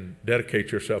and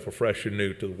dedicate yourself afresh and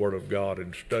new to the Word of God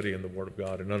and studying the Word of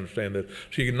God and understand that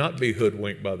so you cannot be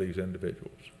hoodwinked by these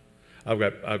individuals.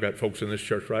 I've got folks in this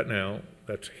church right now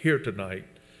that's here tonight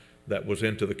that was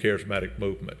into the charismatic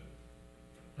movement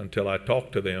until I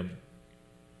talked to them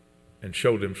and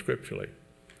showed them scripturally.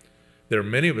 There are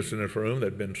many of us in this room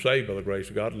that have been saved by the grace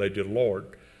of God, led you to the Lord,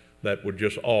 that were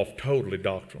just off totally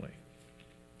doctrinally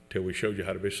till we showed you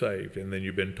how to be saved, and then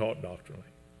you've been taught doctrinally.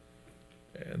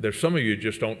 And there's some of you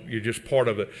just don't, you're just part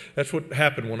of it. That's what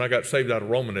happened when I got saved out of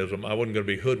Romanism. I wasn't going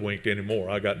to be hoodwinked anymore.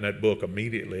 I got in that book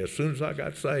immediately. As soon as I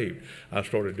got saved, I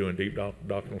started doing deep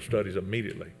doctrinal studies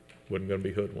immediately. Wasn't going to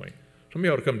be hoodwinked. Some of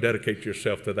you ought to come dedicate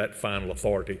yourself to that final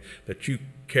authority that you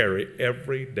carry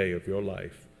every day of your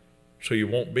life so you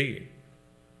won't be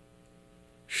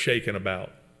shaken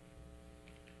about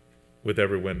with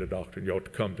every wind of doctrine. You ought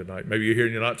to come tonight. Maybe you're here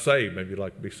and you're not saved. Maybe you'd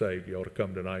like to be saved. You ought to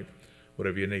come tonight.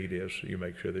 Whatever your need is, you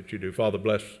make sure that you do. Father,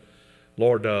 bless,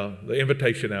 Lord, the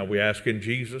invitation now we ask in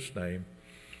Jesus' name,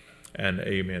 and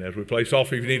amen. As we play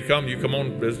softly, if you need to come, you come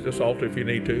on, visit this altar if you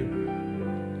need to.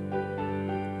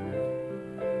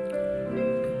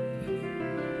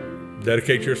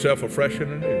 Dedicate yourself afresh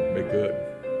and anew. Be good.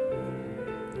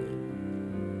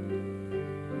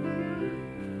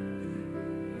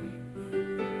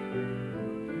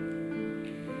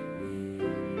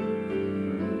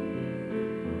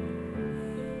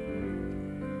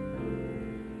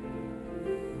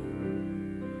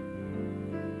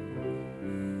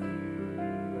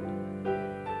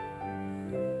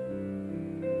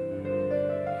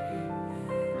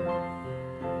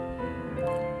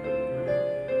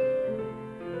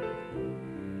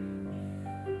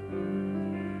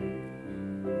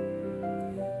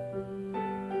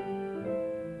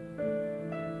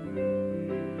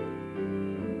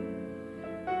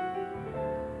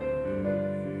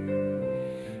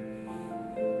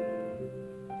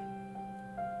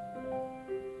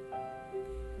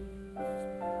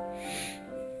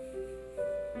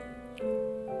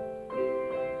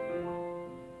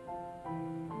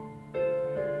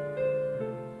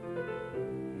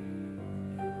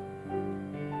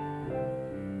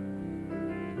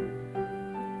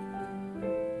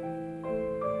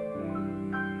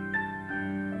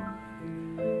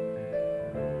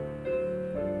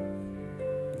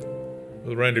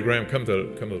 Brother Randy Graham, come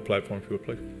to the platform if you would,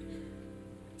 please.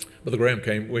 Brother Graham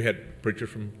came. We had preachers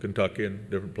from Kentucky and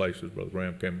different places. Brother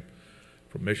Graham came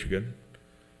from Michigan,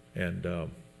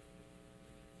 and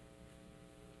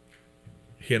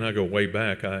he and I go way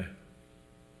back. I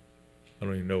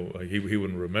don't even know. He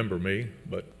wouldn't remember me,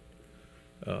 but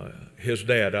his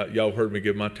dad. Y'all heard me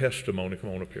give my testimony. Come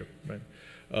on up here, man.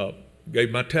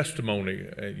 Gave my testimony,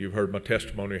 and you've heard my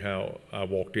testimony how I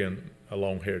walked in a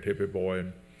long-haired hippie boy,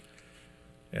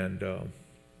 and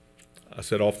I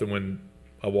said often when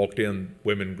I walked in,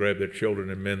 women grabbed their children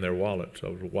and men their wallets. I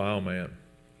was a wild man.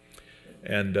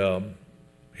 And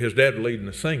his dad leading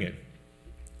the singing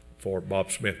for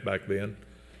Bob Smith back then,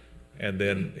 and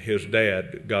then his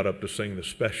dad got up to sing the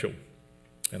special,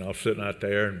 and I was sitting out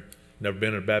there and never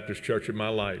been in a Baptist church in my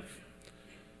life.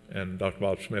 And Dr.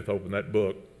 Bob Smith opened that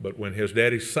book, but when his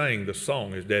daddy sang the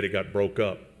song, his daddy got broke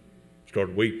up,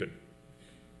 started weeping,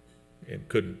 and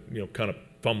couldn't, kind of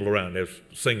fumble around as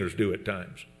singers do at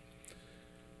times.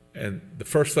 And the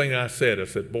first thing I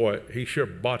said, boy, he sure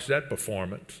botched that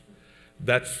performance.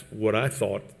 That's what I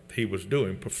thought he was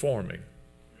doing, performing.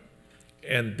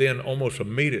 And then almost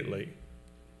immediately,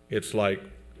 it's like,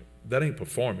 that ain't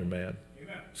performing, man.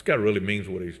 This guy really means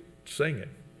what he's singing.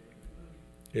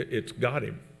 It's got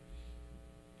him.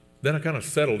 Then I kind of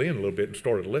settled in a little bit and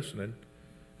started listening.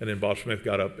 And then Bob Smith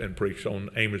got up and preached on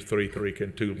Amos 3:3,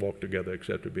 can two walk together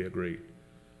except to be agreed.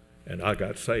 And I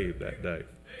got saved that day.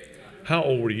 How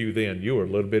old were you then? You were a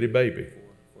little bitty baby.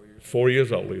 4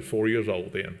 years old. He was 4 years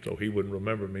old then, so he wouldn't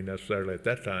remember me necessarily at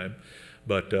that time.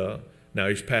 But now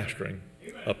he's pastoring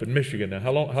up in Michigan. Now,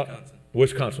 how long?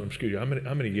 Wisconsin, excuse me.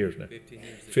 How many years now? 15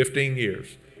 years. 15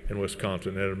 years in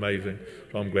Wisconsin. Isn't that amazing?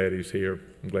 So I'm glad he's here.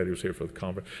 I'm glad he was here for the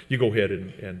conference. You go ahead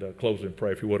and close in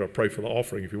prayer if you would, or pray for the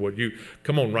offering if you would. You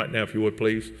come on right now if you would,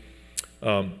 please.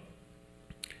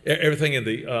 Everything in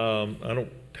the, I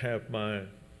don't have my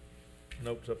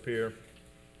notes up here.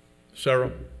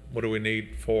 Sarah, what do we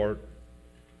need for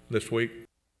this week?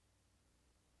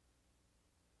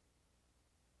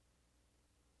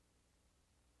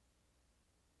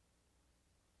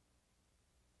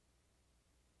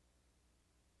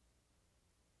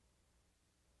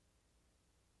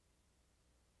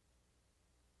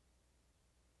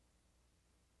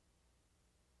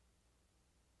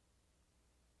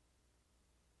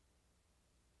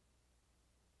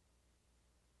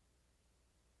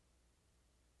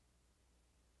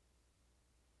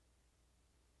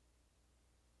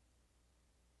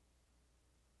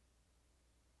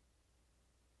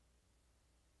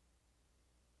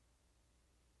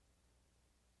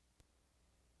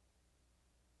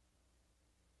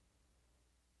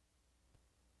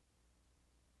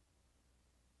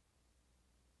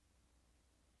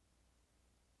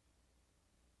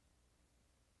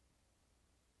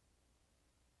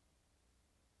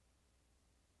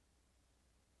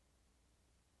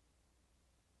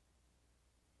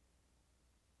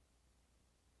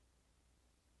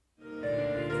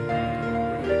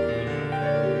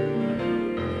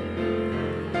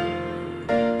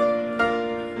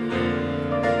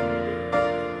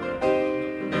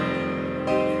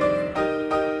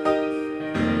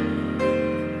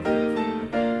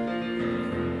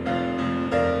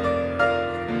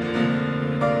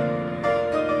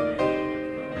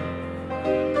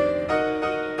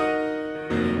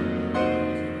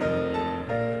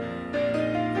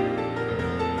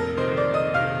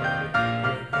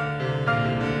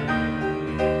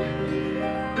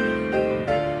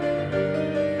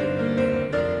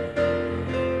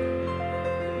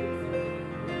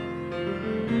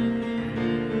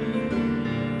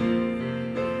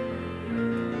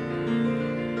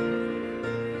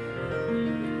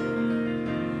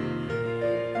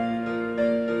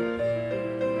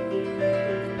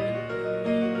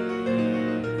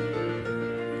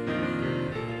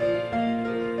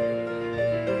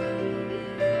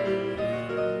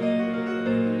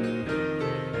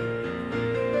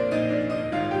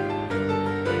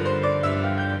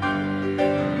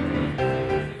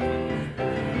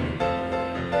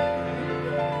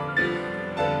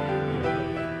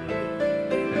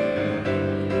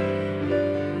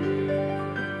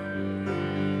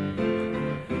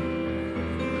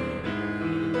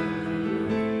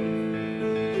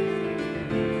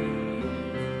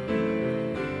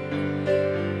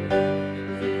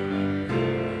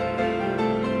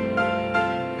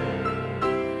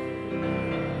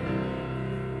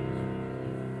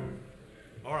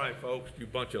 Folks, you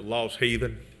bunch of lost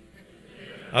heathen.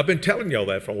 I've been telling y'all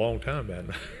that for a long time,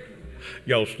 man.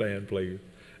 Y'all stand, please.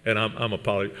 And I'm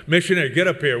apologizing. Missionary, get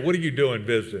up here. What are you doing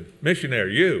visiting?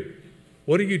 Missionary, you.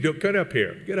 What are you doing? Get up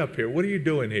here. Get up here. What are you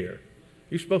doing here?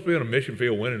 You're supposed to be in a mission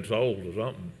field winning souls or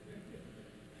something.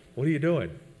 What are you doing?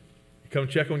 You come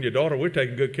check on your daughter. We're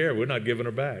taking good care of her. We're not giving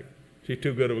her back. She's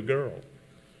too good of a girl.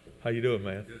 How you doing,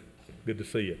 man? Good. Good to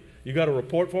see you. You got a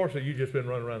report for us, or you just been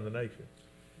running around the nation?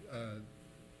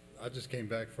 I just came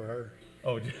back for her.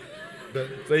 Oh, But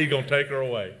so you're going to take her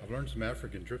away. I've learned some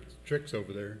African tricks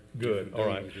over there. Good. All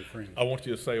right. With your friend. I want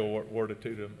you to say a word or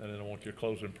two to them, and then I want you to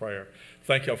close in prayer.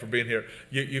 Thank y'all for being here.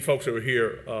 You folks that were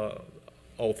here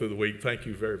all through the week, thank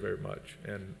you very, very much.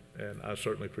 And I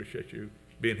certainly appreciate you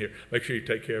being here. Make sure you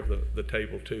take care of the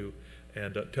table, too.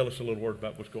 And tell us a little word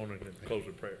about what's going on in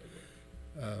closing prayer.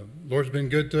 Lord's been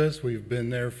good to us. We've been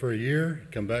there for a year.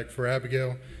 Come back for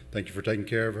Abigail. Thank you for taking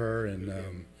care of her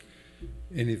and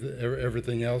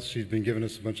everything else. She's been giving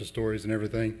us a bunch of stories and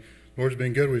everything. Lord's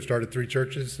been good. We've started 3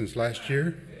 churches since last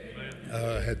year.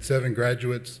 Had 7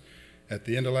 graduates at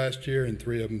the end of last year, and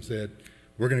 3 of them said,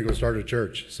 we're going to go start a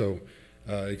church. So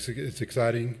it's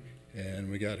exciting,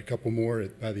 and we got a couple more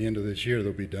by the end of this year.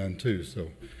 They'll be done too. So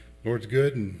Lord's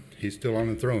good, and he's still on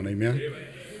the throne. Amen. Amen.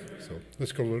 So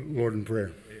let's go, Lord, in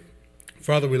prayer.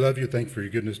 Father, we love you. Thank you for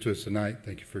your goodness to us tonight.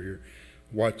 Thank you for your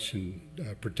watch and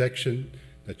protection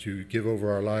that you give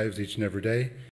over our lives each and every day.